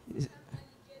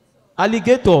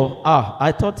 Alligator.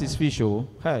 I thought it's fish.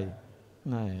 Hi.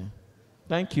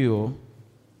 Thank you.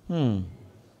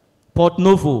 Port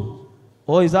Novo.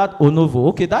 Or is that Onovo?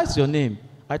 Okay, that's your name.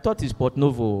 I thought it's Port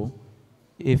Novo.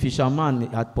 A fisherman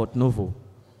at Port Novo.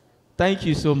 Thank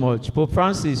you so much. Pope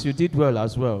Francis, you did well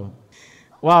as well.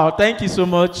 Wow, thank you so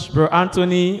much, Bro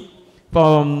Anthony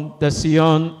from the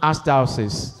Sion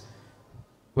Ashthouses.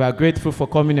 We are grateful for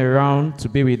coming around to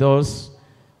be with us.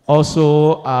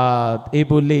 Also,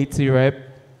 able laity rep.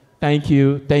 Thank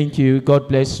you, thank you. God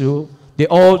bless you. They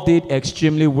all did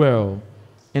extremely well.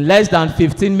 In less than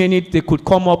 15 minutes, they could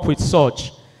come up with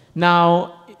such.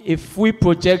 Now, if we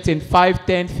project in 5,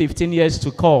 10, 15 years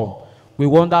to come, we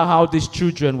wonder how these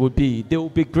children will be. They will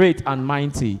be great and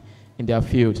mighty in their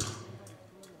field.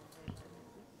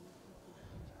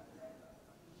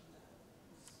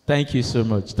 Thank you so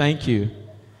much. Thank you.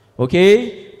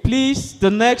 Okay, please,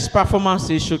 the next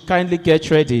performances should kindly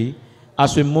get ready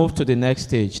as we move to the next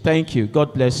stage. Thank you.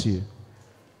 God bless you.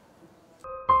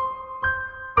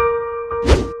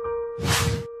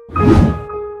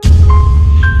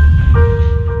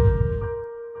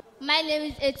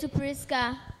 Ketu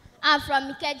Priska. I'm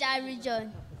from Ikeja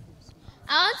region.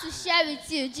 I want to share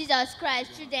with you Jesus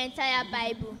Christ through the entire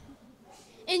Bible.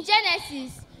 In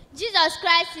Genesis, Jesus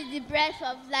Christ is the breath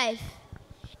of life.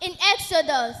 In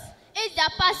Exodus, he's the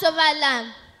Passover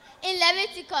lamb. In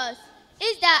Leviticus,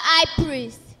 he's the high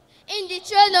priest. In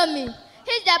Deuteronomy,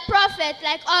 he's the prophet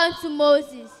like unto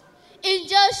Moses. In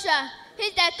Joshua,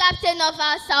 he's the captain of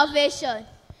our salvation.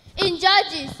 In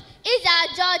Judges, he's our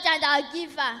judge and our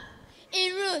giver.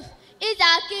 In Ruth, he's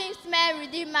our kinsman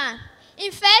redeemer.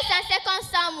 In 1st and 2nd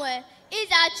Samuel,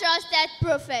 he's our trusted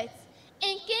prophet.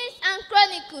 In Kings and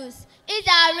Chronicles, he's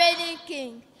our reigning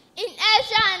king. In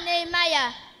Ezra and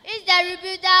Nehemiah, he's the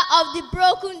rebuilder of the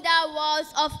broken down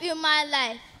walls of human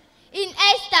life. In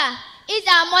Esther, he's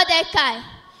our Mordecai.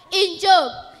 In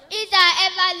Job, he's our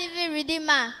ever-living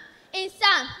redeemer. In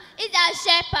Psalm, he's our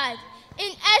shepherd.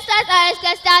 In Esther and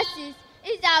Ecclesiastes,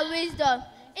 he's our wisdom.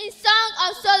 In Song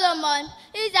of Solomon,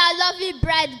 he's our lovely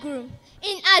bridegroom.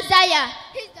 In Isaiah,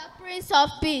 he's the Prince of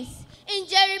Peace. In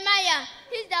Jeremiah,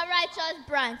 he's the righteous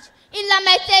branch. In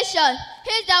Lamentation,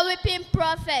 he's the weeping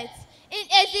prophet. In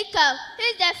Ezekiel,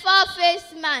 he's the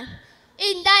four-faced man.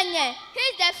 In Daniel,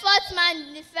 he's the fourth man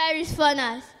in the fiery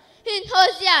furnace. In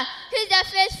Hosea, he's the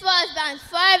faithful husband,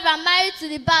 forever married to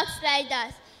the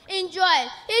backsliders. In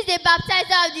Joel, he's the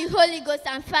baptizer of the Holy Ghost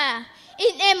and fire.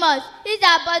 In Amos, he's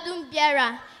our burden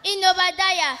bearer. In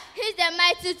Obadiah, he's the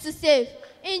mighty to save.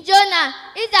 In Jonah,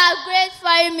 he's our great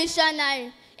foreign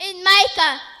missionary. In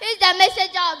Micah, he's the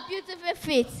messenger of beautiful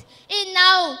feet. In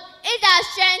Nahum, he's our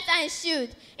strength and shield.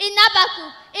 In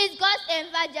Habakkuk, he's God's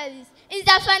evangelist. In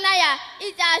Zephaniah,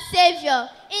 he's our savior.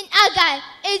 In Haggai,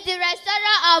 he's the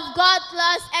restorer of God's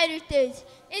lost heritage.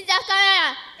 In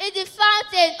Zechariah, he's the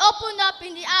fountain opened up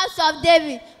in the house of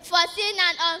David for sin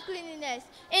and uncleanness.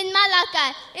 In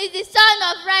Malachi, he's the son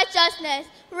of righteousness,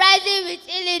 rising with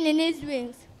healing in his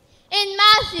wings. In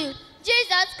Matthew,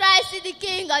 Jesus Christ is the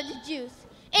King of the Jews.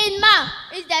 In Mark,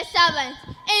 he's the servant.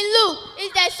 In Luke,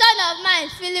 he's the Son of Man,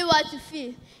 feeling what to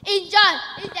feel. In John,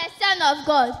 he's the Son of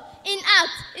God. In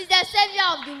Acts, he's the Savior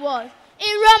of the world.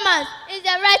 In Romans, he's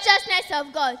the righteousness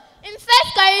of God. In 1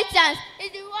 Corinthians,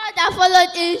 he's the word that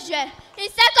followed Israel. In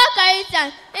 2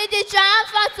 Corinthians, he's the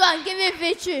triumphant one giving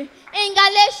victory. In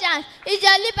Galatians, he's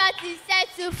your liberty set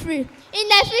you free.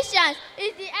 In Ephesians,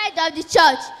 he's the head of the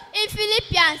church. In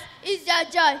Philippians, he's your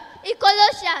joy. In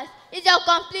Colossians, he's your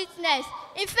completeness.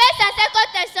 In 1st and 2nd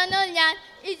Thessalonians,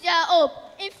 is your hope.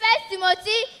 In 1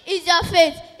 Timothy, is your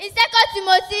faith. In 2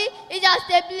 Timothy, is your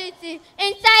stability.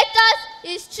 In Titus,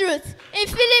 is truth. In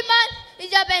Philemon, is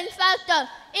your benefactor.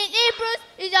 In Hebrews,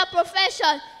 is your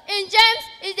profession. In James,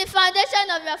 is the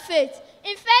foundation of your faith.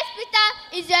 In 1 Peter,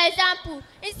 is your example.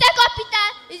 In 2 Peter,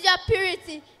 is your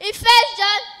purity. In 1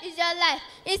 John, is your life.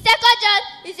 In 2 John,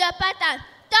 is your pattern.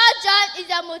 3 John, is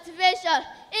your motivation.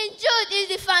 In Jude, is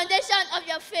the foundation of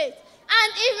your faith.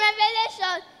 And in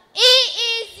Revelation, he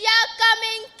is your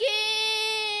coming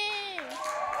King.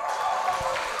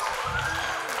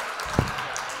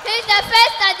 He's the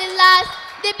first and the last,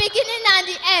 the beginning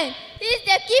and the end. He's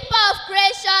the keeper of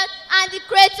creation and the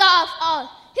creator of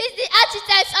all. He's the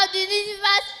architect of the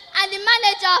universe and the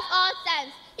manager of all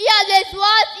times. He always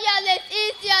was, he always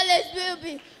is, he always will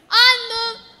be.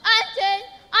 Unmoved, unchanged,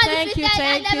 undefeated,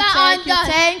 and never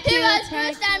undone. He was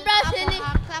bruised and brought healing.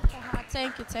 Clap for her.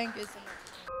 Thank you so much.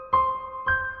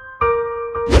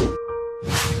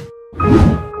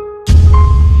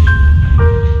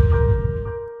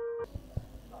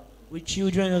 With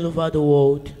children all over the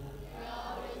world.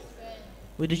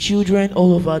 With the children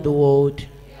all over the world.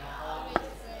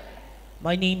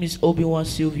 My name is Obi-Wan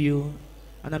Silvio,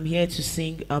 and I'm here to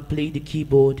sing and play the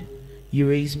keyboard. You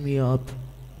raise me up.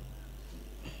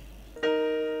 When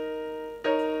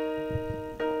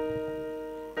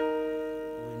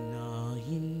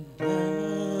I'm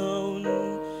down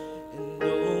and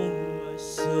oh my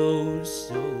soul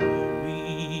so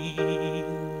weary,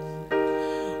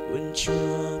 when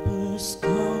troubles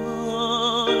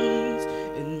comes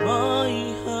and my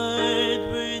heart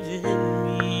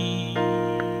burden me,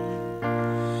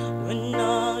 when I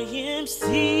am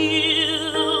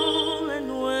still and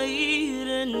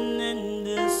waiting and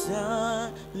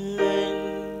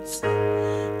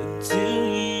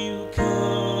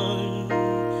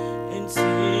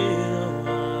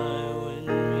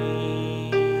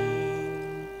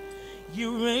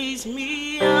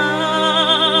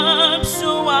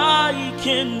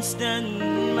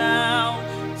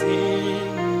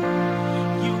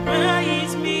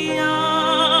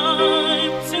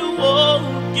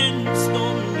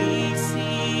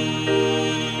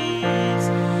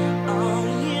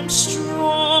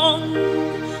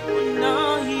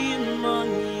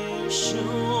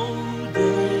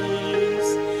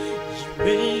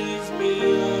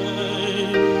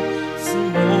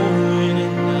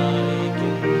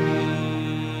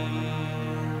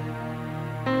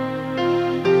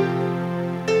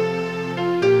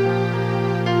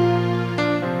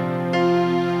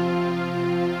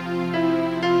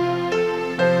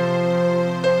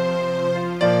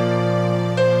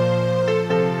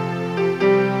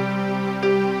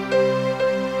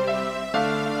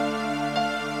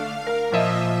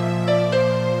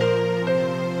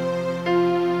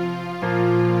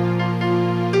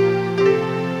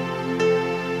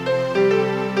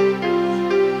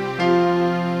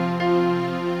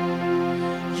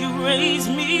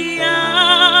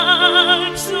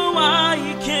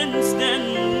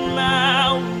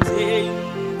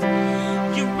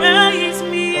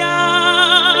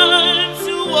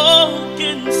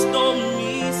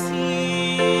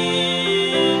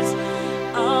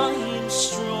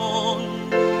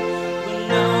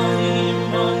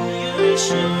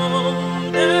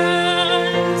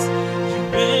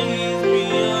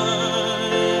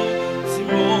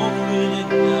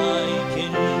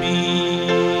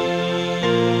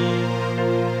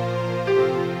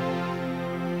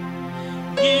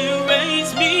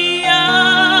raise me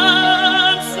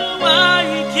up so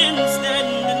I can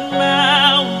stand in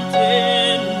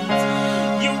mountains.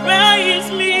 You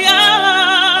raise me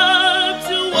up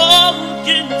to walk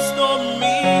in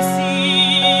stormy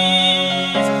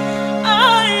seas.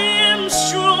 I am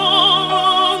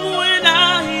strong when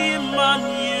I am on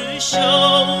your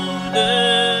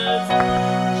shoulders.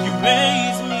 You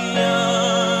raise me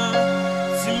up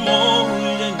to more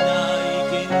than I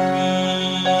can be.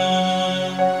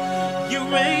 You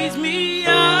raise me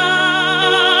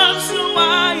up so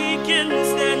I can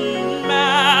stand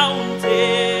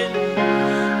mountain.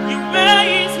 You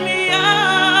raise me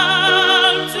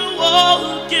up to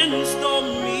walk in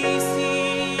stormy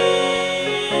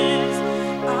seas.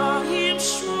 I am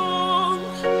strong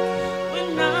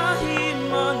when I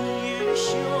am on your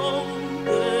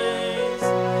shoulders.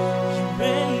 You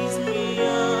raise me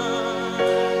up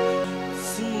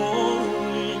to more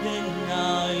than I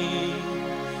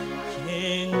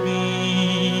can be.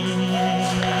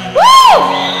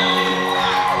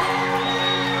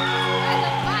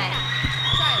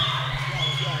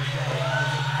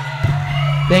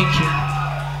 Thank you.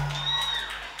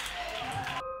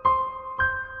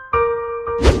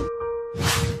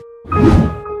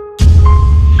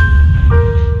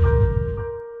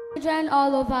 Children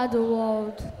all over the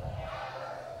world.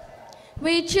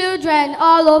 We children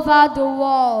all over the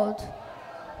world.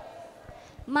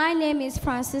 My name is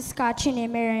Francisca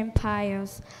Chinemere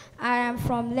Pius. I am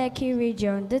from Lekki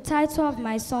region. The title of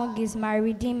my song is My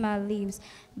Redeemer Lives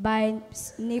by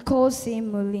Nicole C.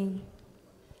 Mullin.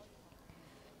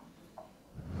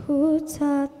 Who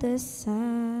taught the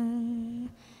sun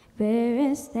where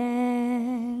it's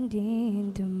standing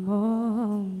in the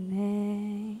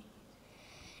morning?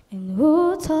 And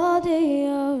who told the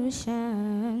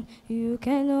ocean you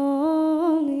can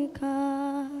only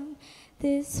come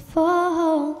this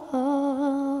far?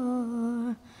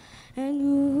 And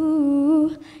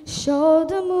who showed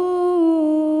the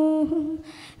moon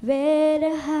where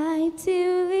to hide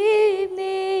till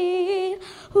evening?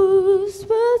 Whose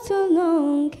words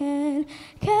alone can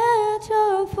catch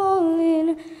a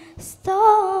falling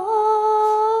star?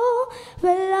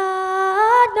 Well,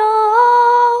 I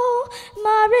know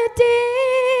my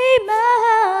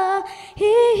Redeemer,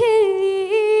 He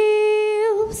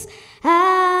lives.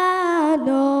 I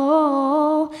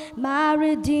know my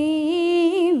Redeemer,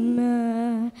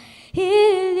 He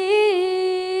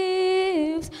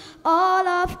lives. All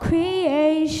of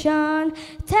creation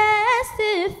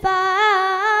testify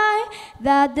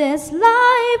that there's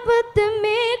life within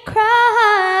me. Cry,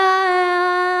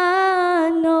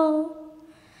 no,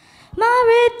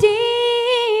 my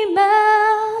Redeemer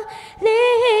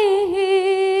lives.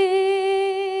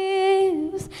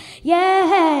 Yeah,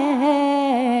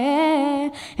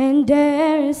 and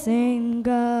there's in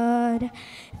God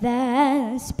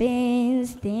that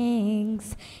spins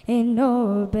things in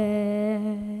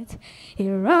orbit. He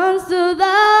runs to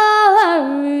the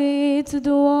weary, to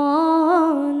the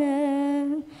one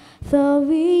and the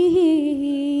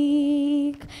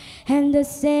weak, and the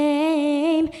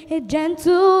same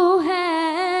gentle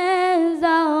hands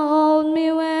that hold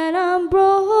me when I'm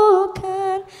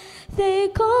broken. They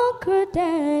conquer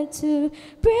death to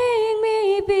bring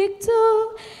me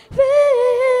victory.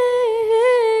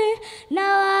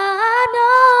 Now I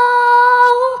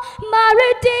know my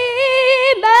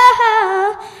Redeemer,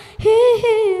 He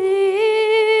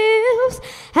lives.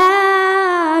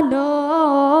 I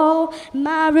know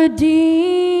my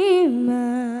Redeemer,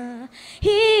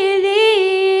 He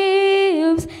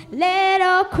lives. Let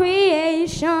all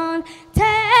creation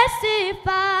testify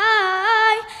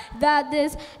that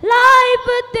this life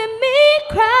within me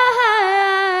cry,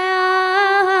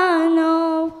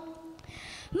 no,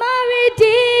 my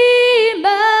Redeemer,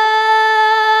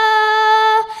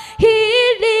 He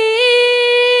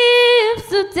lives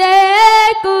to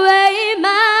take away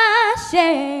my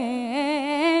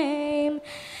shame,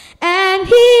 and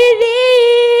He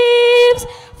lives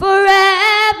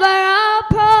forever. I'll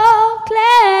proclaim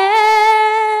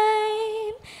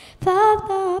that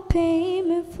the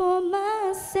payment for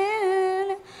my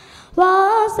sin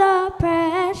was a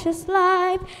precious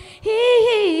life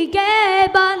He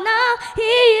gave, but now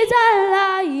He's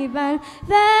alive and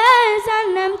there's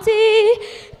an empty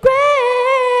grave.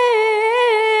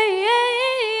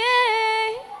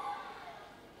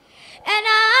 And I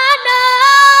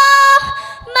know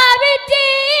my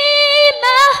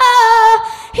Redeemer,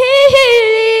 He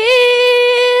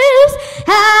lives. I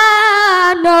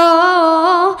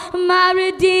know my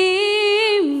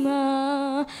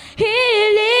Redeemer, He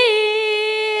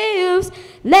lives.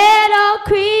 Let all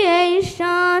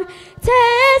creation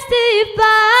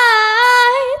testify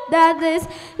that this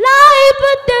life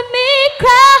but to me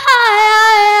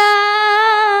cry.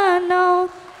 No,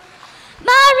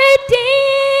 my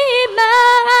Redeemer,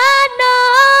 I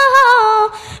know,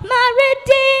 my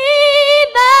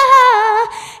Redeemer,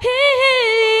 He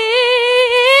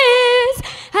lives.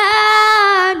 I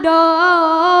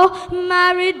know, my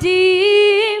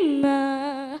Redeemer,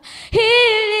 He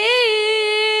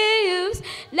lives.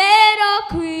 Let all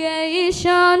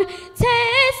creation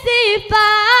testify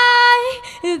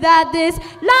that this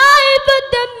life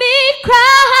but me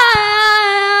cry.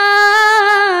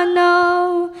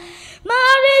 No,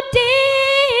 my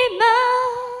Redeemer,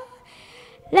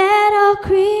 let all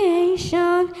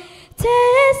creation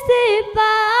testify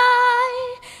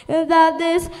that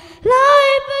this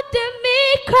life but me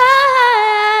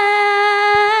cry.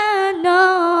 No,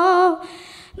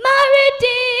 my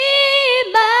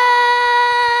Redeemer,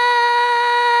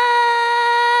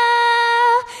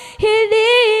 He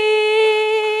lives.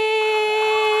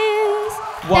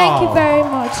 Wow. Thank you very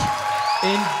much.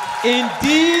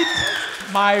 Indeed,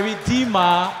 my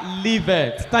Redeemer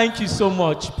liveth. Thank you so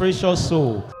much, precious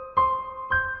soul.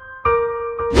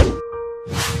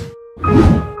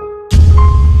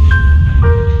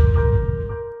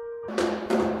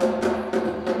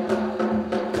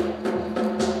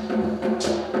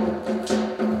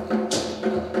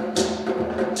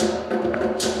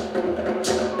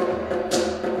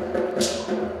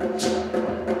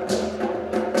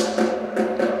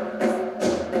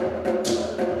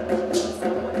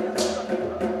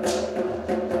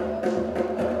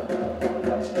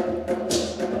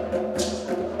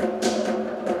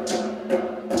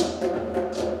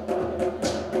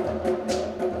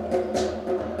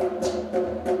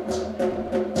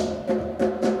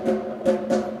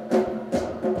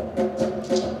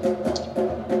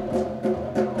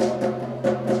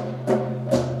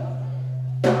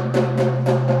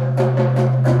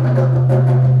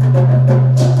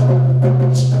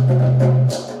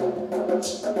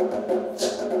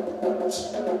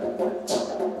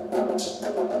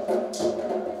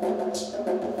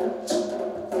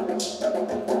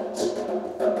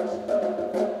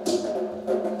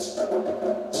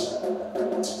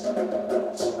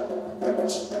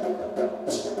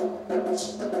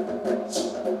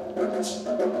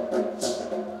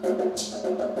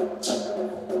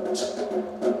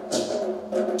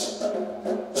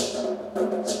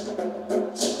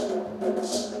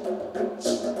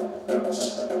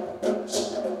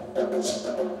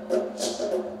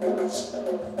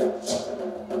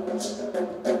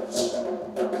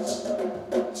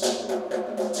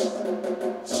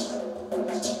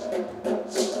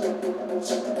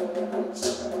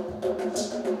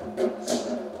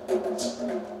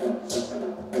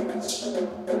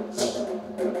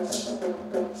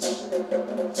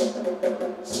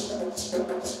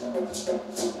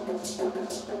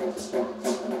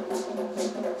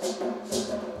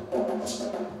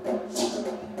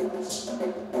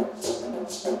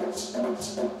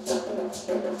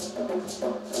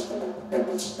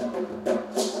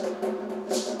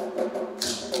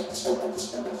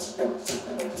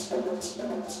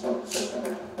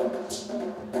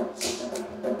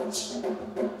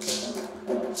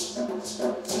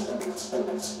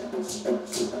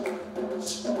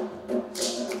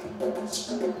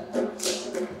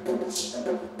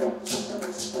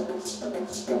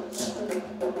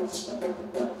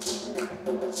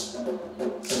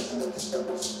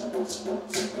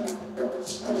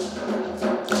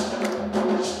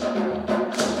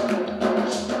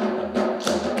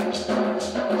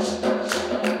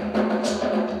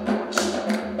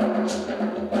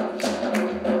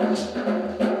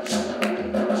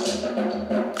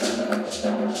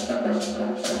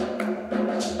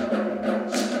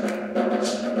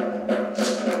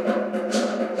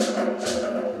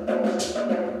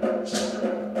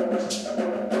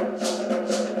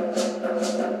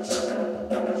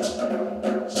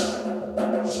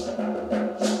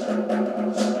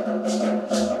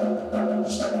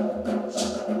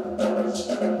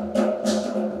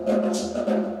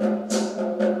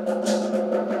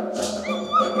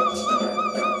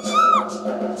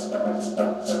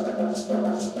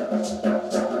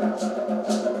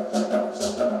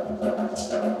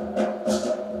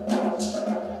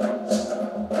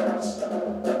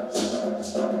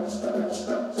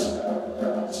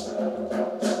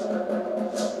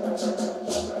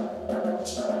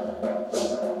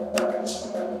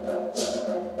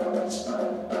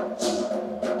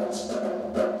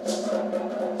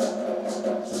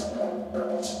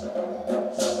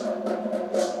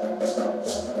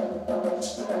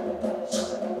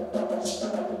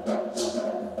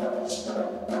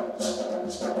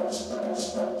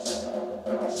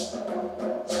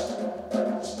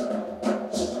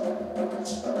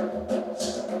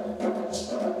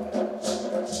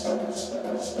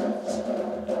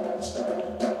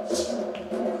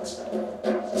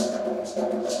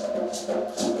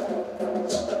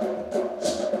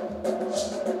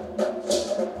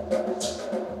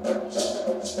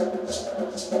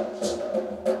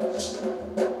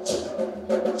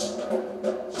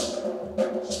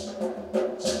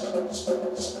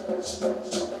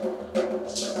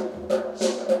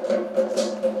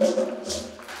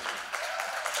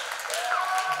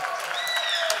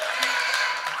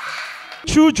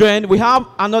 children, we have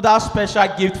another special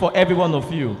gift for every one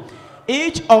of you.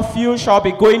 Each of you shall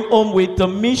be going home with the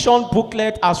mission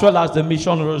booklet as well as the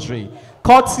mission rosary,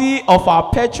 courtesy of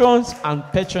our patrons and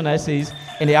patronesses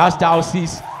in the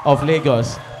Archdiocese of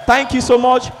Lagos. Thank you so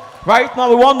much. Right now,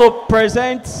 we want to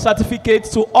present certificates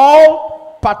to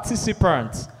all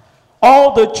participants,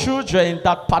 all the children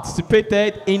that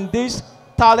participated in this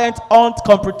talent hunt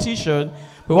competition.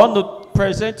 We want to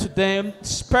present to them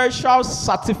special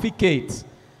certificates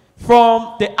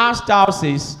from the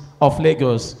Archdiocese of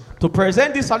Lagos. To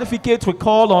present this certificate, we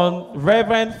call on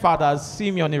Reverend Father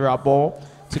Simeon Irabo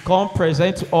to come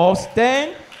present to us.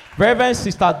 Then, Reverend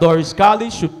Sister Doris Garley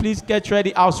should please get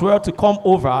ready as well to come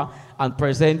over and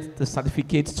present the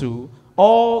certificate to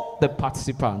all the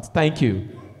participants. Thank you.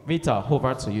 Vita,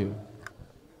 over to you.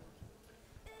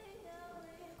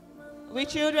 With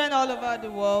children all over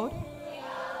the world,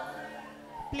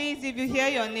 please, if you hear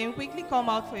your name, quickly come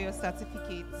out for your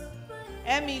certificates.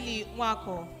 Emily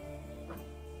Nwako,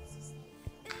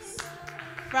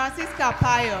 Francisca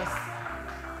Pius,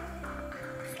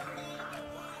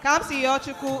 Kamsi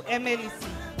Yochuku Emelisi,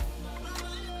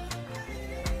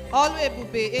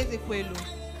 Oluebube Ezekwelu,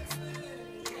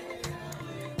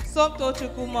 Somto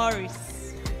Chukwu Morris,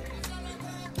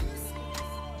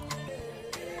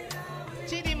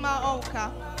 Chidima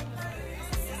Onka,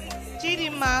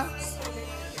 Chidima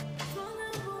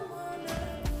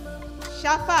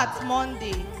Shafat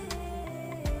Monday,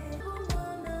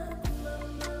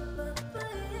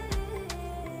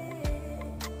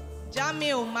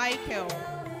 Jamil Michael,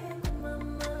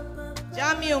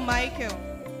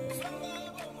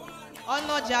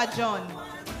 Onoja John,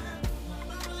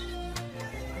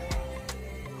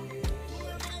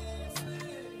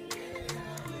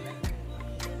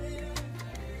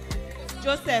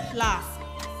 Joseph La,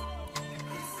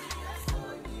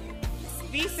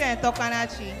 Vincent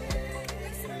Okanachi,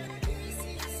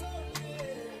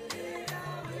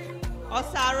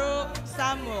 Osaro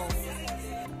Samuel,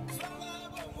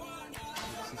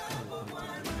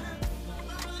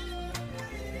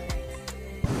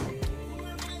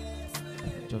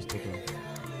 Just take it.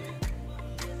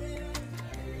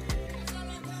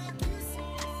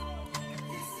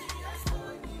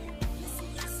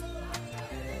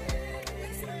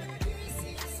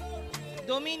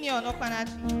 Dominion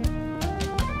Okanachi.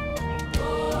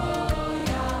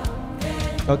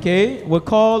 Okay, we'll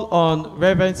call on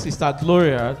Reverend Sister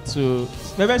Reverend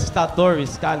Sister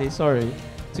Doris Scally,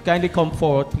 to kindly come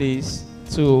forward, please,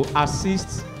 to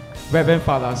assist Reverend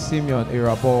Father Simeon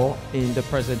Irabo in the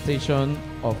presentation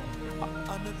of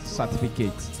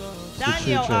certificates.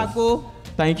 Daniel Ago.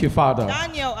 Thank you, Father.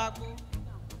 Daniel Ago.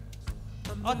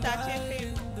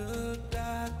 Otachefe.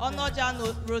 Onoja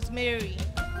Rosemary.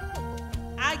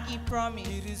 Aggie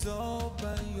Promise.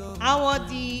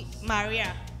 Awodi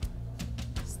Maria.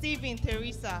 Stephen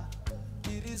Teresa.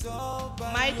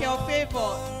 Michael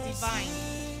Favor Divine.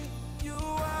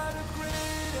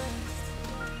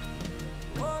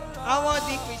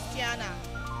 Awodi Christiana.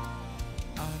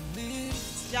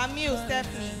 Jamil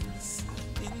Stephanie.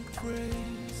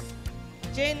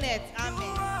 Janet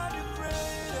Amen.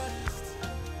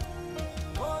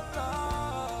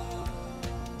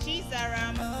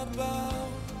 Chizaram.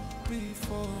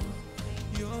 Before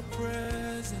your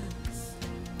presence,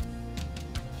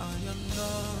 I am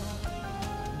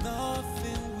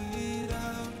nothing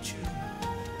without you.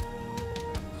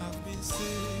 I've been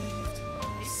saved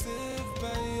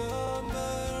by your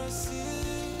mercy.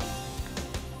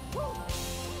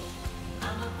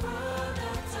 I'm a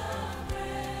product of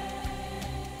grace.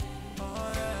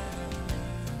 Oh, yeah.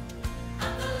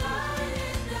 I'm the light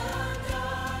in the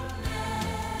darkness.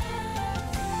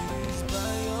 It is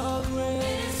by your grace. It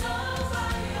is all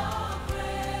by your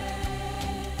grace.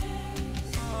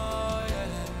 Oh,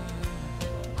 yeah.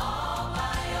 All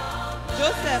by your grace.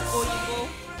 Joseph Oyibo.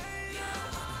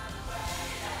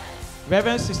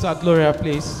 Reverend Sister Gloria,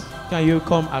 please, can you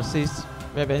come assist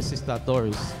Reverend Sister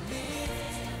Doris?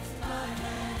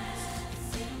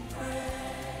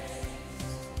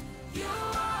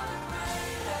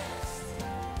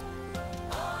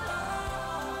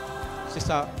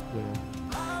 Sister Gloria.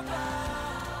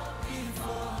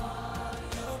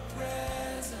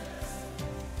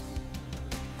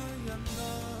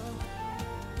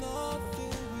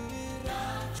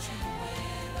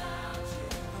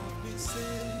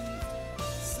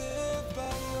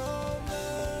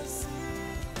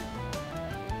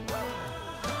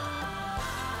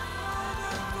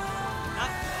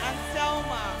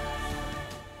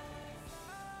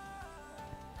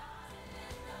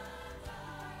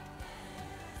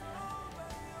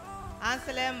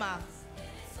 Anselma.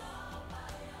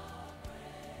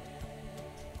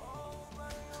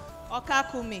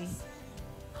 Okakumi.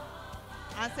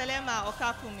 Anselema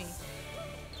Okakumi.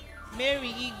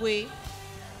 Mary Igwe.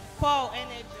 Paul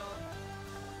Enejo.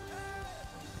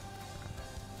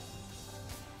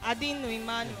 Adinu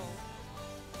Emmanuel.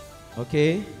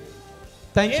 Okay.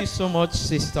 Thank you so much,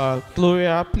 Sister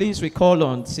Gloria. Please, we call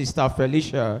on Sister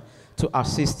Felicia to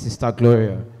assist Sister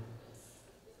Gloria.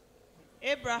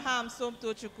 Abraham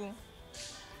Somtochukwu.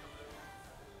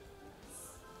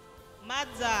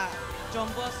 Madza John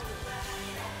Bosco.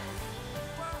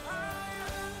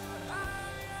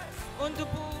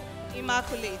 Undupu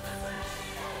Immaculate.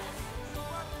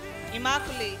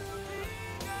 Immaculate.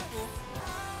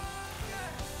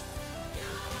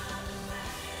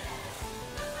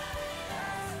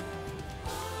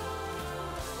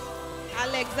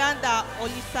 Alexander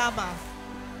Olisama.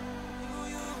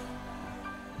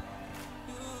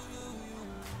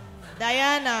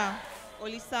 Diana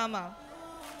Olisama.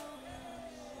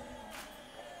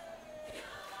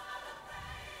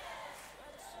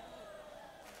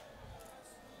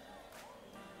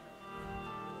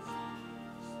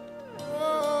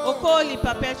 Okoli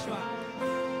Perpetua.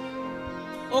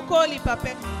 Okoli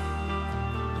Perpetua.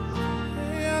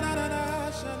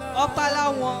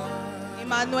 Opala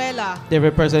Emanuela. The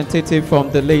representative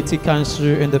from the Laity Council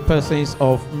in the persons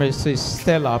of Mrs.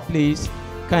 Stella, please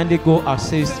kindly go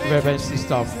assist Reverend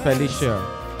Sister Felicia.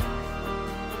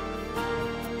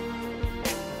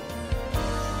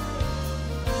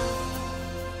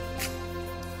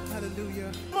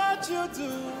 Hallelujah. What you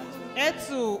do?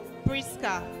 Etu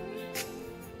Priska.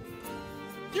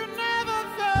 You never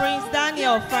felt Prince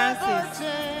Daniel you Francis. never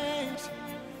changed.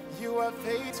 You are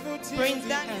faithful to Prince the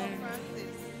Daniel end. Francis.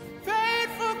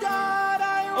 Faithful God,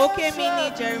 I Okay, worship Mini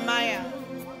Jeremiah.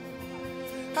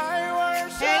 I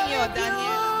worship Henyo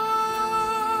Daniel.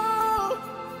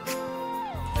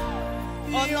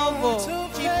 Onovo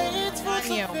Chibu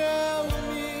Daniel.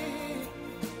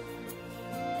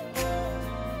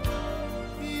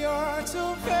 You're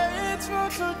too faithful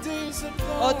to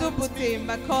disappoint. Odubute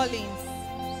McCollins.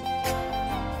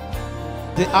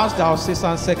 The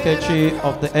Archdiocesan Secretary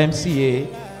of the MCA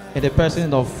in the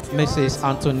person of Mrs.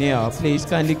 Antonia, please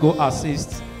kindly go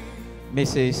assist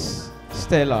Mrs.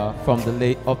 Stella from the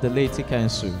Laity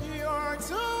Council.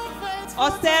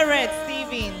 Osteret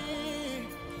Stephen.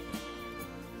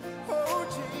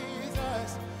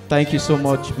 Thank you so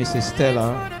much, Mrs.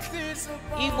 Stella.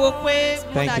 Igokwe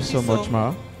Thank you so much,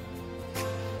 Ma.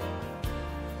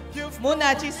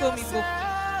 Munachisom Igokwe.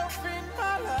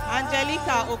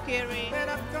 Angelica Okere.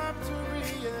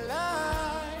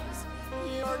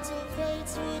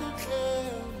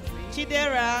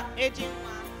 Chidera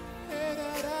Ejima.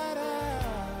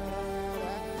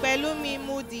 Pelumi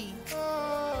Moody.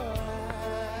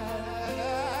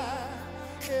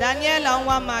 Daniel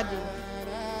Anwamadu.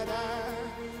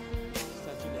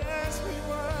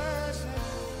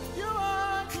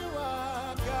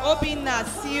 Obina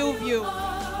Silvio.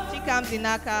 Chikam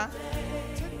Dinaka.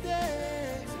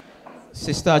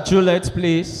 Sister Juliet,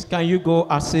 please, can you go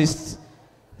assist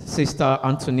Sister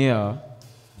Antonia?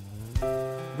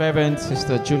 Reverend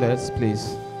Sister Juliet,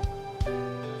 please.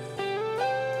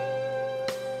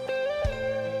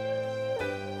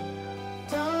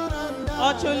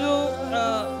 Ochulu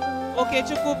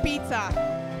Okechukwu Peter.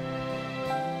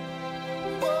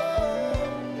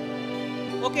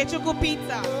 Okechukwu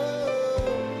Peter.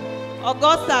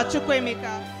 Augusta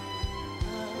Chukwemeka.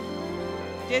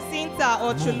 Jacinta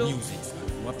Ochulu.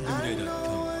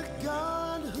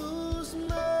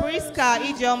 Priska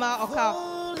Ijeoma Okaf.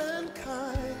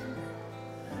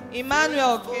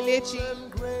 Emmanuel Kelechi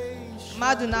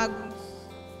Madunagu.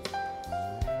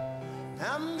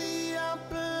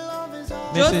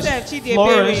 Mrs.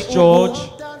 Florence George,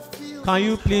 can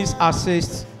you please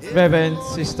assist Reverend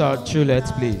Sister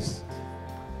Juliet, please?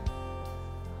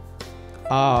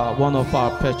 One of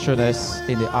our patroness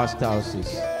in the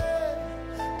Archdiocese.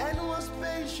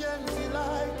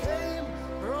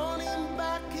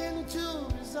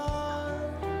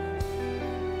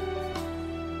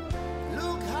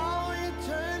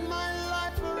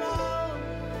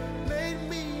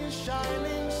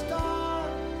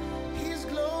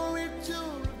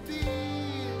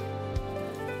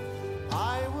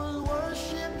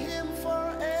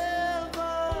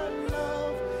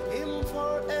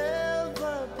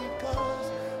 Forever,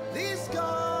 because this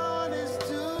God is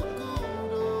too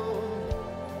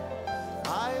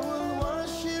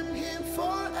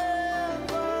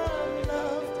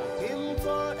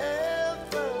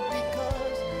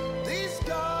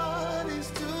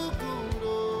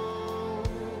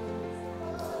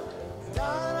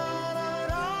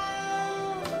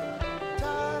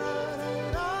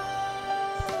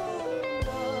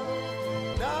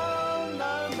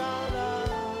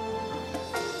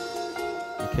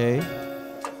Okay.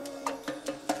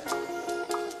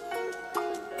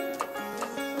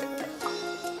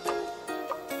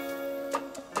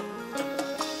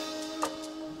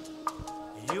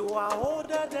 You are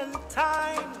older than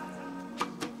time.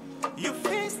 You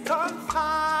feast on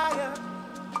fire.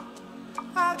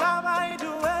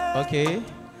 Okay.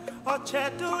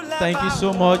 Thank you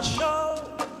so much.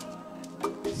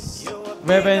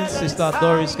 Reverend Sister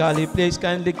Doris Kali, please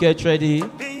kindly get ready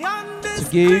to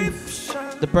give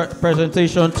the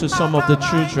presentation to some of the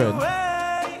children.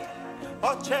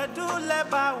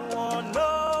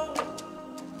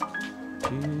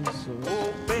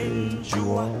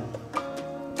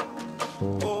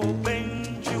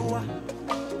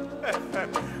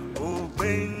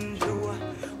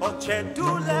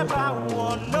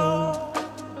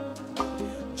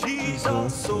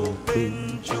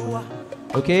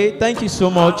 Okay, thank you so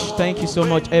much. Thank you so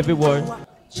much, everyone.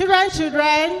 Children,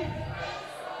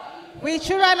 we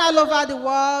children all over the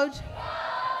world.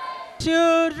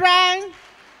 Children,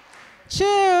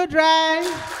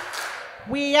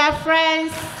 we are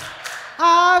friends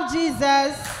of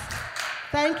Jesus.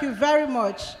 Thank you very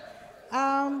much.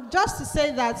 Just to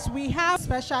say that we have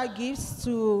special gifts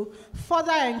to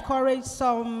further encourage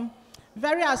some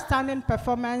very outstanding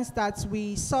performance that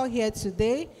we saw here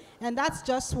today, and that's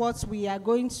just what we are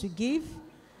going to give.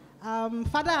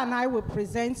 Father and I will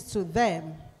present to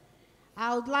them.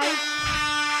 I would like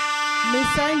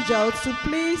Miss Angel to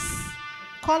please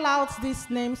call out these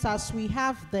names as we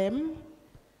have them,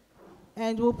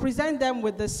 and we'll present them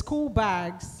with the school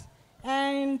bags.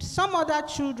 And some other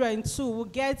children too will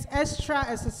get extra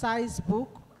exercise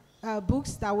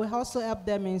books that will also help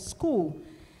them in school.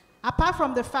 Apart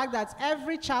from the fact that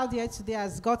every child here today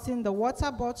has gotten the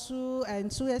water bottle and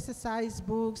 2 exercise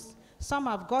books, some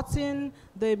have gotten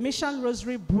the Mission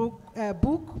Rosary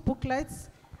booklets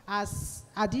as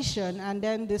addition, and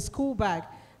then the school bag.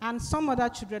 And some other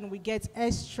children will get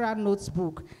extra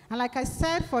notebook. And like I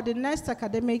said, for the next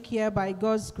academic year, by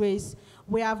God's grace,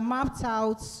 we have mapped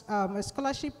out a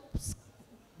scholarship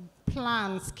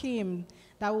plan scheme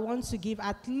that we want to give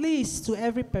at least to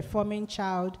every performing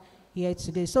child here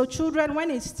today. So children, when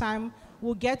it's time,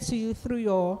 we'll get to you through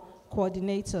your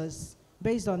coordinators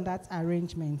based on that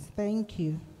arrangement. Thank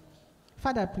you.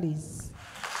 Father, please.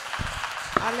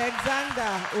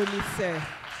 Alexander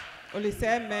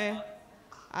Oliseme,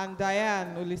 and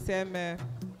Diane Oliseme.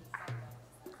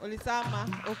 Olisama,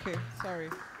 okay, sorry.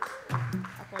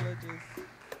 Apologies.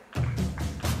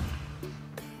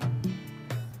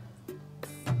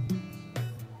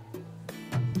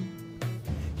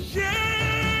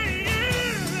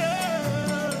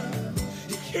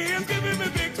 He's giving me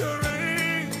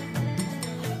victory.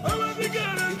 Oh, my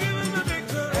God, is giving me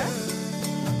victory.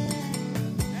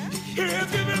 He's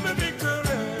giving me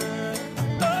victory.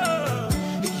 Oh.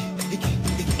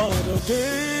 All the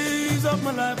days of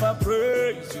my life I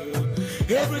praise you.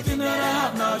 Everything that I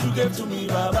have now you gave to me,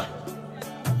 Baba.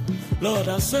 Lord,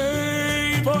 I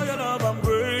say for your love I'm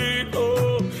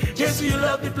grateful. Jesus, you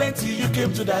love me plenty, you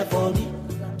came to die for me.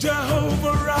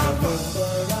 Jehovah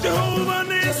Rapha, Jehovah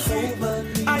Nissi,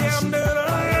 I am that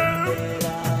I am.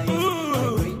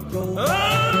 Ooh.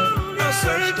 Oh, you're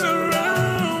searched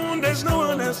around, there's no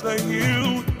one else like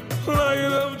you.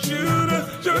 Lion of Judah,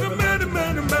 you're the man.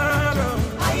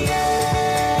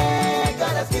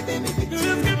 God has given me victory. He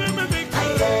has given me victory.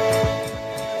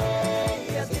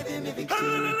 He has given me victory.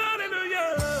 Hallelujah.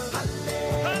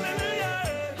 Hallelujah.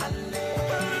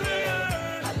 Hallelujah.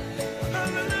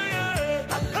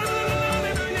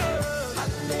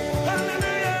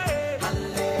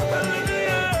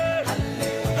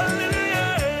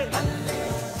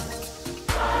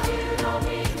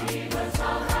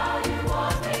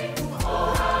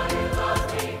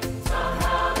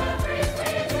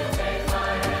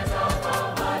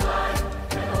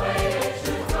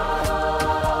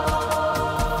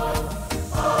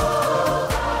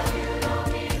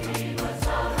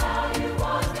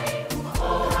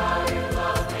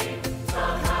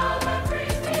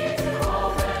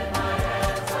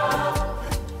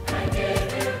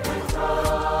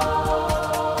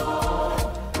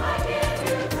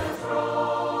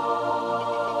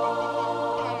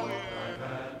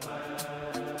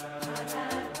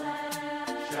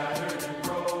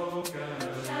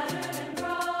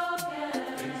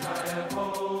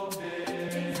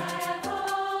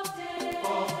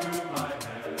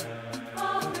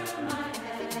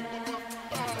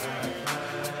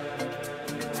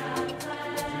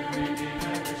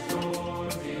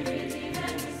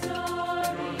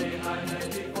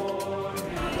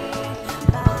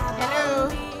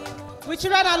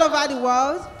 Children all over the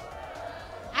world,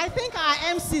 I think our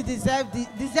MC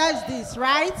deserves this,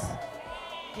 right?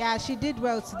 Yeah, she did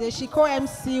well today. She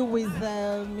co-MC with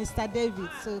Mr. David.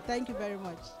 So thank you very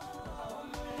much.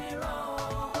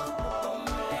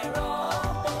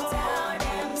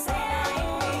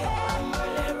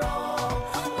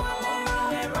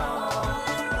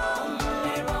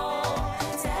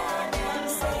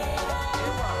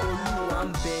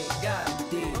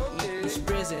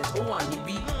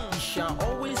 He shall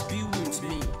always be with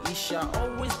me. He shall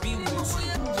always be with you.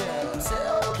 Yeah.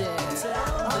 Tell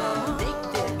them,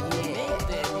 make them,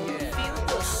 feel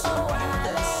the soul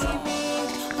that's in me.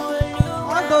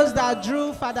 All those that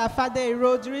drew Father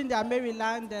Iro during their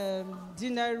Maryland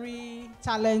Missionary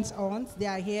talent hunt, they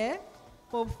are here.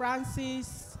 Pope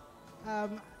Francis,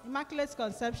 Immaculate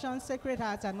Conception, Sacred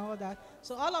Heart, and all that.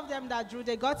 So all of them that drew,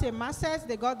 they got a masses,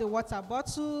 they got the water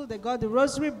bottle, they got the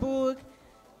rosary book,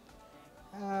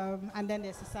 and then the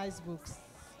exercise books.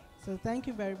 So thank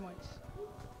you very much.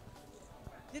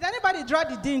 Did anybody draw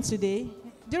the dean today?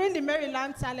 During the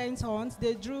Maryland talent hunt,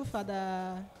 they drew for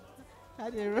the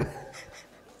deanery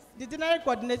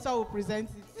coordinator will present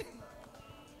it.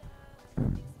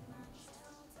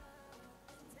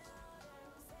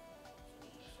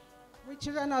 With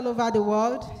children all over the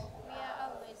world. We are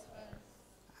always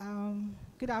friends.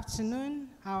 Good afternoon.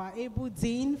 Our able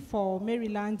dean for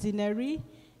Maryland Deanery,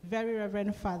 Very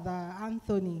Reverend Father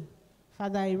Anthony,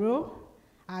 Father Iro,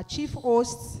 our chief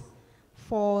host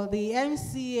for the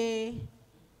MCA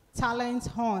Talent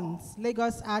Hunt,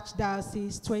 Lagos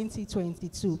Archdiocese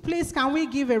 2022. Please, can we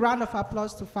give a round of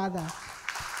applause to Father?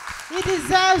 He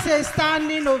deserves a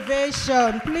standing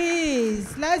ovation.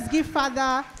 Please, let's give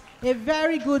Father a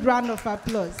very good round of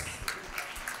applause.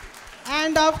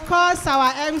 And of course,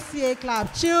 our MCA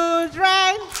club.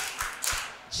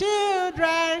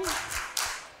 Children,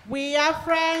 we are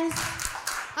friends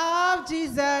of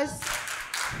Jesus.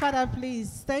 Father,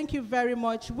 please, thank you very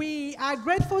much. We are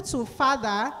grateful to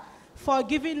Father for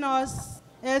giving us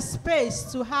a space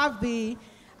to have the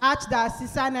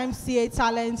Archdiocesan MCA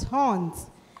Talent Hunt.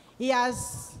 He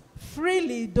has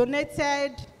freely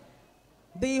donated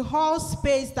the whole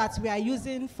space that we are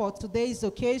using for today's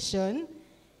occasion.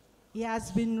 He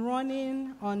has been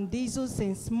running on diesel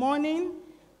since morning.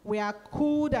 We are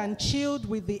cooled and chilled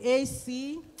with the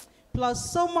AC,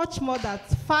 plus so much more that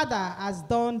Father has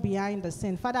done behind the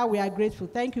scene. Father, we are grateful.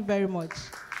 Thank you very much.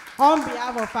 On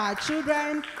behalf of our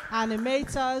children,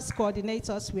 animators,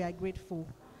 coordinators, we are grateful.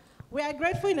 We are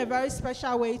grateful in a very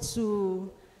special way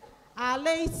to our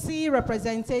laity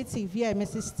representative here,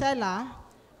 Mrs. Stella,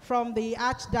 from the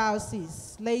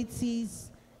Archdiocese, laities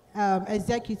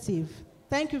executive.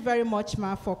 Thank you very much,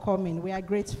 Ma, for coming. We are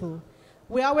grateful.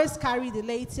 We always carry the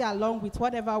laity along with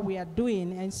whatever we are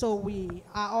doing, and so we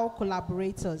are all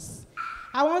collaborators.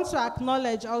 I want to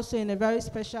acknowledge also in a very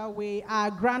special way our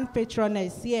grand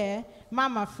patroness here,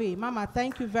 Mama Faye. Mama,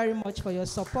 thank you very much for your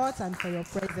support and for your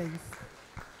presence.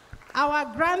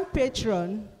 Our grand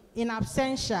patron in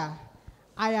absentia,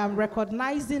 I am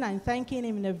recognizing and thanking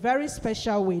him in a very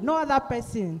special way. No other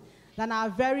person than our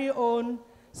very own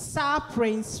Sir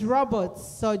Prince Robert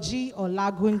Soji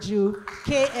Olagunju,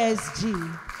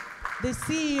 KSG, the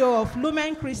CEO of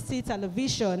Lumen Christi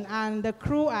Television, and the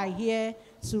crew are here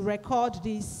to record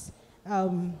this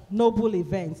noble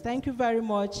event. Thank you very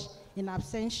much in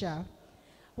absentia.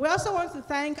 We also want to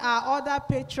thank our other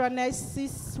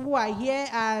patronesses who are here,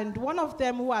 and one of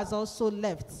them who has also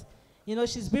left. You know,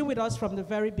 she's been with us from the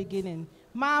very beginning.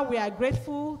 Ma, we are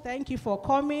grateful. Thank you for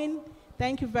coming.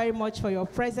 Thank you very much for your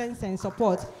presence and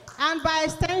support. And by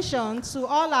extension, to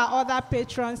all our other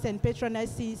patrons and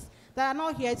patronesses that are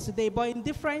not here today, but in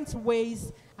different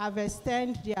ways have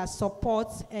extended their support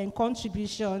and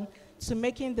contribution to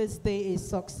making this day a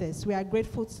success. We are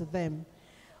grateful to them.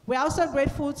 We are also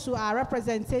grateful to our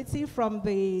representative from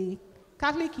the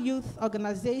Catholic Youth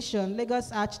Organization, Lagos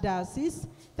Archdiocese.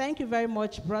 Thank you very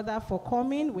much, brother, for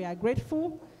coming. We are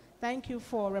grateful. Thank you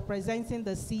for representing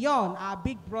the Sion, our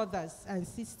big brothers and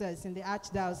sisters in the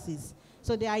Archdiocese.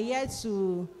 So they are here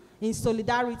to, in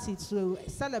solidarity, to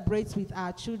celebrate with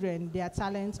our children their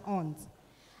talent hunt.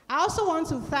 I also want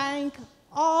to thank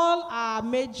all our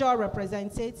major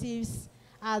representatives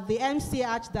at the MC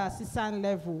Archdiocesan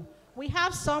level. We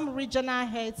have some regional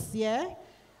heads here.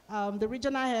 The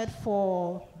regional head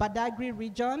for Badagry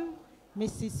region,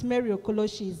 Mrs. Mary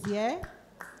Okoloshi, is here.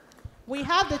 We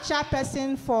have the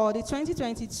chairperson for the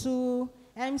 2022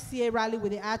 MCA rally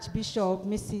with the Archbishop,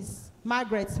 Mrs.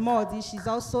 Margaret Mordi. She's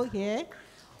also here.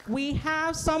 We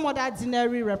have some other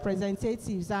deanery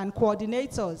representatives and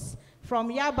coordinators. From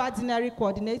Yaba Deanery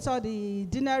Coordinator, the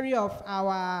deanery of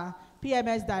our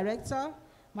PMS Director,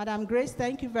 Madam Grace,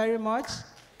 thank you very much.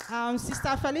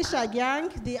 Sister Felicia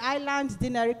Yang, the Island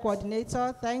Dinner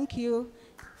Coordinator, thank you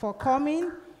for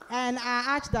coming. And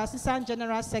our Archdiocesan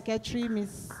General Secretary,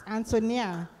 Ms.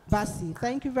 Antonia Bassi,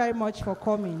 thank you very much for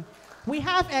coming. We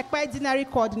have Ekpe Dinner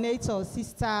Coordinator,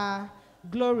 Sister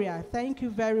Gloria, thank you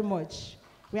very much.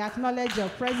 We acknowledge your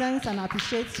presence and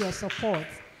appreciate your support.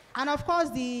 And of course,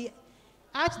 the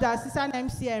Archdiocesan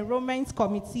MC Enrollment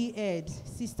Committee Head,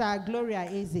 Sister Gloria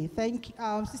Eze,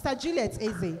 Sister Juliet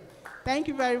Eze, thank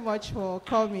you very much for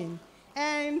coming.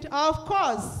 And of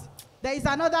course, there is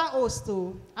another host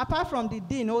too, apart from the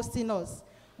Dean hosting us.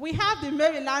 We have the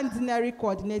Maryland Dinner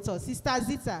Coordinator, Sister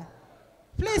Zita.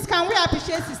 Please, can we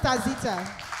appreciate Sister Zita?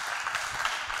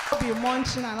 Be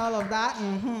munching and all of that.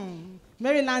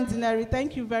 Maryland Dinner,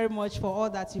 thank you very much for all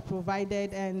that you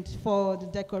provided and for the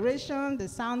decoration, the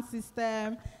sound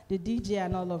system, the DJ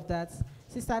and all of that.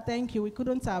 Sister, thank you. We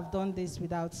couldn't have done this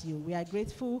without you. We are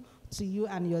grateful to you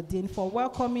and your Dean for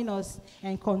welcoming us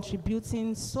and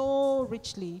contributing so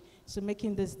richly to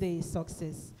making this day a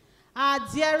success. Our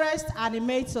dearest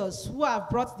animators who have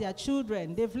brought their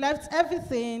children, they've left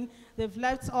everything, they've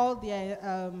left all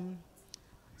their,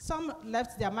 some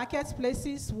left their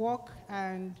marketplaces, work,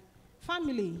 and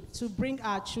family to bring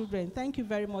our children. Thank you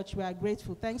very much. We are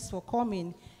grateful. Thanks for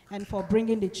coming and for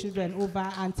bringing the children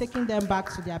over and taking them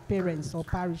back to their parents or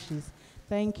parishes.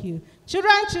 Thank you.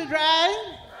 Children,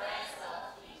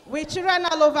 with children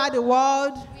all over the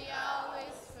world, we are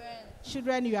always friends.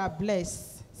 Children, you are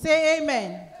blessed. Say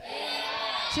amen. Amen.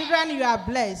 Children, you are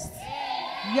blessed.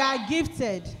 Amen. You are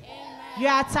gifted. Amen. You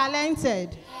are talented.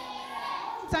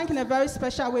 Amen. Thank in a very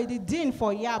special way the Dean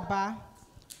for Yaba,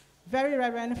 Very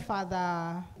Reverend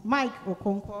Father Mike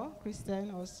Okonkwo,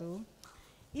 Christian also.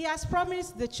 He has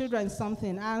promised the children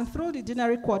something, and through the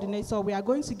dinner coordinator, we are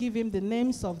going to give him the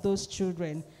names of those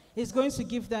children. He's going to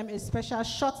give them a special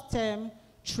short-term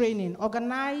training,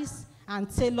 organized and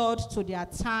tailored to their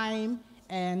time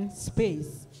and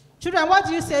space. Children, what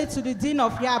do you say to the Dean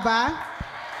of Yaba?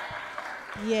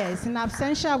 Yes, in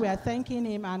absentia, we are thanking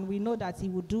him, and we know that he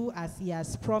will do as he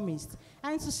has promised.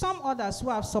 And to some others who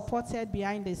have supported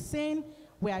behind the scene,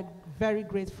 we are very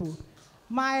grateful.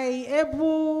 My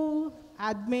able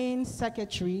admin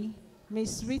secretary,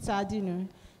 Ms. Rita Adinu,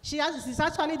 she's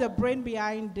actually the brain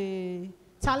behind the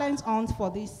talent hunt for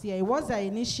this year. It was an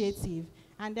initiative.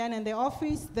 And then in the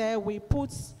office there, we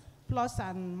put plus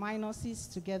and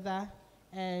minuses together.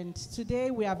 And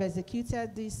today we have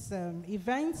executed this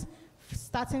event,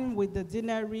 starting with the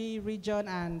Dinnery region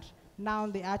and now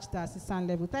the Archdiocesan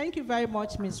level. Thank you very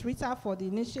much, Ms. Rita, for the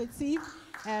initiative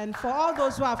and for all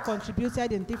those who have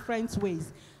contributed in different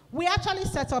ways. We actually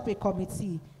set up a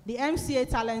committee, the MCA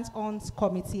Talent Hunt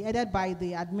Committee, headed by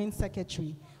the admin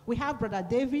secretary. We have Brother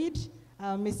David,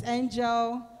 Miss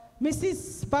Angel,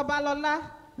 Mrs. Babalola,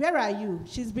 where are you?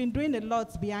 She's been doing a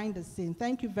lot behind the scene.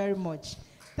 Thank you very much.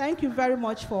 Thank you very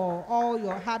much for all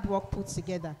your hard work put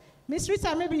together. Miss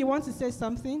Rita, maybe you want to say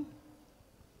something?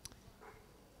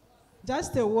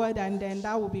 Just a word and then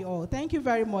that will be all. Thank you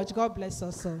very much. God bless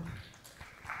us all.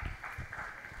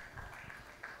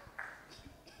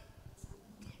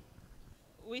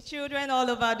 With children all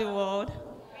over the world.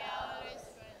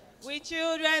 With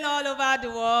children all over the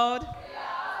world.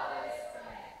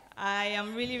 I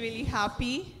am really, really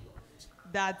happy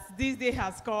that this day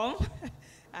has come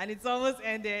and it's almost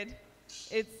ended.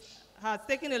 It has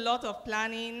taken a lot of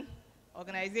planning,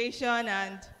 organization,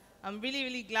 and I'm really,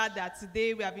 really glad that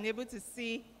today we have been able to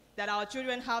see that our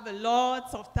children have a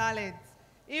lot of talent.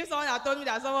 If someone had told me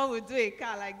that someone would do a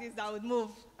car like this that would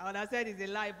move, I would have said it's a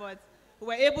lie, but we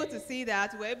were able to see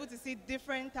that. We were able to see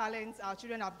different talents our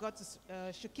children have got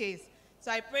to showcase. So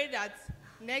I pray that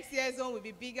next year's one will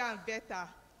be bigger and better.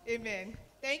 Amen.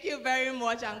 Thank you very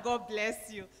much, and God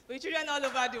bless you. With children all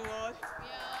over the world.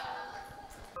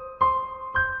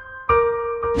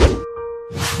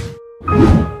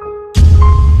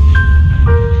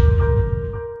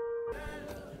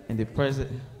 In the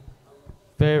present,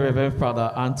 Very Reverend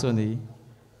Father Anthony.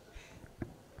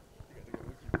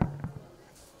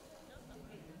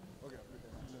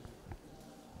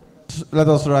 Let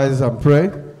us rise and pray.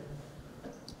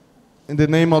 In the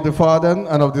name of the Father,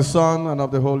 and of the Son, and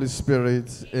of the Holy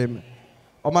Spirit. Amen.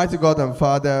 Almighty God and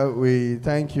Father, we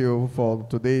thank you for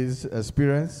today's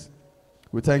experience.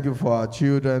 We thank you for our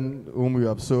children whom you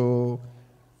have so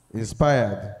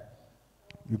inspired.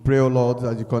 We pray, O Lord,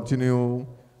 that you continue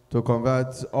to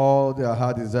convert all their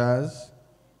heart desires,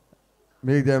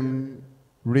 make them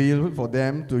real for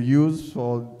them to use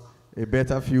for a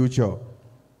better future.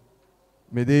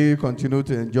 May they continue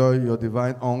to enjoy your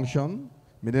divine unction.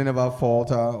 May they never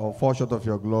falter or fall short of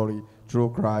your glory through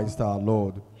Christ our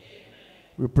Lord. Amen.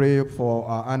 We pray for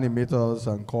our animators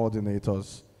and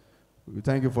coordinators. We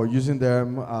thank you for using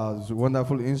them as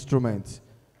wonderful instruments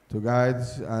to guide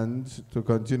and to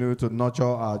continue to nurture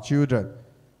our children.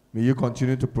 May you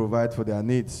continue to provide for their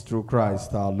needs through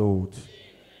Christ our Lord.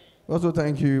 We also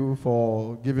thank you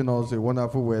for giving us a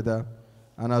wonderful weather.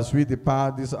 And as we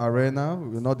depart this arena,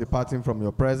 we're not departing from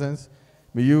your presence.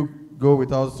 May you go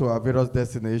with us to our various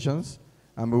destinations,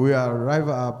 and may we arrive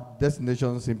at our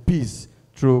destinations in peace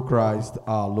through Christ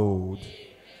our Lord.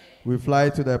 We fly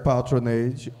to the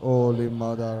patronage, Holy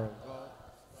Mother of God.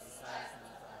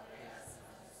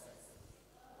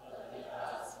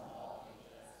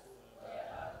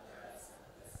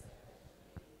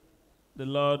 The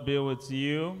Lord be with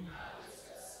you.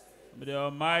 May the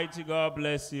Almighty God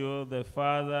bless you, the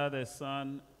Father, the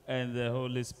Son, and the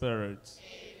Holy Spirit.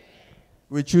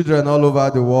 With children all over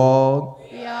the world.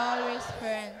 We are always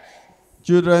friends.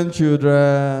 Children,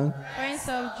 Friends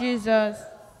of Jesus.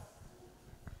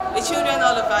 The children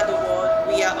all over the world,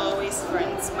 we are always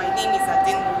friends. My name is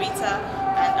Adin Morita,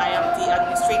 and I am the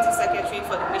Administrative Secretary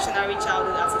for the Missionary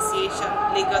Childhood Association,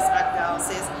 Lagos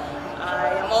Archdiocese.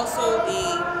 I am also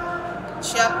the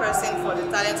chairperson for the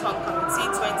Talent Hunt Committee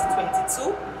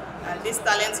 2022, and this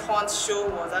Talent Hunt show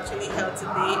was actually held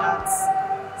today at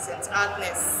St.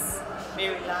 AGNES,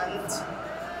 Maryland,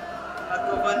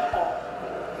 McGovern Hall.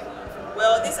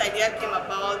 Well, this idea came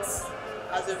about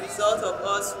as a result of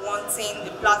us wanting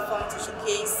the platform to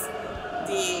showcase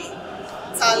the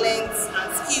talents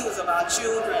and skills of our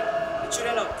children, the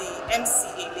children of the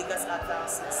MCA, Lagos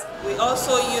Archdiocese. We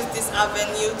also use this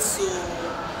avenue to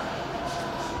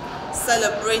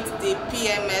celebrate the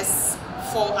PMS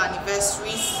 4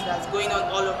 anniversaries that's going on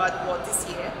all over the world this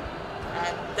year.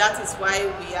 And that is why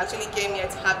we actually came here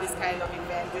to have this kind of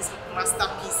event, this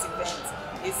masterpiece event,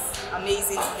 this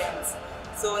amazing event.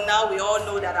 So now we all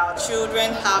know that our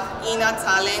children have inner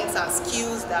talents and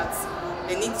skills that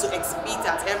they need to exhibit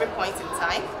at every point in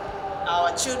time.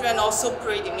 Our children also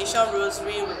pray the Mission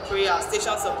Rosary, we pray our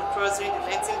Stations of the Cross during the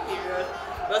Lenten period.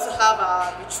 We also have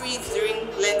our retreats during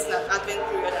Lenten and Advent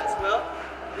period as well.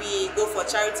 We go for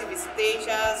charity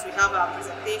visitations, we have our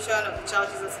presentation of the Child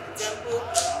Jesus in the Temple.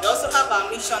 We also have our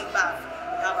mission path,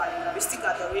 we have our Eucharistic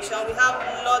adoration, we have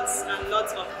lots and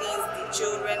lots of things the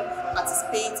children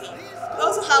participate in. We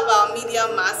also have our media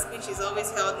mass, which is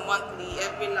always held monthly,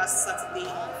 every last Saturday,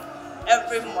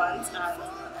 every month. And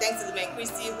thanks to the Ben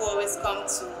Christie who always come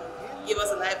to give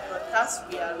us a live broadcast,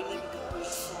 we are really, really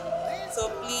grateful. So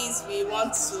please, we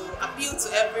want to appeal to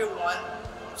everyone,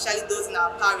 especially those in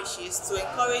our parishes, to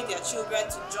encourage their children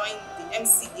to join the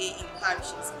MCA in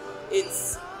parishes.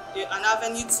 It's an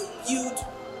avenue to build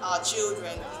our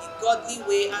children in a godly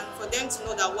way and for them to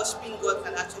know that worshiping God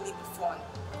can actually be fun.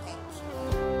 Thank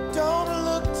you. Don't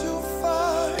look too